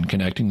information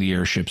connecting the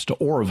airships to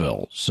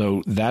Oroville,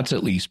 so that's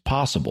at least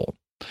possible.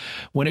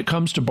 When it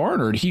comes to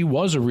Barnard, he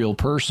was a real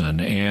person,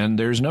 and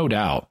there's no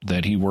doubt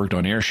that he worked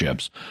on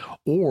airships,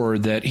 or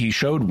that he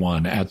showed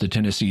one at the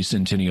Tennessee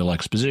Centennial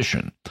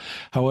Exposition.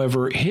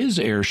 However, his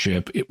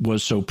airship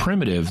was so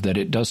primitive that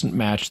it doesn't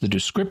match the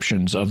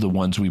descriptions of the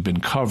ones we've been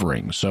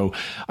covering, so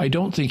I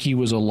don't think he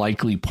was a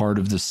likely part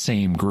of the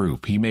same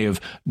group. He may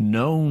have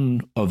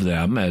known of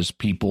them as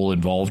people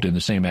involved in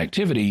the same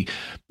activity,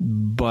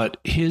 but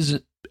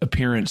his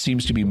appearance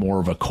seems to be more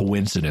of a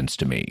coincidence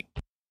to me.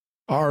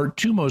 Our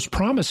two most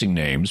promising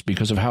names,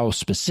 because of how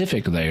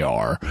specific they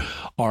are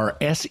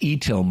S.E.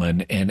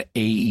 Tillman and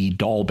A.E.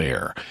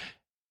 Dahlbehr.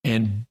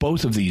 And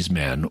both of these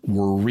men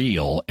were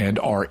real and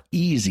are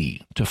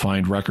easy to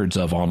find records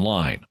of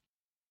online.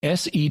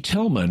 S.E.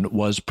 Tillman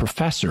was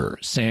Professor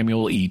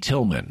Samuel E.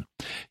 Tillman.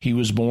 He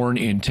was born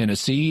in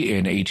Tennessee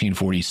in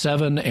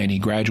 1847, and he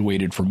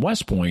graduated from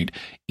West Point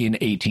in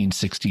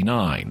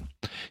 1869.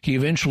 He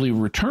eventually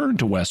returned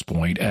to West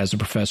Point as a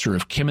professor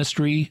of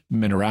chemistry,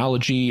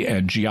 mineralogy,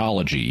 and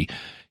geology.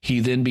 He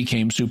then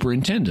became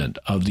superintendent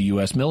of the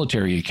U.S.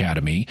 Military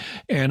Academy,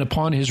 and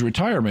upon his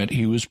retirement,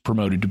 he was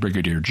promoted to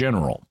brigadier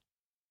general.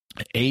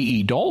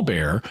 A.E.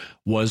 Dahlbehr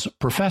was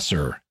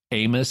Professor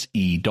Amos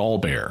E.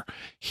 Dahlbehr.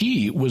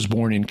 He was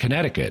born in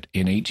Connecticut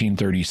in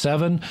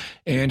 1837,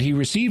 and he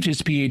received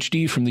his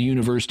Ph.D. from the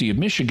University of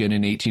Michigan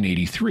in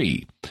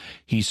 1883.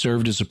 He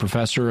served as a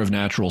professor of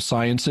natural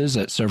sciences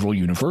at several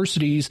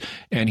universities,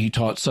 and he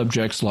taught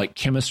subjects like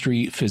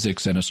chemistry,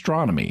 physics, and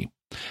astronomy.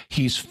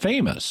 He's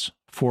famous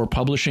for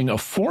publishing a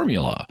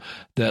formula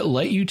that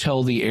let you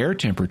tell the air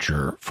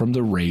temperature from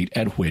the rate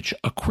at which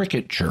a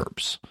cricket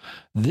chirps.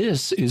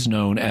 This is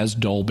known as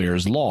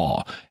Dahlbehr's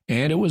Law,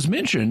 and it was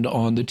mentioned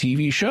on the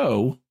TV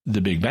show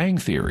The Big Bang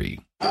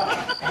Theory.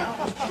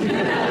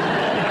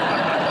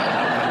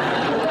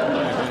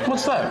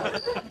 What's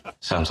that?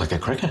 Sounds like a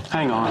cricket.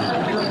 Hang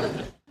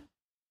on.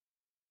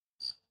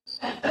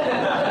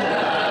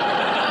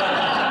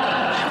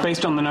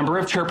 Based on the number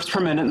of chirps per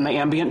minute and the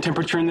ambient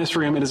temperature in this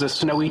room, it is a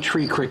snowy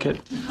tree cricket.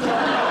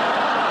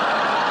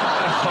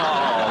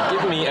 Oh,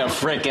 give me a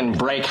frickin'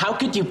 break. How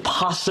could you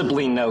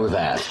possibly know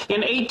that?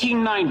 In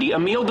 1890,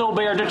 Emile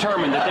Dahlbehr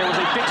determined that there was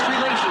a fixed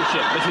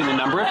relationship between the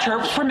number of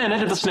chirps per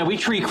minute of the snowy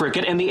tree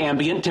cricket and the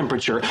ambient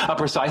temperature, a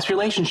precise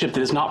relationship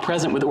that is not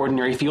present with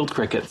ordinary field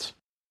crickets.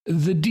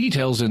 The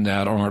details in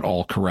that aren't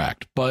all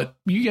correct, but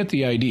you get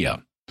the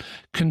idea.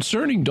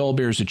 Concerning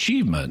Dahlbehr's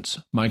achievements,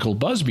 Michael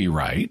Busby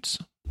writes,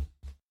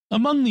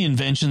 among the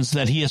inventions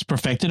that he has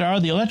perfected are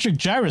the electric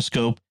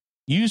gyroscope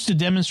used to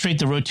demonstrate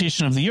the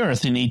rotation of the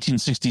Earth in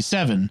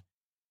 1867,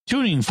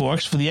 tuning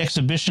forks for the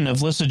exhibition of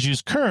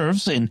Lissajous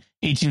curves in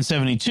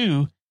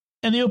 1872,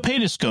 and the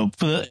opatoscope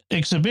for the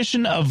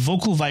exhibition of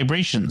vocal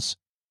vibrations.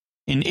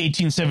 In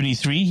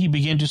 1873, he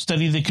began to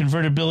study the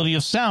convertibility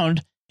of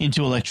sound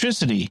into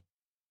electricity,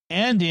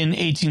 and in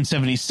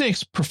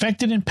 1876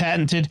 perfected and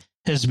patented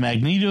his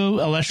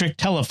magnetoelectric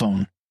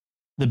telephone,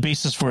 the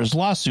basis for his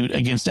lawsuit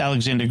against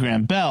Alexander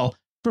Graham Bell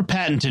for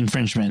patent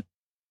infringement,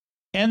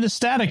 and the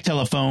static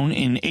telephone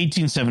in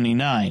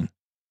 1879.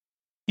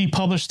 He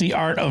published The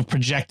Art of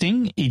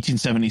Projecting,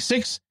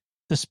 1876,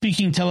 The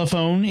Speaking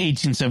Telephone,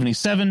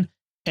 1877,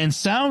 and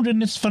Sound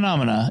and Its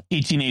Phenomena,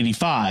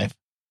 1885.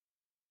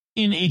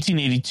 In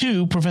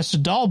 1882, Professor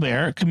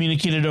Dahlbehr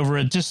communicated over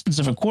a distance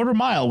of a quarter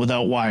mile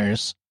without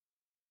wires.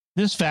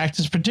 This fact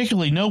is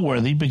particularly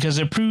noteworthy because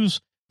it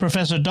proves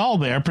Professor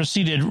Dahlbehr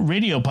preceded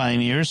radio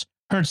pioneers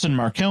Hertz and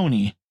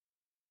Marconi.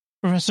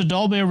 Professor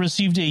Dahlbehr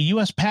received a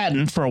U.S.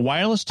 patent for a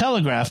wireless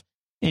telegraph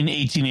in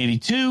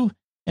 1882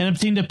 and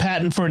obtained a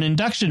patent for an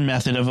induction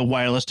method of a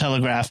wireless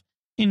telegraph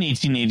in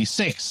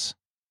 1886.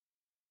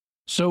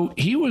 So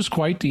he was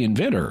quite the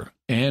inventor,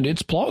 and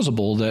it's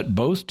plausible that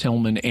both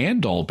Tillman and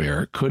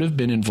Dahlbehr could have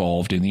been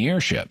involved in the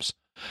airships.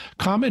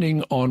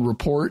 Commenting on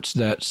reports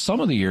that some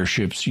of the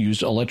airships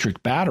used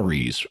electric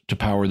batteries to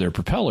power their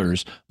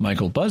propellers,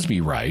 Michael Busby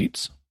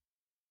writes,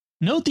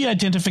 note the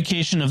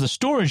identification of the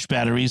storage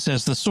batteries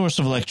as the source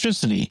of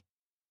electricity.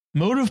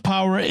 Motive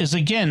power is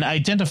again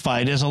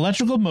identified as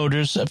electrical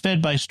motors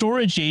fed by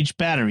storage-age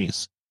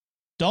batteries.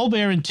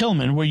 Dahlbehr and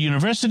Tillman were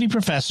university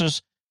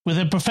professors with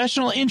a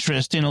professional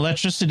interest in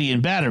electricity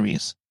and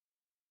batteries.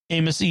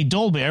 Amos E.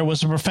 Dahlbehr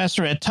was a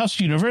professor at Tufts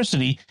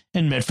University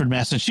in Medford,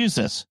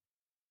 Massachusetts.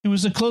 He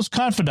was a close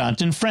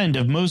confidant and friend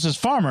of Moses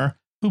Farmer,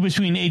 who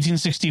between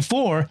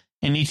 1864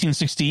 and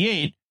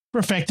 1868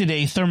 perfected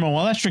a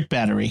thermoelectric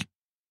battery,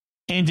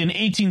 and in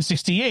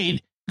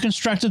 1868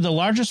 constructed the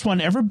largest one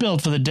ever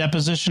built for the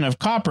deposition of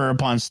copper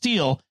upon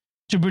steel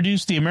to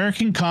produce the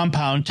American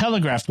compound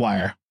telegraph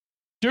wire.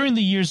 During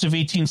the years of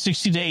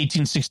 1860 to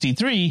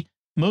 1863,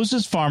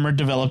 Moses Farmer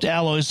developed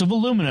alloys of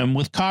aluminum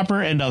with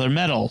copper and other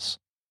metals.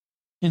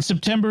 In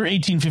September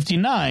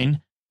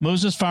 1859,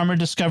 Moses Farmer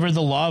discovered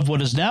the law of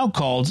what is now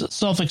called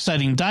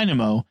self-exciting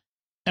dynamo,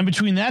 and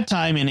between that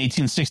time and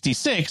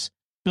 1866,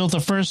 built the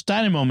first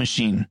dynamo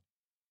machine,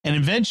 an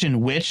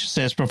invention which,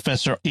 says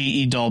Professor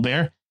A.E.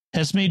 Dahlberg,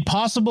 has made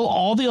possible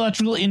all the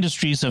electrical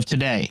industries of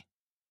today.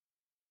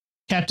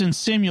 Captain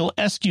Samuel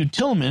Eskew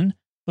Tillman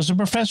was a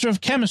professor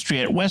of chemistry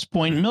at West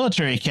Point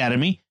Military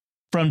Academy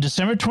from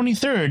December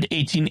 23,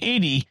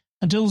 1880,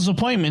 until his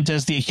appointment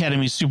as the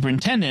Academy's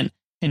superintendent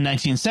in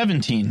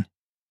 1917.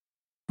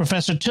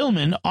 Professor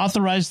Tillman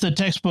authorized the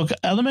textbook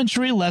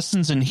Elementary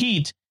Lessons in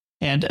Heat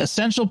and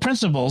Essential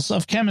Principles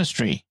of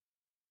Chemistry.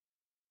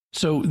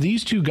 So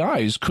these two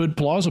guys could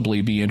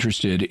plausibly be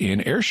interested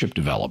in airship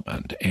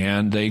development,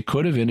 and they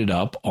could have ended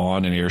up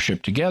on an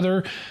airship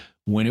together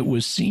when it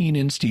was seen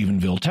in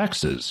Stephenville,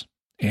 Texas.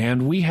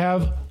 And we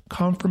have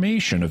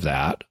confirmation of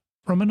that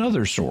from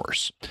another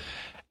source.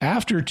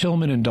 After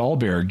Tillman and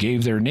Dahlberg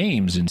gave their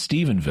names in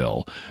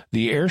Stephenville,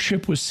 the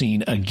airship was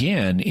seen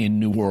again in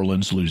New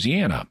Orleans,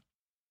 Louisiana.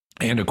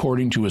 And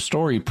according to a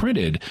story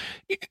printed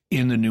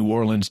in the New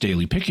Orleans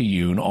Daily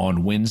Picayune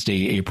on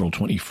Wednesday, April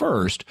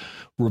 21st,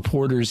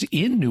 reporters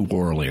in New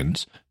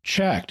Orleans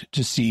checked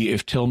to see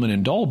if Tillman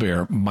and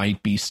Dahlberg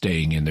might be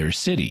staying in their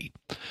city.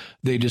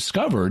 They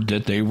discovered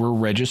that they were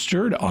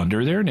registered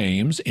under their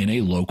names in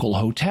a local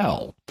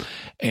hotel,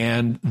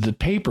 and the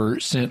paper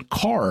sent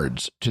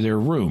cards to their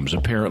rooms,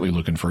 apparently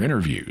looking for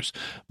interviews,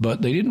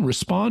 but they didn't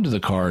respond to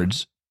the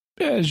cards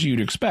as you'd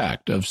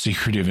expect of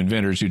secretive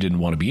inventors who didn't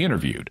want to be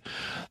interviewed.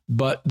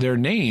 But their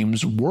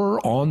names were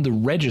on the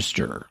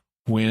register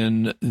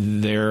when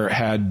there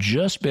had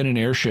just been an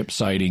airship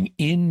sighting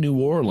in New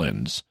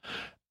Orleans,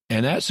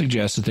 and that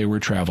suggests that they were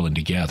traveling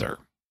together.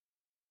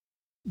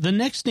 The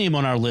next name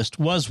on our list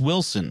was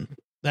Wilson.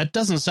 That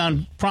doesn't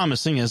sound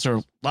promising, as there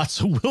are lots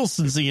of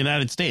Wilsons in the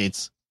United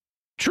States.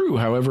 True,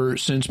 however,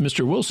 since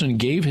Mr. Wilson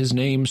gave his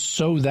name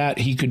so that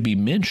he could be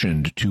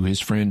mentioned to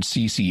his friend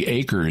C.C.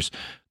 Akers,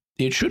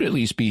 it should at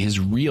least be his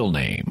real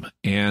name.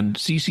 And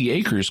C.C.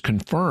 Akers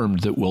confirmed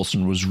that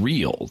Wilson was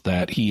real,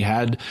 that he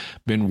had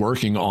been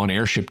working on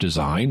airship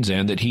designs,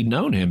 and that he'd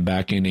known him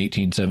back in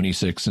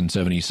 1876 and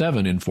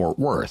 77 in Fort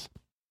Worth.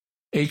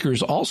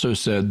 Akers also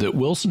said that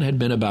Wilson had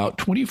been about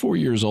 24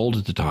 years old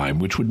at the time,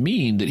 which would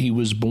mean that he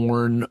was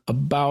born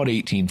about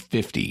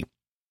 1850.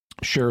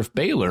 Sheriff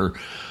Baylor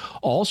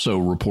also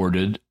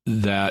reported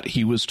that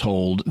he was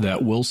told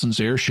that Wilson's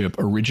airship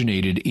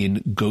originated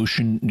in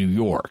Goshen, New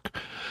York.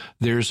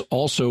 There's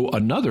also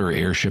another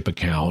airship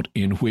account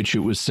in which it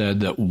was said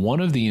that one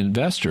of the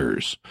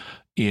investors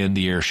in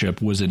the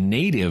airship was a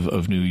native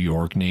of New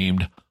York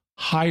named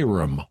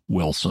Hiram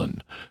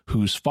Wilson,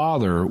 whose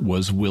father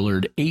was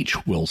Willard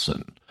H.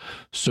 Wilson.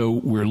 So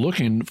we're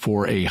looking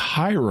for a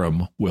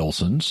Hiram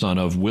Wilson, son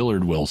of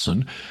Willard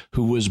Wilson,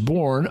 who was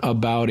born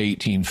about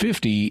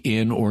 1850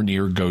 in or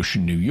near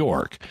Goshen, New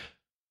York.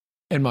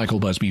 And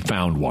Michael Busby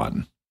found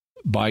one.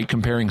 By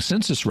comparing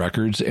census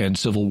records and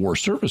Civil War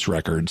service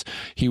records,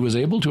 he was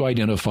able to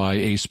identify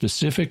a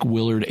specific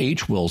Willard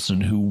H.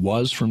 Wilson who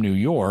was from New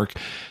York,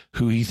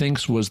 who he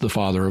thinks was the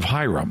father of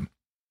Hiram.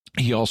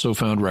 He also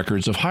found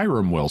records of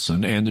Hiram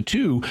Wilson, and the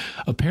two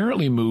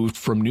apparently moved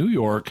from New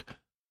York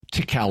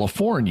to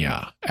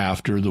California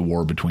after the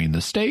war between the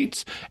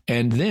states,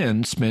 and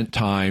then spent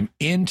time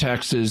in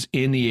Texas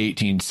in the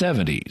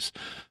 1870s.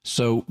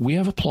 So we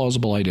have a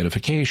plausible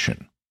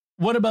identification.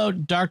 What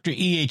about Dr.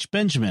 E.H.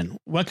 Benjamin?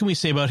 What can we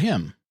say about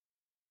him?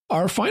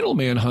 Our final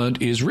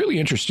manhunt is really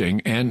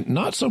interesting, and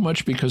not so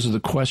much because of the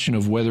question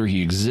of whether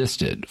he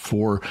existed.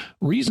 For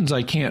reasons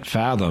I can't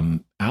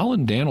fathom,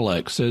 Alan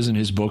Danilek says in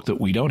his book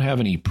that we don't have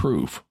any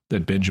proof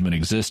that Benjamin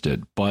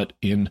existed, but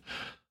in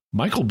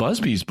Michael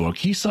Busby's book,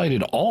 he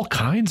cited all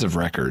kinds of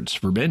records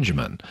for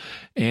Benjamin,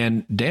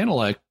 and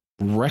Danilek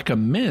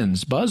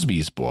recommends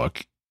Busby's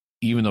book,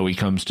 even though he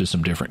comes to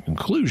some different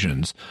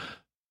conclusions.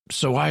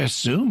 So I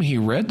assume he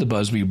read the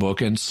Busby book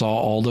and saw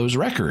all those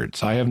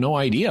records. I have no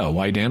idea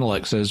why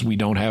Danilek says we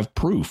don't have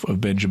proof of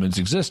Benjamin's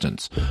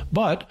existence.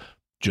 But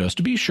just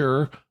to be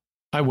sure,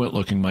 I went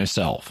looking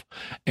myself.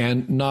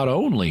 And not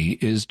only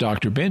is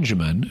Dr.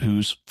 Benjamin,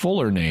 whose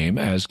fuller name,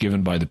 as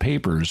given by the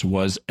papers,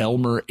 was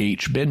Elmer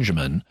H.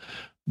 Benjamin,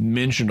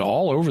 mentioned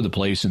all over the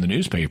place in the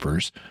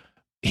newspapers,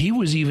 he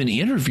was even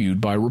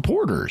interviewed by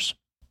reporters.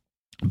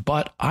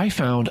 But I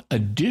found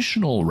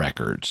additional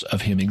records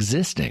of him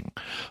existing.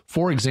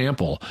 For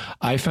example,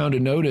 I found a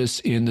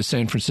notice in the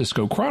San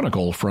Francisco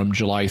Chronicle from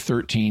July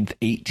 13th,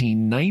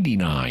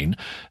 1899,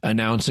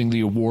 announcing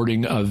the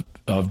awarding of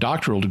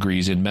doctoral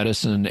degrees in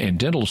medicine and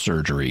dental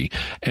surgery,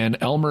 and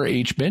Elmer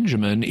H.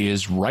 Benjamin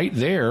is right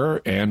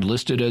there and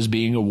listed as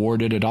being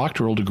awarded a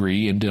doctoral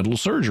degree in dental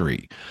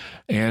surgery.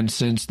 And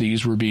since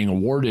these were being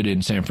awarded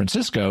in San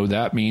Francisco,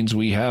 that means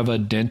we have a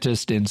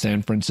dentist in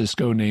San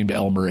Francisco named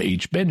Elmer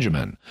H.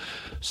 Benjamin.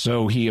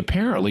 So he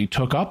apparently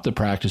took up the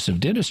practice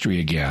of dentistry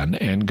again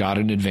and got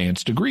an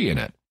advanced degree in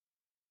it.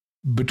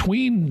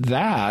 between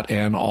that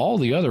and all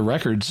the other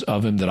records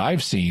of him that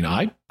I've seen,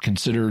 I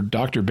consider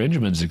Dr.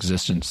 Benjamin's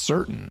existence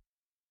certain.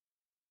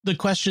 The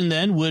question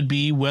then would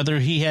be whether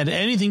he had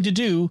anything to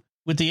do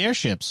with the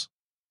airships.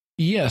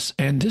 Yes,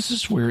 and this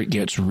is where it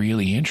gets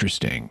really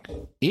interesting.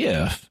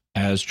 If,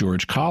 as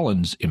George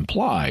Collins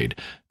implied,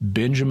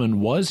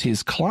 Benjamin was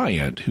his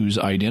client whose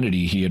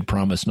identity he had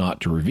promised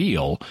not to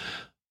reveal,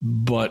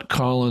 but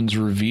Collins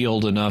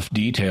revealed enough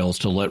details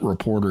to let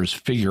reporters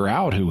figure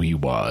out who he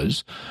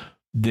was,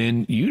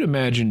 then you'd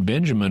imagine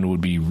Benjamin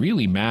would be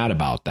really mad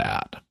about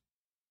that.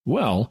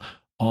 Well,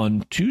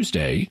 on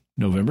Tuesday,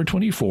 November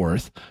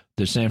 24th,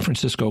 the San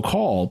Francisco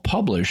Call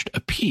published a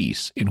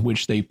piece in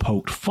which they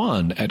poked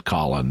fun at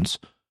Collins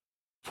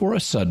for a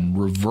sudden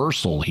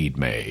reversal he'd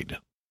made.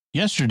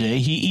 Yesterday,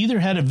 he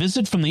either had a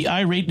visit from the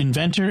irate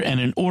inventor and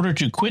an order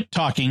to quit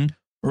talking,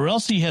 or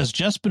else he has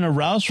just been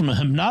aroused from a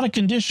hypnotic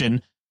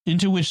condition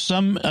into which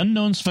some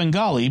unknown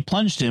Svengali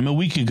plunged him a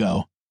week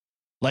ago.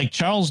 Like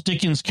Charles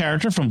Dickens'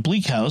 character from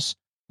Bleak House,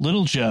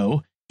 Little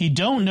Joe, he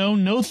don't know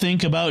no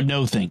think about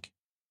no think.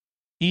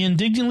 He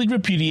indignantly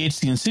repudiates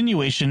the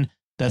insinuation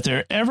that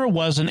there ever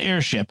was an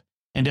airship,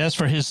 and as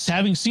for his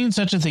having seen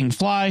such a thing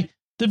fly,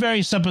 the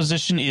very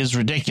supposition is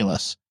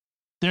ridiculous.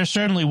 There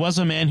certainly was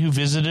a man who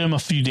visited him a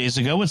few days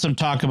ago with some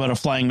talk about a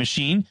flying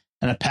machine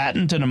and a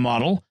patent and a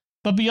model,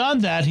 but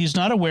beyond that he's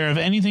not aware of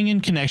anything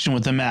in connection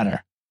with the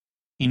matter.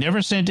 He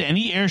never sent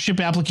any airship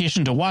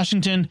application to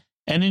Washington,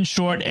 and in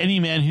short, any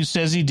man who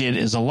says he did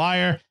is a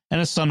liar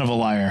and a son of a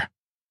liar.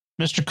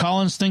 Mr.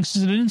 Collins thinks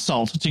it an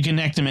insult to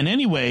connect him in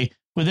any way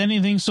with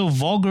anything so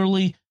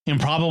vulgarly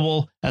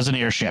improbable as an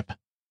airship.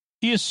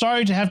 He is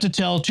sorry to have to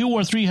tell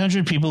 200 or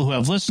 300 people who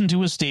have listened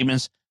to his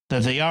statements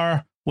that they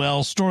are,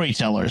 well,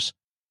 storytellers,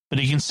 but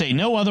he can say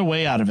no other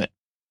way out of it.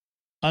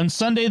 On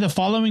Sunday, the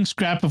following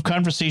scrap of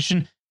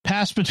conversation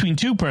passed between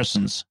two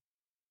persons.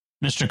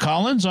 Mr.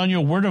 Collins, on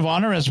your word of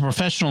honor as a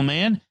professional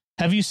man,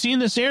 have you seen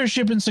this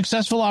airship in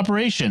successful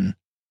operation?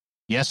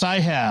 Yes, I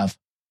have.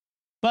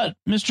 But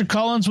Mr.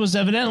 Collins was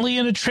evidently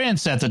in a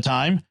trance at the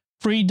time,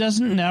 for he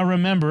doesn't now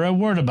remember a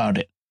word about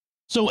it.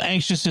 So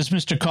anxious is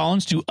Mr.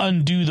 Collins to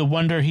undo the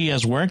wonder he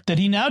has worked that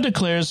he now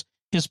declares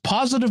his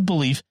positive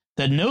belief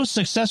that no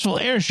successful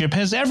airship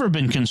has ever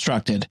been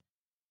constructed.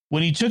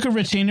 When he took a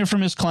retainer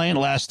from his client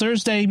last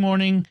Thursday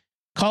morning,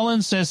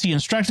 Collins says he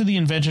instructed the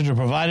inventor to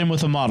provide him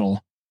with a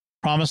model.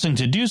 Promising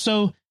to do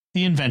so,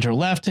 the inventor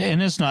left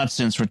and has not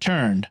since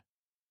returned.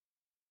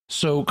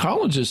 So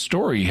Collins'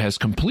 story has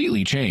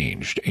completely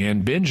changed,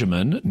 and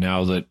Benjamin,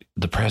 now that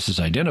the press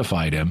has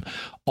identified him,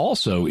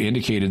 also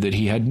indicated that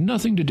he had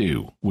nothing to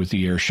do with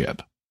the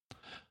airship.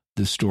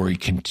 The story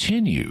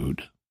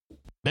continued.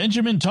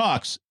 Benjamin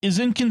talks, is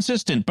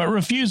inconsistent, but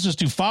refuses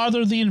to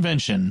father the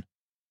invention.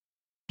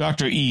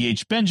 Dr.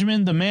 E.H.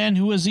 Benjamin, the man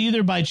who has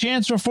either by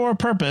chance or for a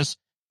purpose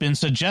been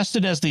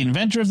suggested as the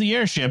inventor of the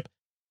airship,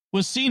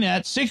 was seen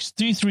at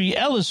 633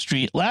 Ellis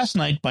Street last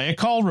night by a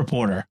call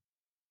reporter.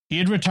 He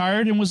had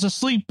retired and was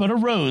asleep, but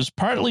arose,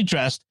 partly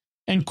dressed,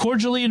 and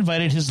cordially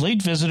invited his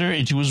late visitor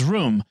into his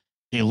room,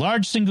 a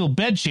large single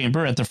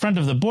bedchamber at the front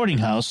of the boarding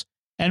house,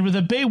 and with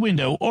a bay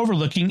window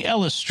overlooking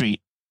Ellis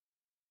Street.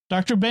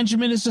 Dr.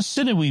 Benjamin is a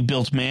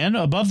sinewy-built man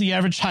above the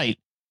average height,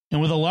 and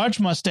with a large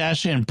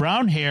mustache and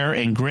brown hair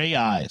and gray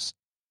eyes.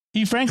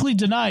 He frankly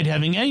denied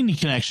having any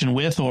connection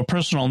with or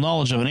personal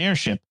knowledge of an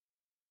airship,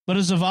 but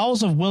his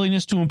avowals of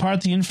willingness to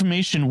impart the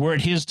information were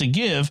it his to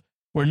give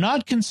were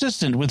not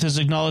consistent with his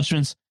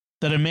acknowledgments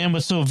that a man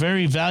with so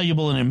very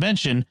valuable an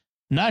invention,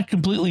 not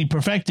completely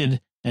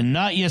perfected and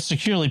not yet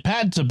securely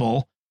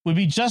patentable, would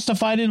be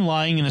justified in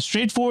lying in a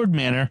straightforward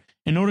manner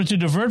in order to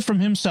divert from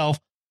himself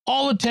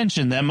all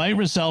attention that might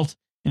result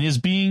in his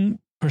being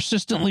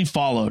persistently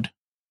followed,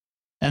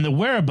 and the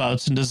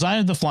whereabouts and design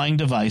of the flying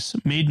device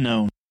made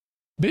known.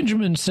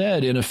 Benjamin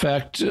said, in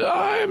effect,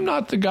 I'm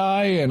not the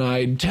guy, and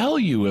I'd tell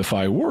you if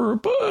I were,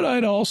 but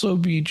I'd also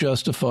be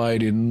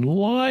justified in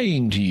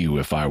lying to you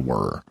if I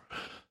were.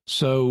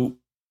 So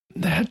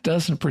that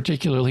doesn't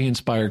particularly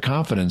inspire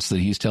confidence that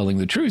he's telling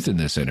the truth in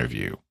this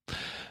interview.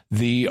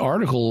 The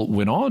article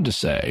went on to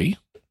say,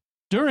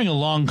 during a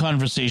long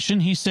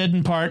conversation, he said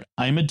in part,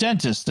 I am a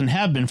dentist and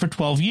have been for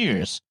 12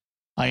 years.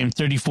 I am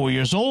 34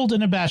 years old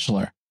and a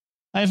bachelor.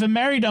 I have a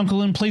married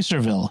uncle in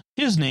Placerville.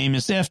 His name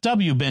is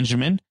F.W.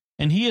 Benjamin,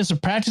 and he is a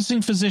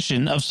practicing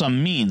physician of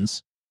some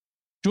means.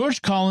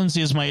 George Collins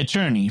is my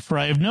attorney, for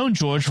I have known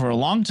George for a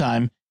long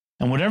time,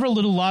 and whatever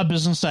little law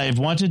business I have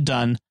wanted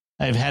done,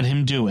 I have had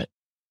him do it.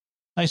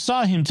 I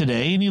saw him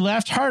today, and he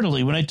laughed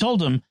heartily when I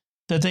told him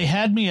that they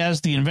had me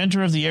as the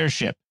inventor of the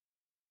airship.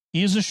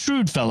 He is a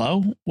shrewd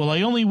fellow. Well,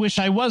 I only wish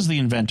I was the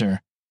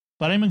inventor,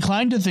 but I'm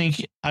inclined to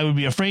think I would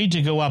be afraid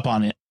to go up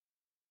on it.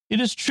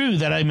 It is true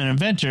that I'm an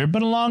inventor,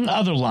 but along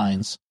other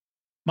lines.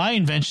 My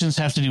inventions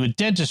have to do with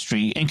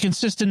dentistry and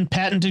consist in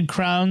patented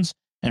crowns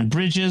and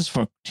bridges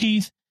for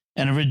teeth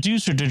and a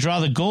reducer to draw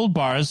the gold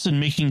bars and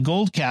making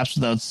gold caps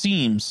without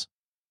seams.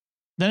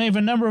 Then I have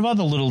a number of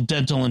other little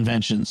dental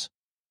inventions.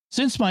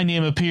 Since my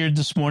name appeared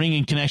this morning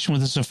in connection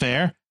with this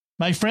affair,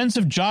 My friends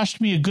have joshed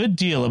me a good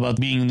deal about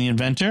being the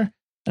inventor,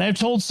 and I have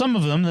told some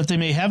of them that they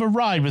may have a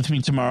ride with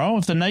me tomorrow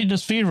if the night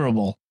is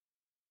favorable.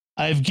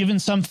 I have given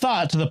some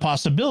thought to the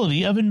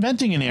possibility of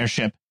inventing an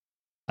airship.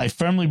 I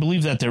firmly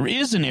believe that there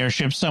is an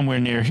airship somewhere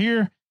near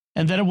here,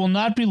 and that it will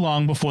not be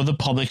long before the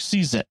public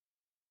sees it.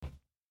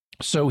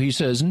 So he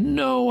says,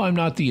 no, I'm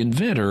not the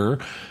inventor,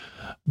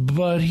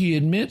 but he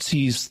admits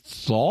he's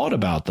thought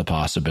about the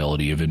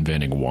possibility of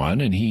inventing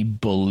one, and he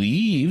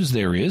believes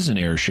there is an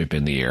airship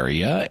in the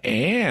area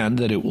and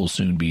that it will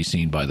soon be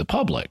seen by the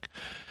public.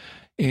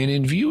 And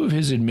in view of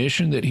his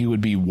admission that he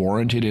would be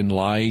warranted in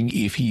lying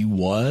if he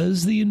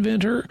was the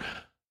inventor,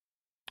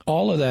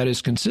 all of that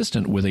is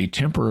consistent with a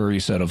temporary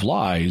set of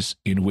lies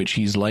in which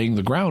he's laying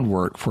the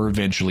groundwork for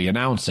eventually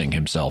announcing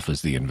himself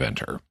as the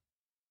inventor.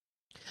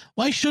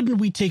 Why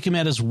shouldn't we take him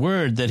at his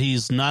word that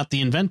he's not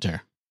the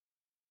inventor?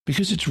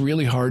 Because it's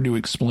really hard to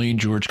explain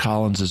George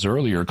Collins's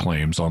earlier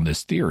claims on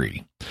this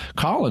theory.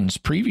 Collins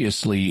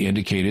previously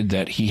indicated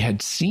that he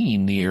had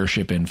seen the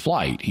airship in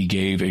flight. He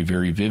gave a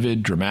very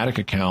vivid, dramatic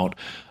account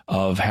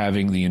of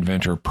having the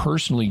inventor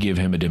personally give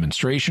him a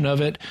demonstration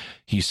of it.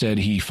 He said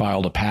he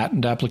filed a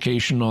patent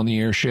application on the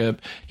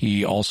airship.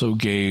 He also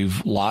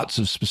gave lots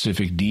of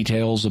specific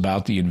details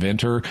about the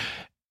inventor.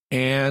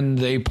 And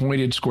they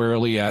pointed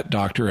squarely at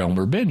Dr.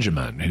 Elmer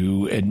Benjamin,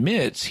 who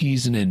admits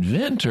he's an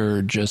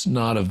inventor, just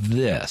not of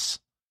this.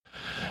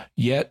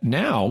 Yet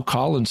now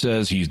Collins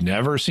says he's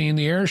never seen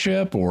the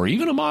airship or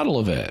even a model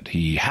of it.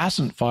 He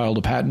hasn't filed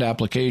a patent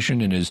application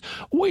and is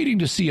waiting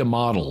to see a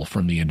model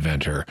from the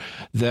inventor,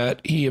 that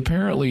he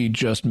apparently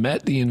just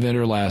met the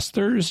inventor last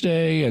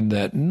Thursday, and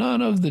that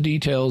none of the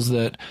details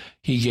that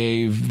he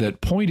gave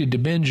that pointed to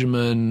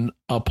Benjamin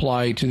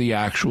apply to the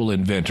actual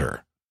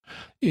inventor.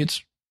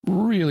 It's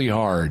really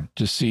hard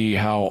to see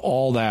how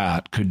all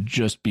that could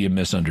just be a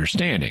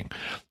misunderstanding,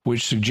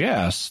 which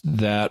suggests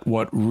that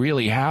what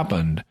really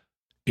happened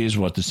is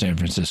what the San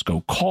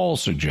Francisco Call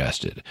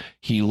suggested.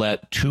 He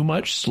let too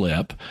much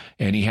slip,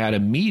 and he had a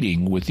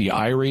meeting with the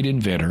irate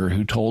inventor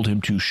who told him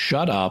to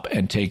shut up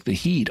and take the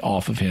heat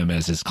off of him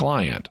as his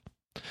client.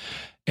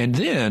 And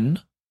then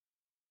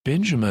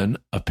Benjamin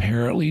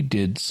apparently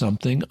did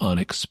something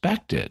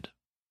unexpected.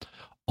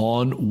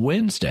 On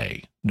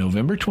Wednesday,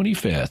 November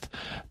 25th,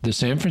 the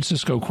San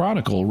Francisco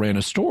Chronicle ran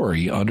a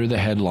story under the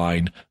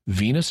headline,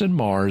 "Venus and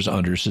Mars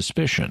Under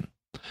Suspicion."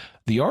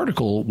 The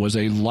article was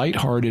a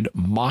lighthearted,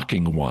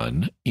 mocking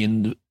one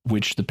in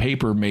which the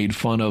paper made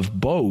fun of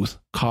both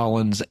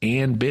Collins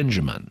and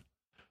Benjamin.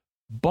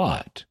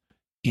 But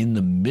in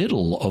the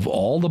middle of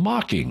all the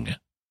mocking,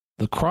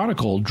 the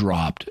Chronicle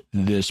dropped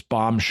this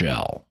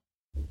bombshell.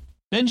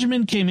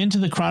 Benjamin came into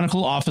the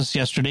Chronicle office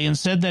yesterday and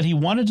said that he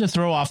wanted to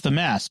throw off the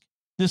mask.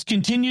 This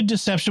continued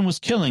deception was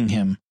killing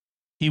him.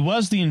 He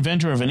was the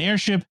inventor of an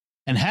airship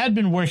and had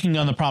been working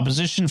on the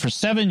proposition for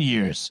 7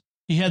 years.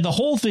 He had the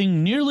whole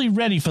thing nearly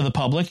ready for the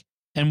public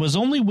and was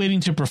only waiting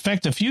to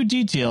perfect a few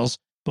details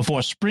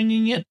before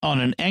springing it on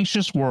an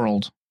anxious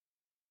world.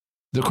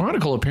 The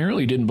Chronicle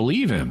apparently didn't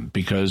believe him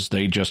because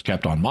they just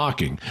kept on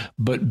mocking,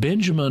 but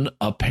Benjamin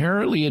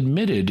apparently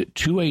admitted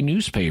to a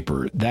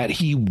newspaper that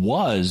he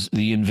was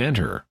the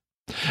inventor.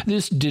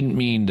 This didn't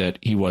mean that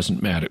he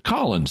wasn't mad at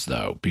Collins,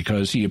 though,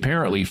 because he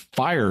apparently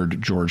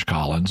fired George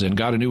Collins and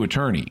got a new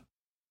attorney.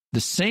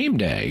 The same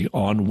day,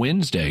 on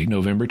Wednesday,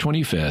 November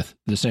 25th,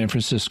 the San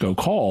Francisco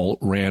Call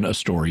ran a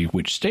story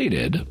which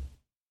stated,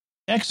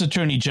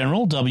 Ex-Attorney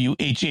General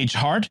W.H.H.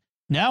 Hart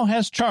now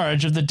has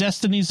charge of the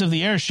destinies of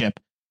the airship,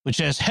 which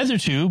has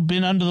hitherto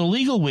been under the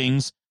legal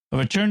wings of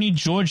Attorney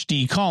George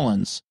D.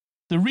 Collins.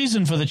 The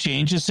reason for the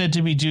change is said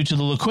to be due to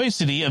the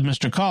loquacity of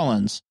Mr.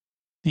 Collins.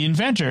 The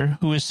inventor,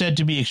 who is said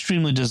to be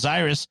extremely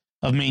desirous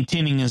of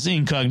maintaining his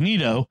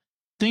incognito,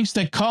 thinks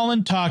that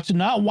Collins talked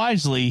not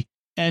wisely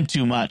and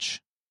too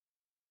much.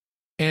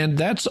 And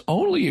that's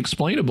only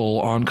explainable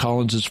on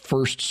Collins's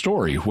first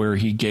story, where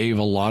he gave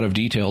a lot of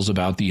details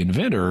about the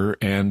inventor,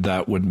 and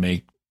that would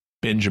make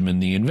Benjamin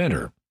the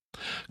inventor.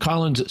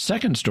 Collins'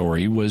 second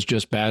story was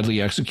just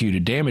badly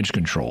executed damage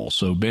control,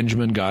 so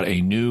Benjamin got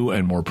a new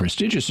and more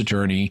prestigious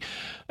attorney,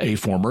 a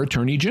former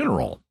attorney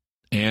general.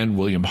 And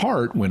William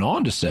Hart went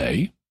on to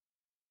say,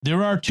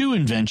 There are two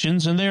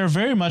inventions, and they are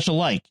very much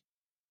alike.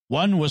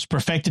 One was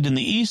perfected in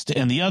the East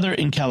and the other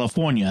in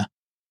California.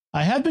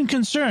 I have been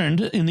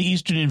concerned in the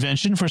Eastern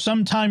invention for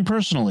some time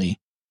personally.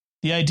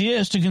 The idea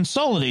is to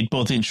consolidate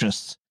both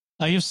interests.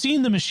 I have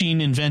seen the machine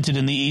invented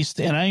in the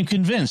East, and I am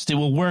convinced it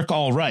will work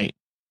all right.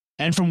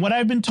 And from what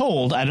I've been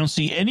told, I don't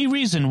see any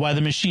reason why the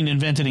machine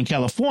invented in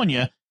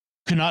California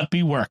could not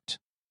be worked.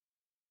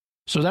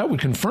 So that would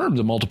confirm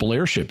the multiple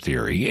airship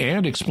theory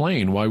and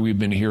explain why we've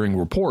been hearing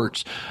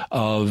reports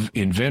of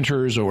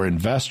inventors or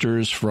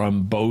investors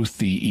from both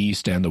the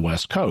East and the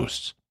West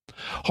coasts.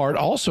 Hart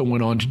also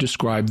went on to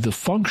describe the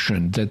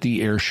function that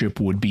the airship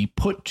would be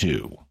put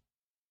to.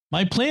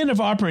 My plan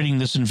of operating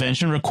this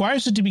invention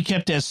requires it to be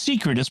kept as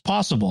secret as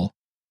possible.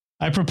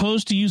 I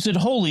propose to use it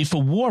wholly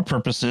for war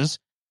purposes,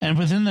 and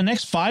within the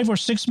next 5 or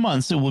 6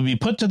 months it will be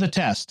put to the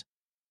test.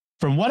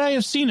 From what I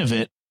have seen of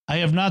it, I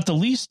have not the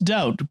least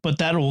doubt but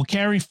that it will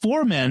carry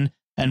 4 men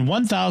and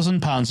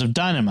 1,000 pounds of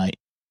dynamite.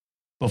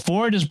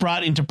 Before it is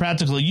brought into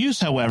practical use,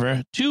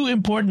 however, 2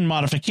 important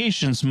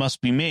modifications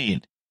must be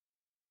made.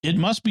 It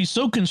must be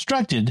so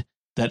constructed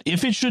that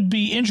if it should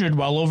be injured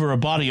while over a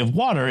body of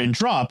water and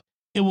drop,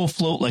 it will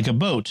float like a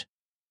boat.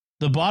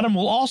 The bottom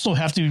will also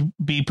have to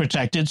be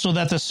protected so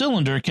that the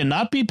cylinder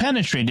cannot be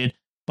penetrated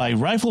by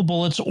rifle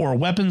bullets or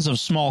weapons of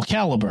small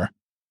caliber.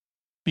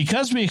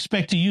 Because we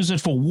expect to use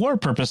it for war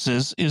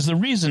purposes is the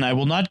reason I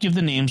will not give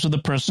the names of the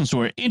persons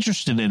who are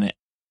interested in it.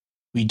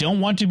 We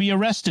don't want to be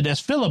arrested as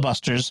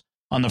filibusters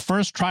on the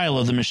first trial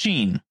of the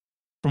machine.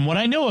 From what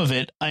I know of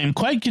it, I am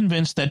quite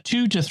convinced that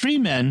 2 to 3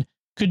 men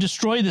could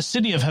destroy the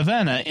city of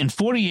Havana in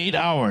 48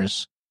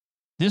 hours.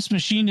 This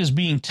machine is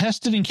being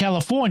tested in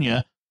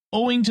California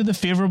owing to the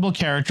favorable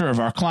character of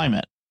our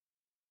climate.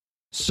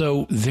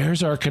 So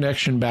there's our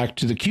connection back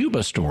to the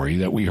Cuba story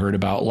that we heard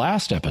about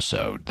last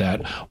episode,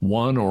 that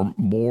one or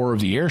more of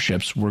the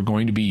airships were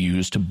going to be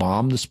used to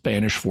bomb the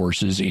Spanish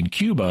forces in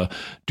Cuba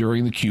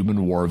during the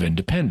Cuban War of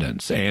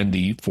Independence and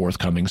the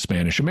forthcoming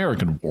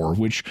Spanish-American War,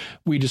 which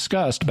we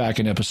discussed back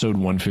in episode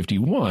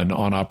 151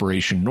 on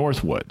Operation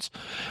Northwoods.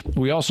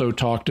 We also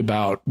talked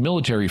about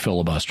military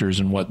filibusters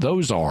and what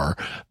those are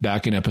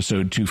back in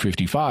episode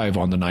 255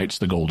 on the Knights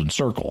of the Golden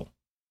Circle.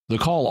 The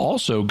call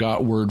also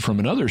got word from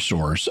another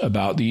source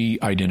about the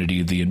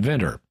identity of the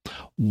inventor.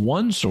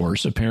 One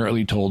source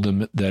apparently told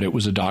them that it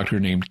was a doctor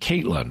named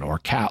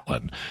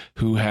Catlin,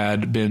 who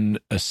had been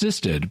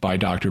assisted by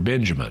Dr.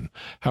 Benjamin.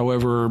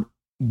 However,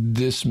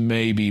 this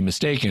may be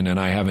mistaken, and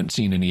I haven't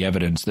seen any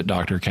evidence that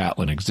Dr.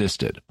 Catlin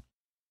existed.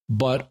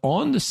 But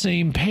on the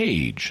same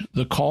page,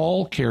 the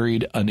call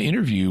carried an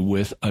interview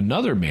with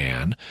another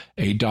man,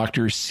 a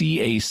Dr.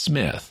 C.A.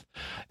 Smith.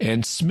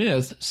 And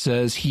Smith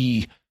says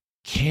he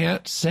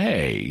can't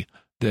say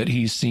that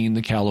he's seen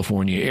the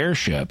California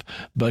airship,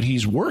 but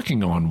he's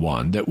working on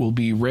one that will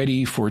be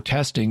ready for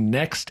testing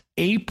next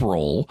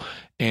April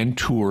and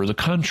tour the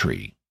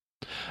country.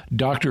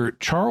 Dr.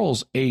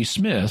 Charles A.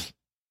 Smith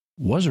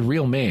was a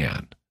real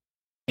man,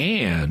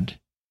 and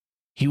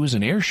he was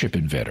an airship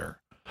inventor.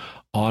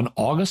 On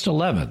August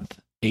 11th,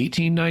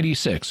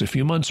 1896, a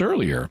few months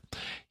earlier,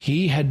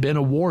 he had been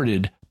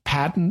awarded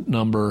patent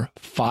number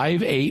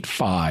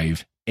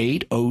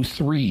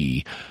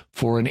 585-803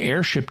 for an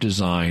airship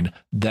design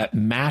that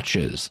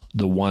matches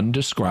the one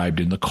described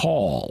in the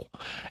call.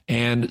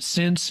 And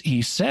since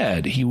he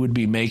said he would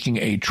be making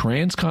a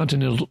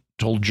transcontinental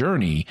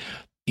journey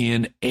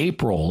in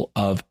April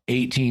of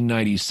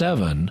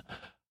 1897,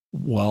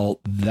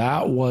 well,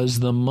 that was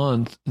the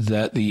month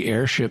that the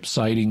airship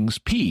sightings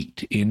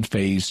peaked in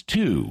phase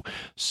 2.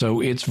 So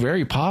it's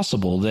very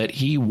possible that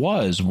he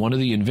was one of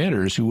the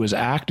inventors who was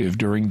active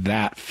during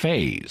that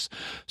phase.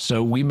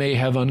 So we may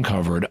have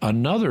uncovered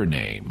another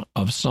name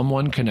of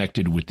someone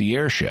connected with the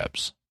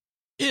airships.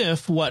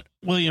 If what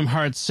William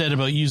Hart said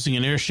about using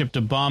an airship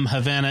to bomb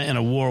Havana in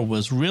a war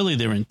was really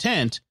their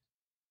intent,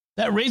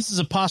 that raises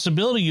a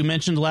possibility you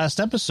mentioned last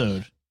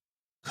episode.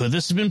 Could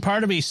this have been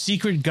part of a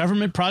secret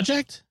government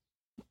project?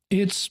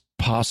 It's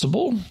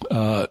possible.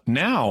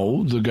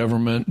 Now the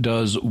government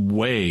does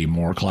way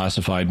more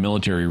classified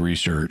military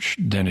research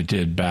than it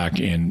did back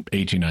in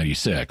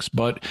 1896,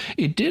 but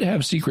it did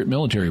have secret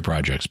military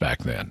projects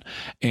back then.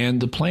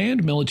 And the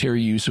planned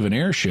military use of an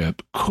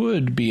airship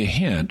could be a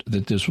hint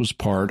that this was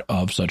part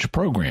of such a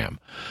program.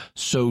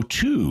 So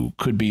too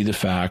could be the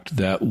fact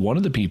that one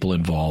of the people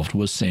involved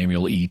was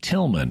Samuel E.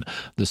 Tillman,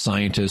 the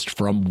scientist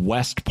from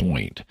West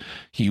Point.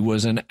 He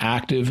was an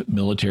active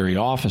military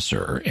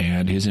officer,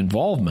 and his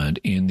involvement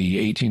in the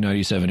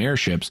 1897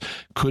 airships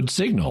could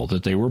signal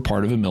that they were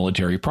part of a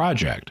military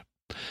project.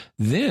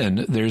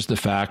 Then there's the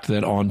fact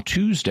that on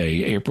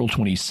Tuesday, April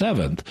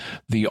 27th,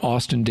 the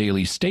Austin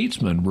Daily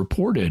Statesman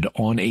reported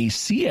on a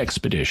sea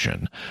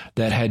expedition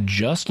that had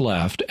just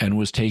left and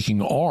was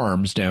taking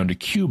arms down to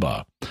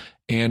Cuba.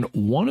 And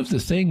one of the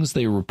things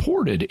they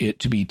reported it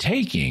to be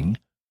taking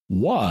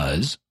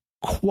was,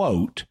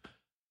 quote,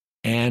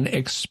 an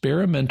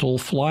experimental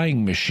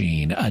flying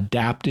machine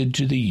adapted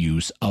to the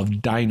use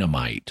of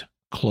dynamite,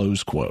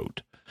 close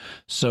quote.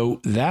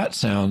 So that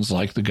sounds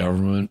like the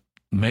government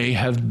may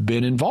have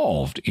been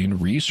involved in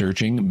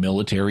researching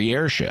military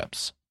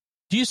airships.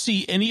 Do you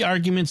see any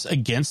arguments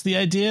against the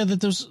idea that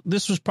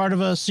this was part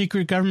of a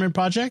secret government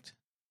project?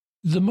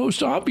 The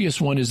most obvious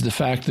one is the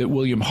fact that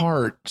William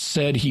Hart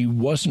said he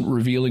wasn't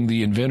revealing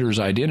the inventors'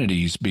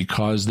 identities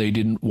because they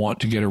didn't want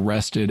to get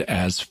arrested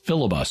as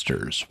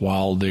filibusters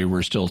while they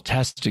were still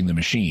testing the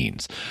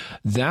machines.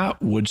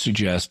 That would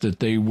suggest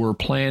that they were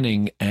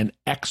planning an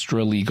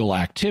extra-legal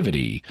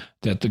activity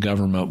that the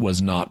government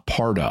was not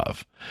part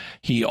of.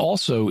 He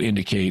also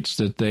indicates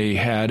that they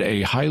had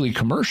a highly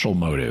commercial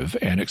motive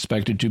and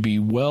expected to be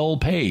well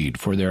paid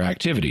for their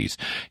activities.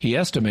 He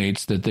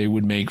estimates that they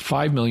would make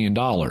 $5 million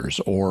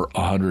or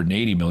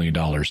 $180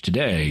 million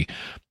today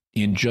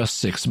in just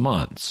 6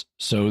 months.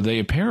 So they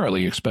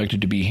apparently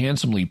expected to be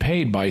handsomely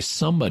paid by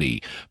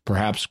somebody,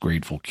 perhaps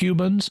grateful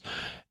Cubans.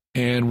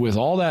 And with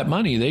all that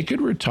money, they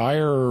could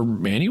retire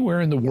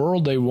anywhere in the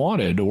world they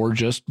wanted or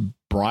just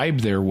bribe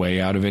their way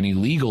out of any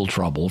legal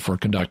trouble for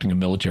conducting a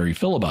military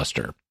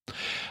filibuster.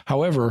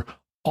 However,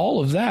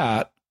 all of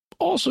that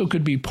also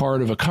could be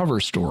part of a cover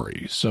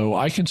story, so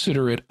I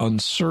consider it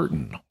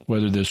uncertain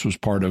whether this was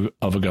part of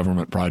a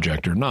government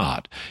project or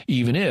not.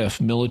 Even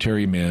if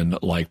military men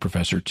like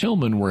Professor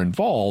Tillman were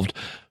involved,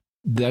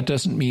 that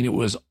doesn't mean it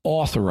was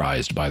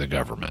authorized by the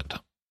government.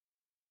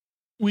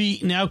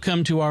 We now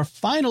come to our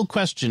final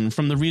question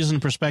from the reason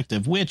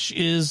perspective, which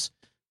is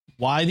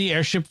why the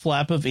airship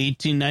flap of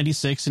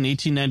 1896 and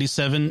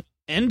 1897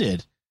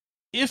 ended.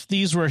 If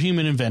these were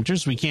human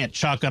inventors, we can't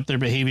chalk up their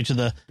behavior to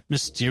the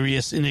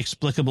mysterious,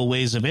 inexplicable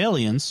ways of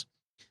aliens.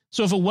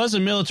 So if it was a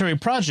military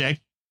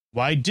project,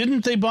 why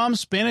didn't they bomb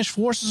Spanish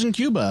forces in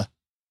Cuba?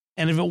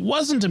 And if it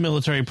wasn't a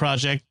military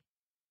project,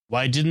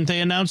 why didn't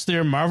they announce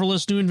their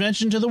marvelous new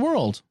invention to the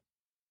world?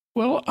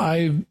 Well,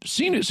 I've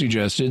seen it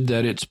suggested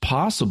that it's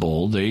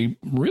possible they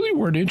really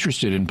weren't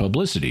interested in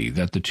publicity,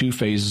 that the two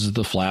phases of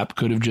the flap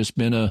could have just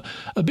been a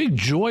big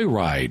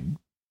joyride,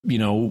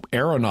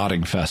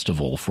 aeronauting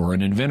festival for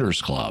an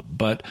inventors club.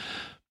 But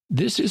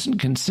this isn't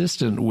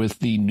consistent with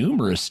the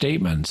numerous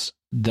statements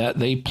that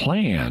they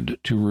planned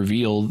to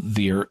reveal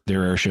their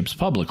airships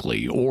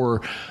publicly,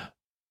 or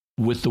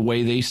with the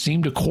way they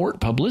seemed to court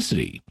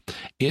publicity.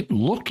 It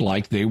looked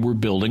like they were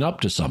building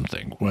up to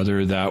something,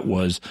 whether that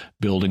was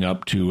building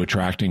up to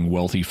attracting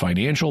wealthy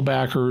financial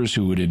backers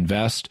who would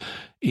invest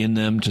in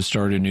them to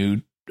start a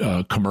new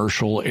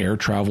commercial air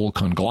travel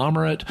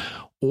conglomerate,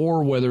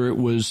 or whether it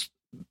was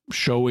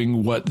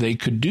showing what they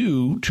could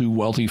do to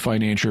wealthy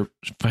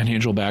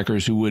financial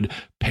backers who would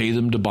pay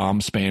them to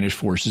bomb Spanish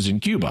forces in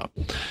Cuba.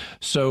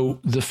 So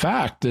the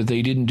fact that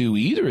they didn't do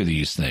either of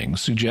these things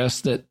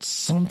suggests that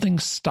something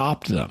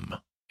stopped them.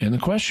 And the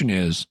question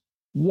is,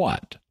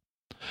 what?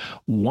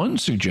 One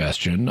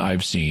suggestion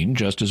I've seen,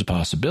 just as a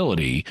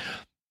possibility,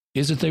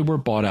 is that they were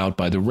bought out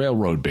by the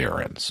railroad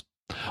barons.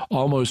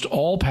 Almost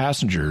all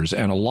passengers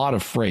and a lot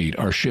of freight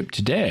are shipped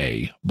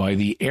today by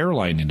the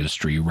airline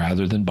industry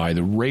rather than by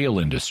the rail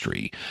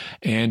industry.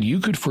 And you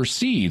could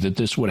foresee that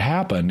this would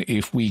happen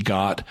if we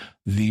got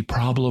the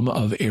problem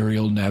of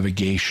aerial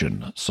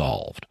navigation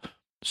solved.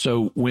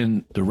 So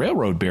when the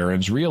railroad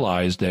barons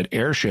realized that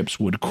airships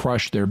would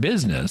crush their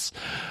business,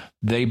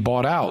 they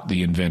bought out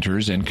the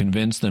inventors and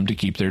convinced them to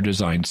keep their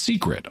design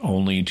secret,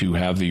 only to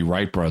have the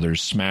Wright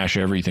brothers smash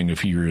everything a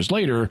few years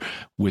later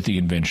with the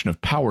invention of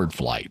powered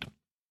flight.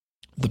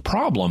 The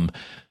problem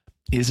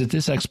is that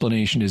this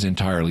explanation is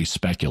entirely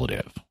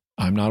speculative.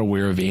 I'm not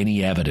aware of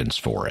any evidence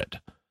for it.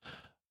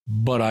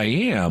 But I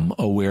am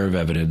aware of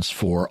evidence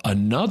for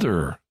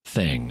another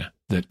thing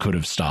that could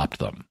have stopped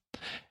them.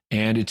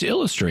 And it's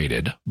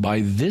illustrated by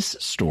this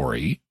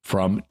story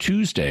from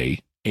Tuesday,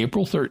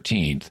 April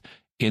 13th,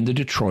 in the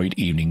Detroit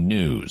Evening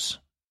News.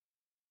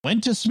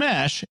 Went to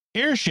smash,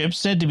 airships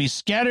said to be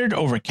scattered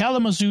over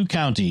Kalamazoo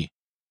County.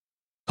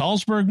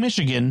 Carlsberg,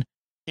 Michigan,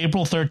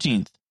 April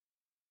 13th.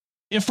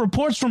 If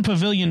reports from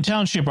Pavilion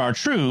Township are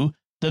true,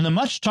 then the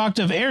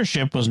much-talked-of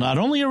airship was not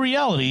only a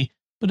reality,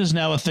 but is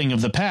now a thing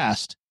of the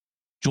past.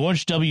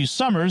 George W.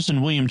 Summers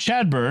and William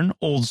Chadburn,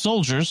 old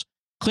soldiers,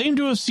 claimed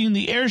to have seen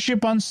the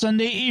airship on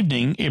Sunday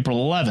evening,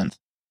 April 11th,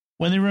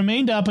 when they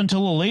remained up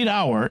until a late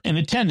hour in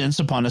attendance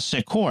upon a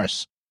sick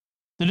horse.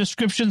 The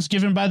descriptions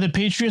given by the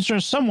Patriots are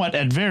somewhat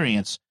at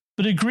variance,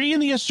 but agree in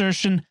the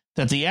assertion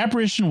that the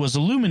apparition was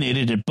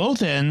illuminated at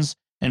both ends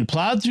and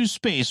plowed through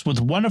space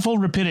with wonderful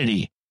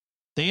rapidity.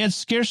 They had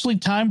scarcely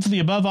time for the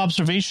above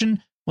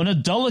observation when a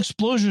dull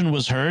explosion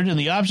was heard and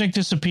the object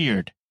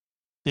disappeared.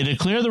 They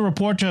declare the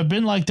report to have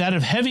been like that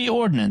of heavy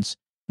ordnance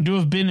and to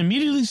have been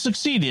immediately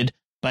succeeded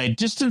by a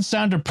distant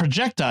sound of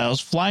projectiles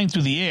flying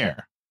through the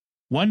air.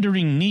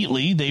 Wondering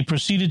neatly, they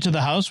proceeded to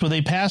the house where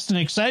they passed an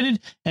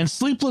excited and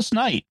sleepless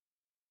night.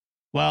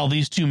 While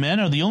these two men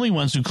are the only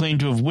ones who claim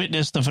to have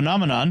witnessed the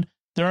phenomenon,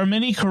 there are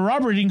many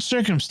corroborating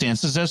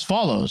circumstances as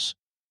follows.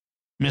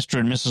 Mr.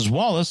 and Mrs.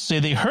 Wallace say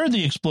they heard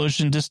the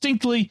explosion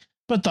distinctly,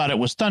 but thought it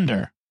was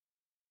thunder.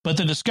 But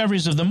the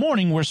discoveries of the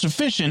morning were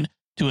sufficient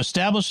to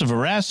establish the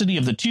veracity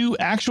of the two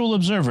actual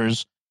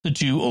observers, the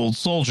two old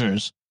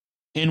soldiers.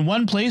 In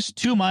one place,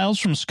 2 miles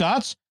from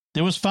Scott's,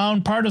 there was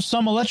found part of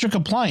some electric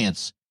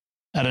appliance.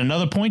 At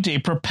another point, a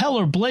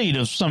propeller blade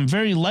of some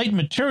very light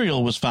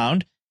material was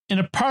found in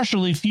a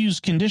partially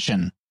fused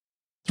condition.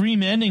 3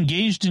 men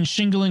engaged in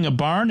shingling a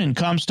barn in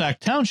Comstock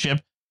Township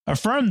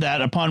affirmed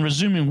that upon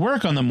resuming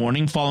work on the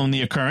morning following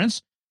the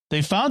occurrence,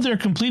 they found their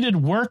completed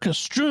work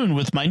strewn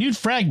with minute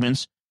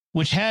fragments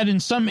which had in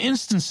some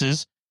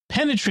instances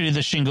penetrated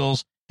the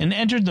shingles and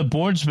entered the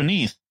boards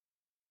beneath.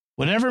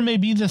 Whatever may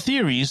be the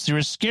theories, there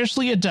is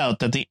scarcely a doubt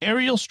that the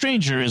aerial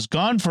stranger is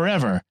gone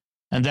forever,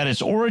 and that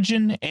its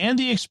origin and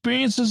the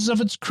experiences of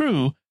its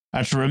crew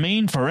are to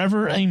remain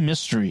forever a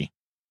mystery.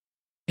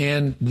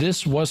 And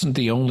this wasn't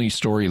the only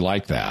story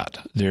like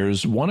that.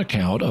 There's one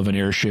account of an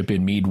airship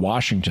in Meade,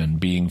 Washington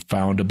being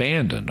found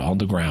abandoned on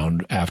the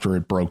ground after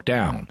it broke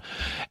down.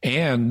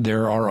 And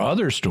there are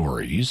other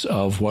stories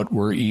of what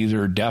were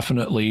either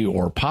definitely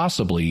or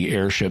possibly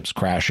airships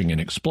crashing and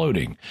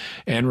exploding.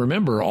 And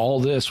remember, all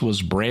this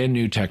was brand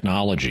new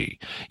technology.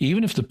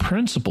 Even if the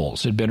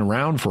principles had been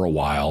around for a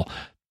while,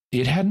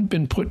 it hadn't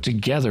been put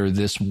together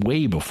this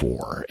way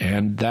before,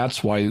 and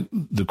that's why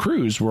the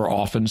crews were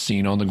often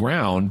seen on the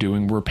ground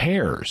doing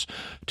repairs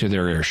to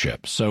their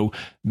airships. So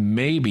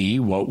maybe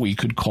what we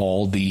could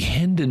call the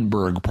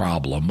Hindenburg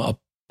problem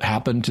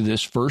happened to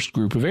this first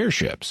group of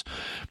airships.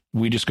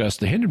 We discussed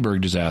the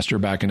Hindenburg disaster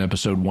back in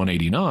episode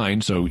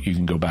 189, so you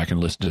can go back and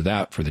listen to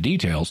that for the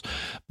details.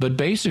 But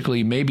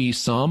basically, maybe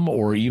some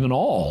or even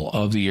all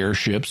of the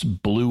airships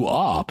blew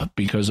up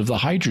because of the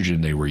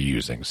hydrogen they were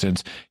using,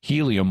 since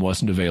helium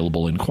wasn't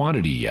available in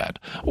quantity yet.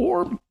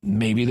 Or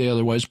maybe they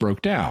otherwise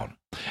broke down.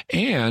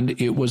 And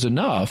it was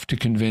enough to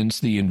convince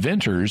the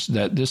inventors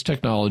that this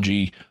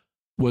technology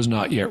was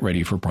not yet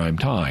ready for prime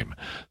time.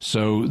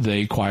 So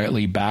they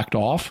quietly backed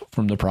off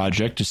from the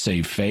project to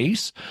save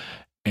face.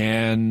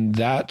 And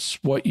that's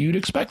what you'd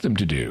expect them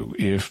to do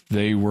if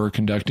they were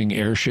conducting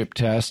airship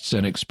tests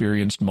and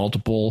experienced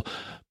multiple,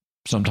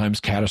 sometimes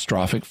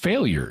catastrophic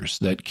failures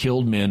that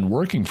killed men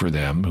working for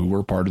them who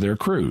were part of their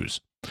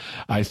crews.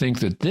 I think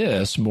that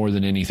this, more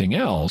than anything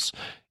else,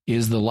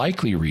 is the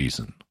likely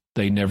reason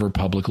they never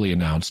publicly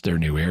announced their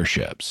new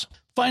airships.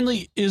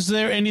 Finally, is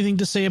there anything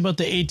to say about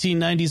the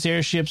 1890s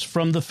airships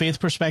from the faith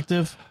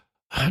perspective?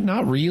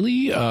 Not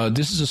really.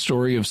 This is a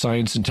story of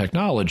science and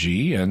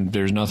technology, and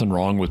there's nothing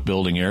wrong with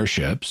building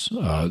airships.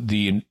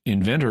 The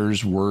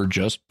inventors were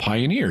just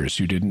pioneers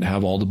who didn't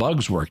have all the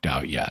bugs worked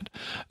out yet.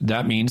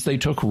 That means they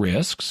took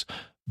risks,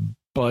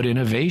 but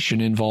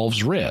innovation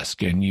involves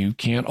risk, and you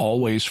can't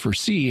always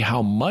foresee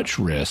how much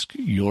risk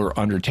you're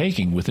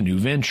undertaking with a new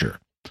venture.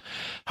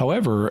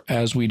 However,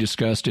 as we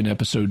discussed in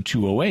episode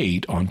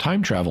 208 on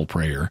time travel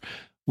prayer,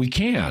 we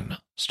can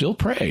still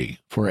pray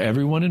for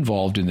everyone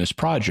involved in this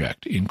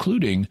project,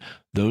 including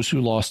those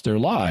who lost their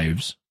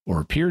lives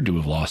or appeared to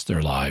have lost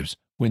their lives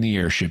when the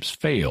airships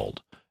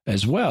failed,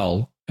 as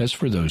well as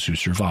for those who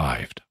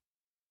survived.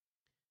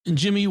 And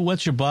Jimmy,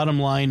 what's your bottom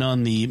line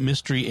on the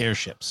mystery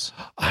airships?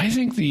 I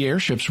think the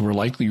airships were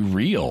likely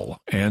real,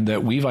 and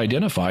that we've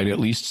identified at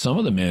least some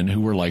of the men who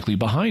were likely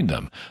behind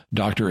them.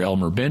 Dr.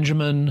 Elmer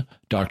Benjamin,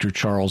 Dr.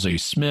 Charles A.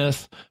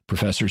 Smith,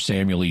 Professor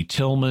Samuel E.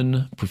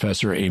 Tillman,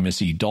 Professor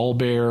Amos E.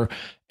 Dahlberg,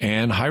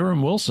 and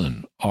Hiram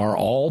Wilson are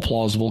all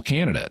plausible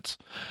candidates.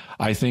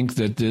 I think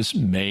that this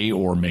may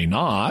or may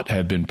not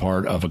have been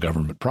part of a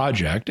government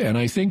project, and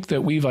I think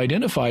that we've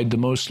identified the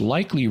most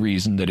likely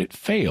reason that it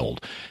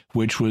failed,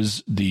 which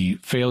was the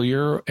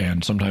failure,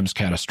 and sometimes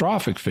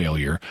catastrophic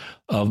failure,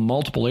 of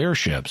multiple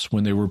airships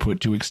when they were put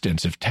to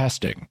extensive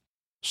testing.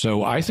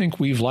 So I think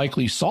we've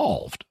likely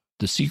solved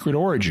the secret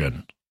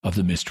origin of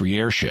the mystery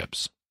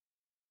airships.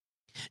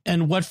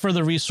 And what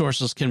further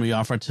resources can we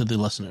offer to the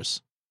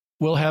listeners?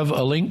 We'll have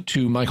a link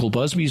to Michael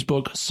Busby's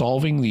book,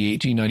 Solving the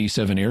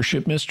 1897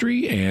 Airship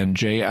Mystery, and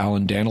J.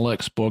 Allen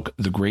Danilek's book,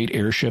 The Great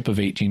Airship of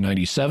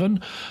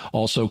 1897.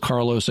 Also,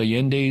 Carlos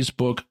Allende's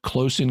book,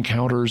 Close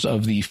Encounters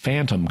of the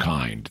Phantom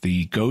Kind,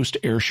 the Ghost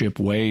Airship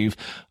Wave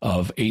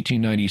of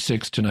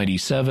 1896 to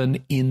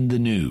 97 in the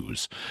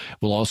News.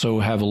 We'll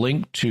also have a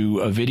link to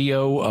a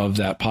video of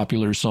that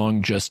popular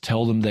song, Just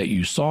Tell Them That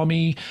You Saw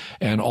Me,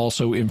 and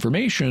also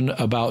information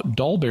about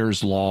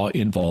Dahlberg's law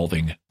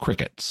involving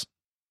crickets.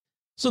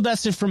 So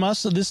that's it from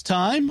us at this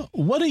time.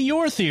 What are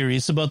your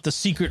theories about the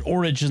secret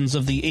origins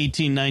of the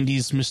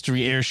 1890s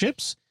mystery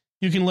airships?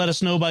 You can let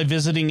us know by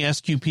visiting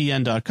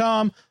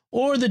sqpn.com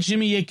or the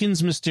Jimmy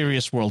Akin's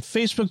Mysterious World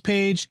Facebook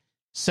page,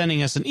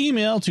 sending us an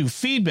email to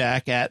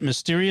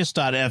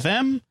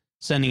feedback@mysterious.fm,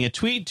 sending a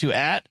tweet to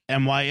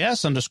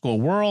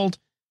 @MYS_world,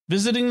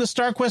 visiting the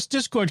StarQuest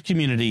Discord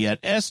community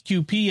at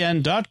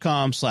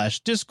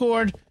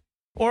sqpn.com/discord,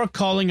 or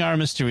calling our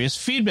Mysterious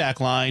Feedback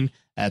line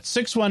at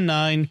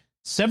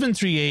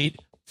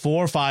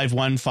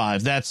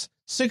 619-738-4515. That's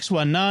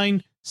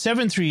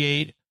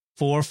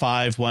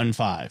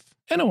 619-738-4515.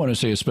 And I want to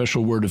say a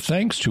special word of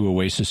thanks to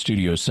Oasis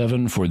Studio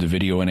 7 for the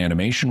video and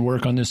animation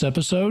work on this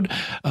episode.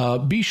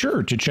 Be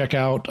sure to check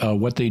out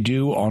what they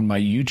do on my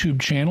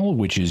YouTube channel,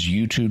 which is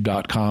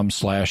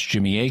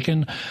youtube.com/Jimmy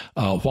Akin.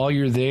 While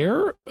you're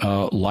there,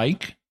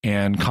 like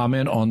and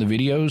comment on the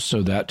videos,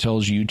 so that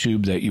tells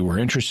YouTube that you were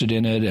interested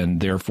in it, and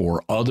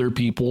therefore other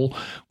people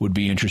would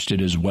be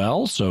interested as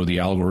well. So the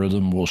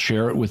algorithm will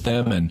share it with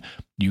them, and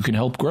you can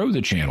help grow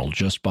the channel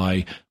just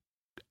by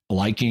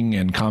liking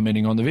and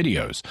commenting on the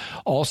videos.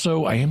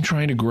 Also, I am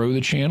trying to grow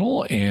the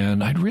channel,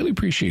 and I'd really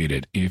appreciate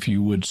it if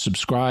you would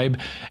subscribe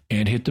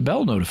and hit the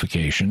bell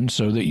notification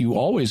so that you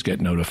always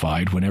get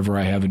notified whenever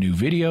I have a new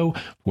video,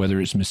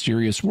 whether it's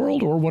Mysterious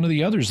World or one of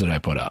the others that I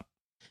put up.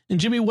 And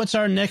Jimmy, what's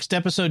our next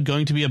episode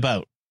going to be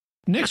about?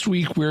 Next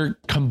week, we're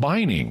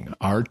combining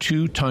our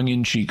two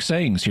tongue-in-cheek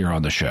sayings here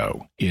on the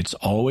show. It's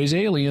always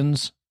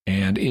aliens,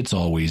 and it's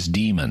always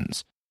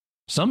demons.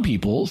 Some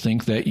people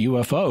think that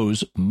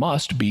UFOs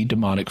must be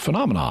demonic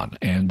phenomenon,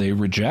 and they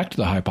reject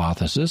the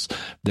hypothesis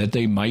that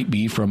they might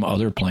be from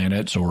other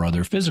planets or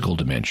other physical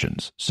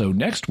dimensions. So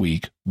next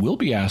week, we'll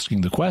be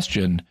asking the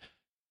question,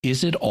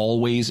 is it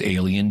always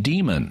alien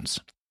demons?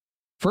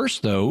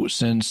 First, though,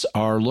 since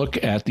our look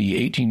at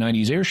the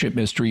 1890s airship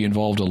mystery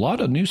involved a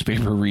lot of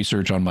newspaper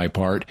research on my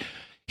part,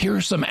 here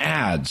are some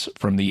ads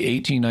from the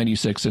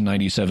 1896 and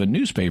 97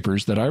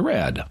 newspapers that I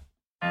read.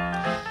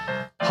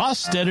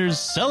 Hostetter's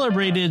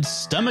celebrated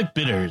stomach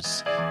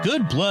bitters.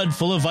 Good blood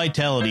full of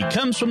vitality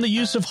comes from the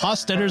use of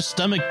Hostetter's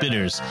stomach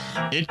bitters.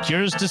 It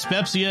cures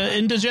dyspepsia,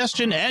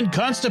 indigestion, and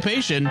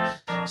constipation.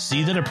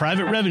 See that a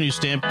private revenue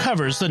stamp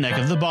covers the neck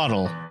of the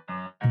bottle.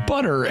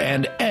 Butter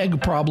and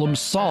egg problem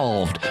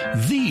solved.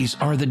 These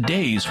are the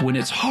days when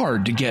it's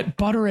hard to get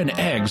butter and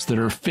eggs that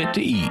are fit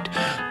to eat.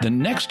 The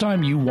next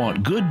time you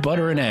want good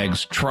butter and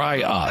eggs,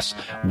 try us.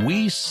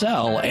 We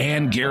sell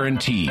and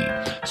guarantee.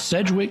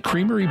 Sedgwick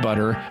Creamery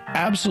butter,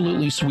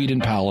 absolutely sweet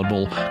and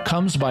palatable,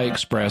 comes by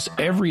express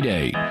every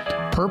day.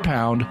 Per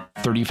pound,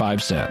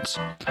 35 cents.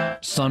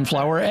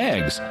 Sunflower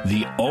eggs,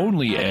 the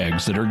only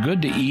eggs that are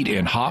good to eat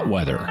in hot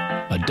weather.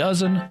 A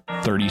dozen,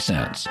 30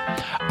 cents.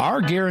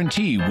 Our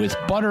guarantee with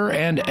butter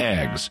and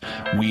eggs.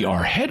 We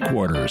are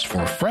headquarters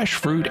for fresh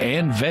fruit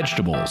and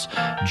vegetables.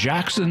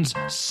 Jackson's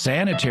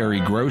Sanitary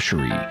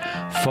Grocery.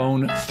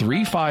 Phone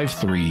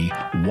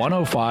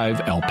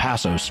 353-105 El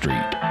Paso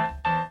Street.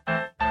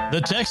 The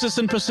Texas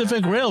and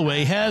Pacific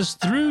Railway has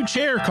through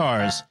chair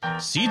cars,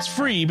 seats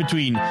free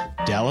between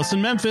Dallas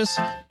and Memphis,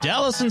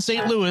 Dallas and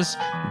St. Louis,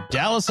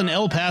 Dallas and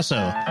El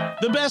Paso.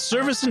 The best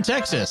service in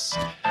Texas.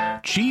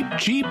 Cheap,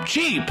 cheap,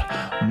 cheap.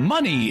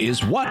 Money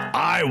is what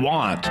I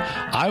want.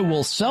 I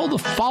will sell the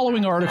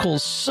following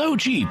articles so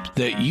cheap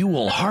that you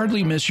will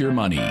hardly miss your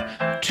money.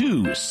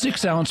 2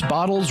 6-ounce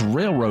bottles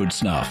railroad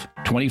snuff,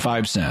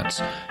 25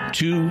 cents.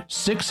 2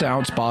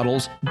 6-ounce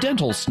bottles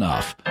dental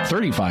snuff,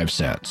 35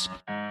 cents.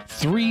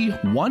 3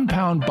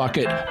 1-pound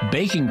bucket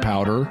baking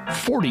powder,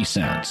 40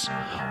 cents.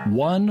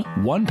 1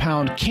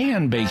 1-pound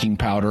can baking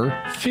powder,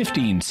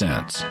 15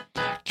 cents.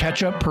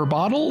 Ketchup per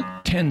bottle,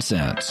 10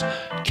 cents.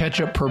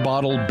 Ketchup per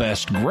bottle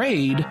best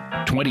grade,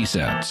 20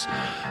 cents.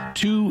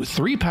 2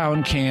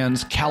 3-pound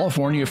cans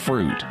California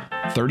fruit,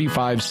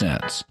 35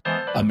 cents.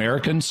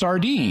 American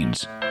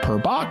sardines, per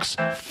box,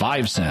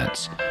 5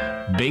 cents.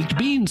 Baked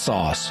bean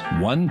sauce,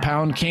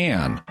 1-pound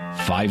can,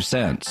 5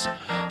 cents.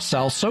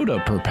 Sal soda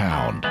per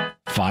pound,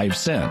 5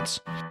 cents.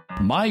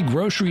 My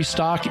grocery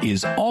stock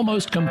is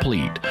almost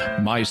complete.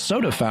 My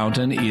soda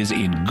fountain is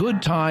in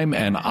good time,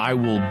 and I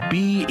will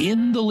be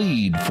in the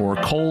lead for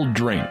cold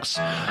drinks.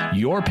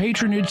 Your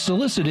patronage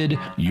solicited.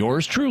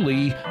 Yours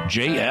truly,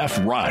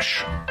 J.F.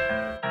 Rush.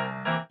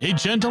 A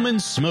gentleman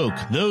smoke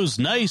those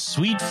nice,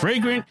 sweet,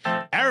 fragrant,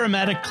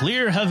 aromatic,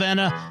 clear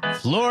Havana,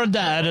 Florida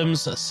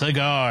Adams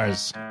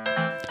cigars.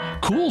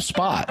 Cool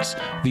spots.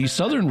 The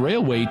Southern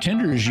Railway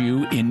tenders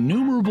you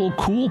innumerable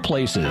cool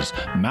places,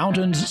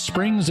 mountains,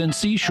 springs, and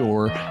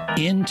seashore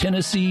in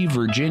Tennessee,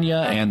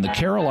 Virginia, and the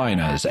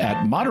Carolinas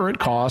at moderate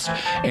cost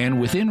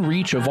and within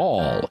reach of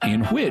all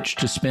in which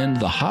to spend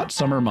the hot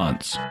summer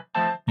months.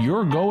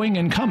 Your going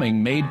and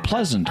coming made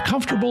pleasant,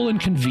 comfortable, and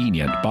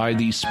convenient by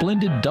the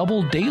splendid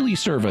double daily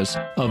service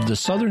of the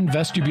Southern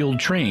Vestibuled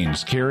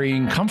trains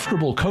carrying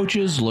comfortable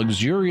coaches,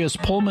 luxurious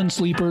Pullman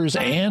sleepers,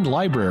 and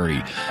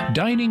library,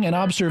 dining and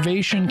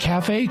observation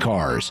cafe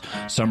cars,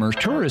 summer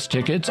tourist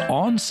tickets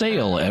on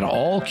sale at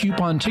all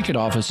coupon ticket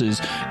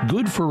offices,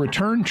 good for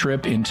return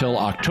trip until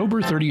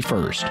October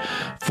 31st.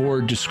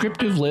 For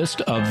descriptive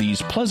list of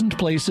these pleasant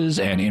places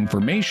and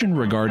information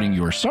regarding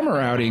your summer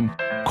outing,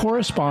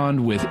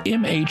 correspond with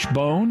M.H.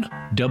 Bone,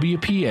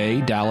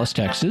 WPA, Dallas,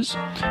 Texas,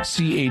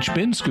 C.H.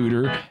 Ben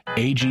Scooter,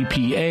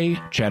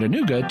 AGPA,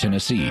 Chattanooga,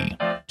 Tennessee.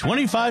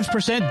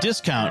 25%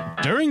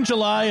 discount during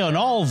July on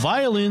all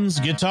violins,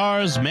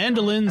 guitars,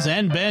 mandolins,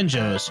 and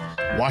banjos.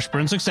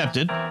 Washburns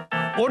accepted.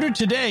 Order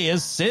today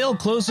as sale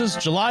closes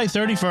July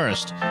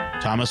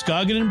 31st. Thomas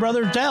Goggin and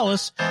Brother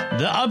Dallas,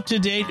 the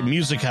up-to-date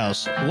music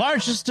house,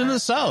 largest in the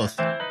South.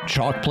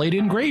 Chalk plate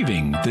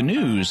engraving. The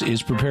News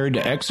is prepared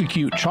to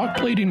execute chalk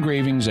plate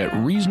engravings at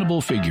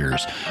reasonable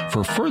figures.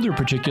 For further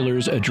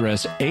particulars,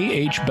 address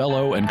A.H.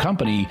 Bello and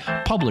Company,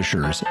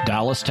 Publishers,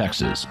 Dallas,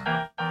 Texas.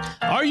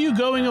 Are you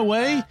going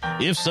away?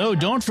 If so,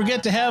 don't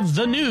forget to have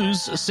The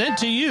News sent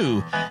to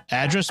you.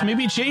 Address may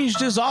be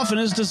changed as often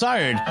as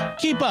desired.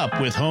 Keep up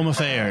with home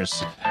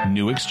affairs.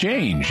 New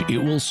exchange. It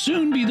will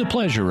soon be the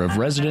pleasure of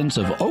residents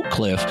of Oak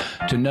Cliff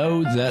to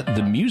know that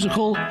the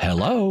musical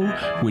Hello,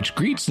 which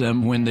greets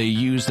them when they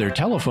use their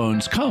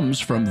telephones, comes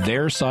from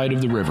their side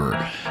of the river.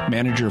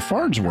 Manager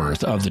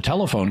Farnsworth of the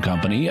telephone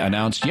company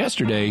announced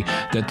yesterday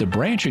that the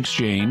branch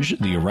exchange,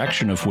 the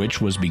erection of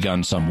which was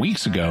begun some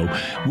weeks ago,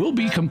 will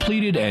be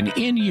completed and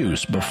in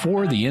use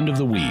before the end of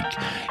the week.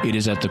 It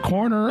is at the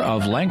corner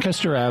of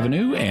Lancaster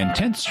Avenue and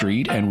 10th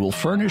Street and will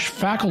furnish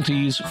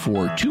faculties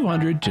for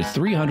 200 to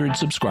 300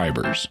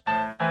 subscribers.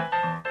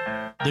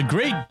 The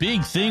great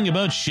big thing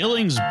about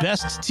Schilling's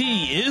Best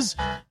Tea is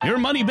your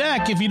money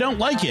back if you don't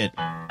like it.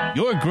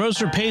 Your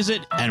grocer pays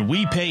it and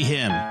we pay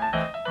him.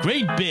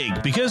 Great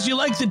big because you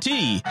like the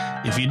tea.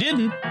 If you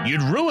didn't,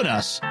 you'd ruin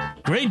us.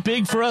 Great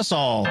big for us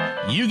all.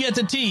 You get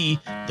the tea,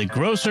 the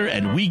grocer,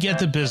 and we get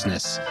the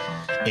business.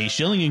 A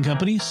Schilling &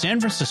 Company, San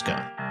Francisco.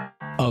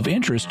 Of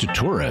interest to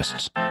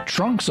tourists,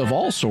 trunks of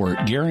all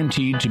sort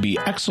guaranteed to be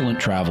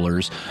excellent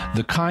travelers,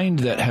 the kind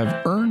that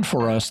have earned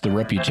for us the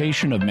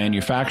reputation of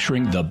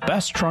manufacturing the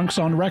best trunks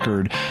on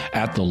record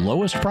at the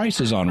lowest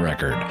prices on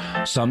record.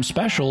 Some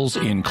specials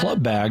in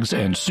club bags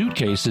and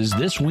suitcases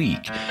this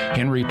week.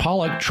 Henry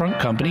Pollock Trunk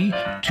Company,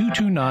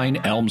 229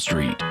 Elm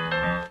Street.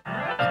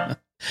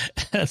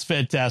 That's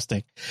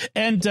fantastic.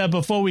 And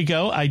before we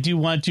go, I do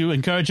want to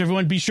encourage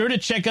everyone, be sure to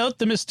check out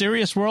the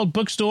Mysterious World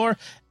bookstore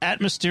at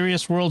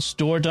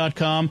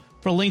mysteriousworldstore.com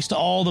for links to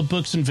all the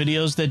books and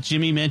videos that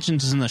Jimmy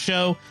mentions in the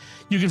show.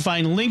 You can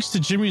find links to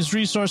Jimmy's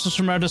resources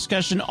from our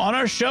discussion on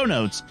our show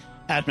notes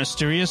at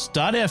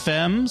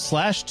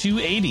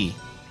mysterious.fm/280.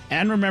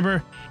 And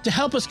remember, to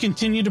help us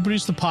continue to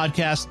produce the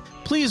podcast,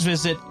 please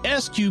visit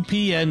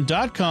sqpn.com/give.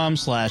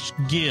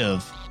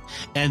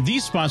 And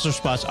these sponsor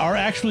spots are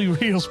actually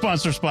real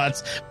sponsor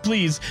spots.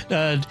 Please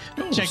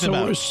check them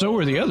out. So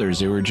were the others.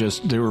 They were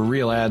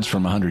real ads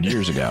from 100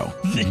 years ago.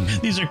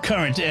 These are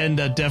current, and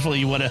definitely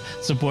you want to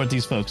support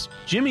these folks.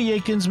 Jimmy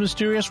Akin's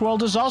Mysterious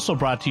World is also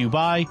brought to you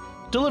by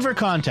Deliver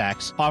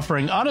Contacts,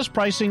 offering honest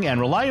pricing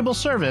and reliable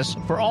service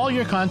for all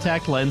your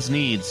contact lens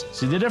needs.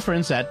 See the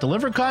difference at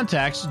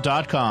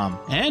delivercontacts.com.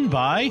 And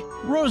by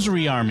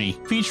Rosary Army,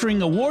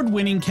 featuring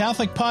award-winning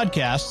Catholic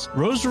podcasts,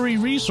 rosary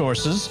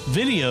resources,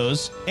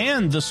 videos,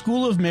 and the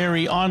School of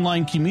Mary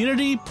online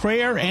community,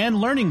 prayer,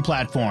 and learning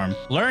platform.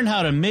 Learn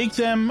how to make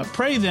them,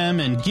 pray them,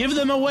 and give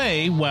them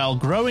away while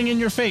growing in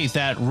your faith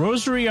at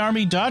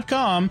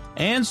rosaryarmy.com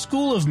and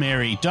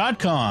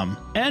schoolofmary.com.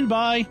 And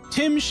by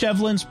Tim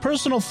Shevlin's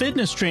personal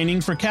fitness training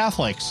for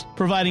Catholics,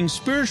 providing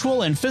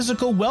spiritual and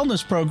physical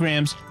wellness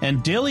programs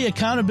and daily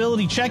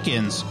accountability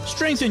check-ins.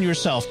 Strengthen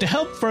yourself to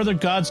help further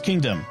God's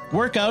kingdom.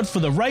 Work out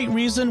for the right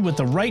reason with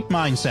the right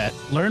mindset.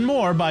 Learn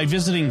more by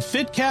visiting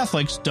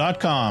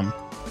fitcatholics.com.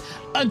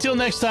 Until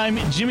next time,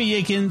 Jimmy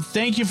Akin,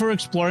 thank you for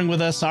exploring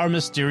with us our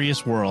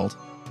mysterious world.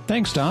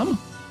 Thanks, Dom.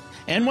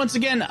 And once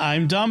again,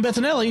 I'm Dom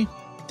Bettinelli.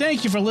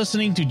 Thank you for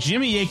listening to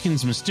Jimmy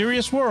Akin's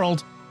Mysterious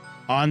World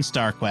on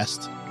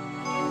StarQuest.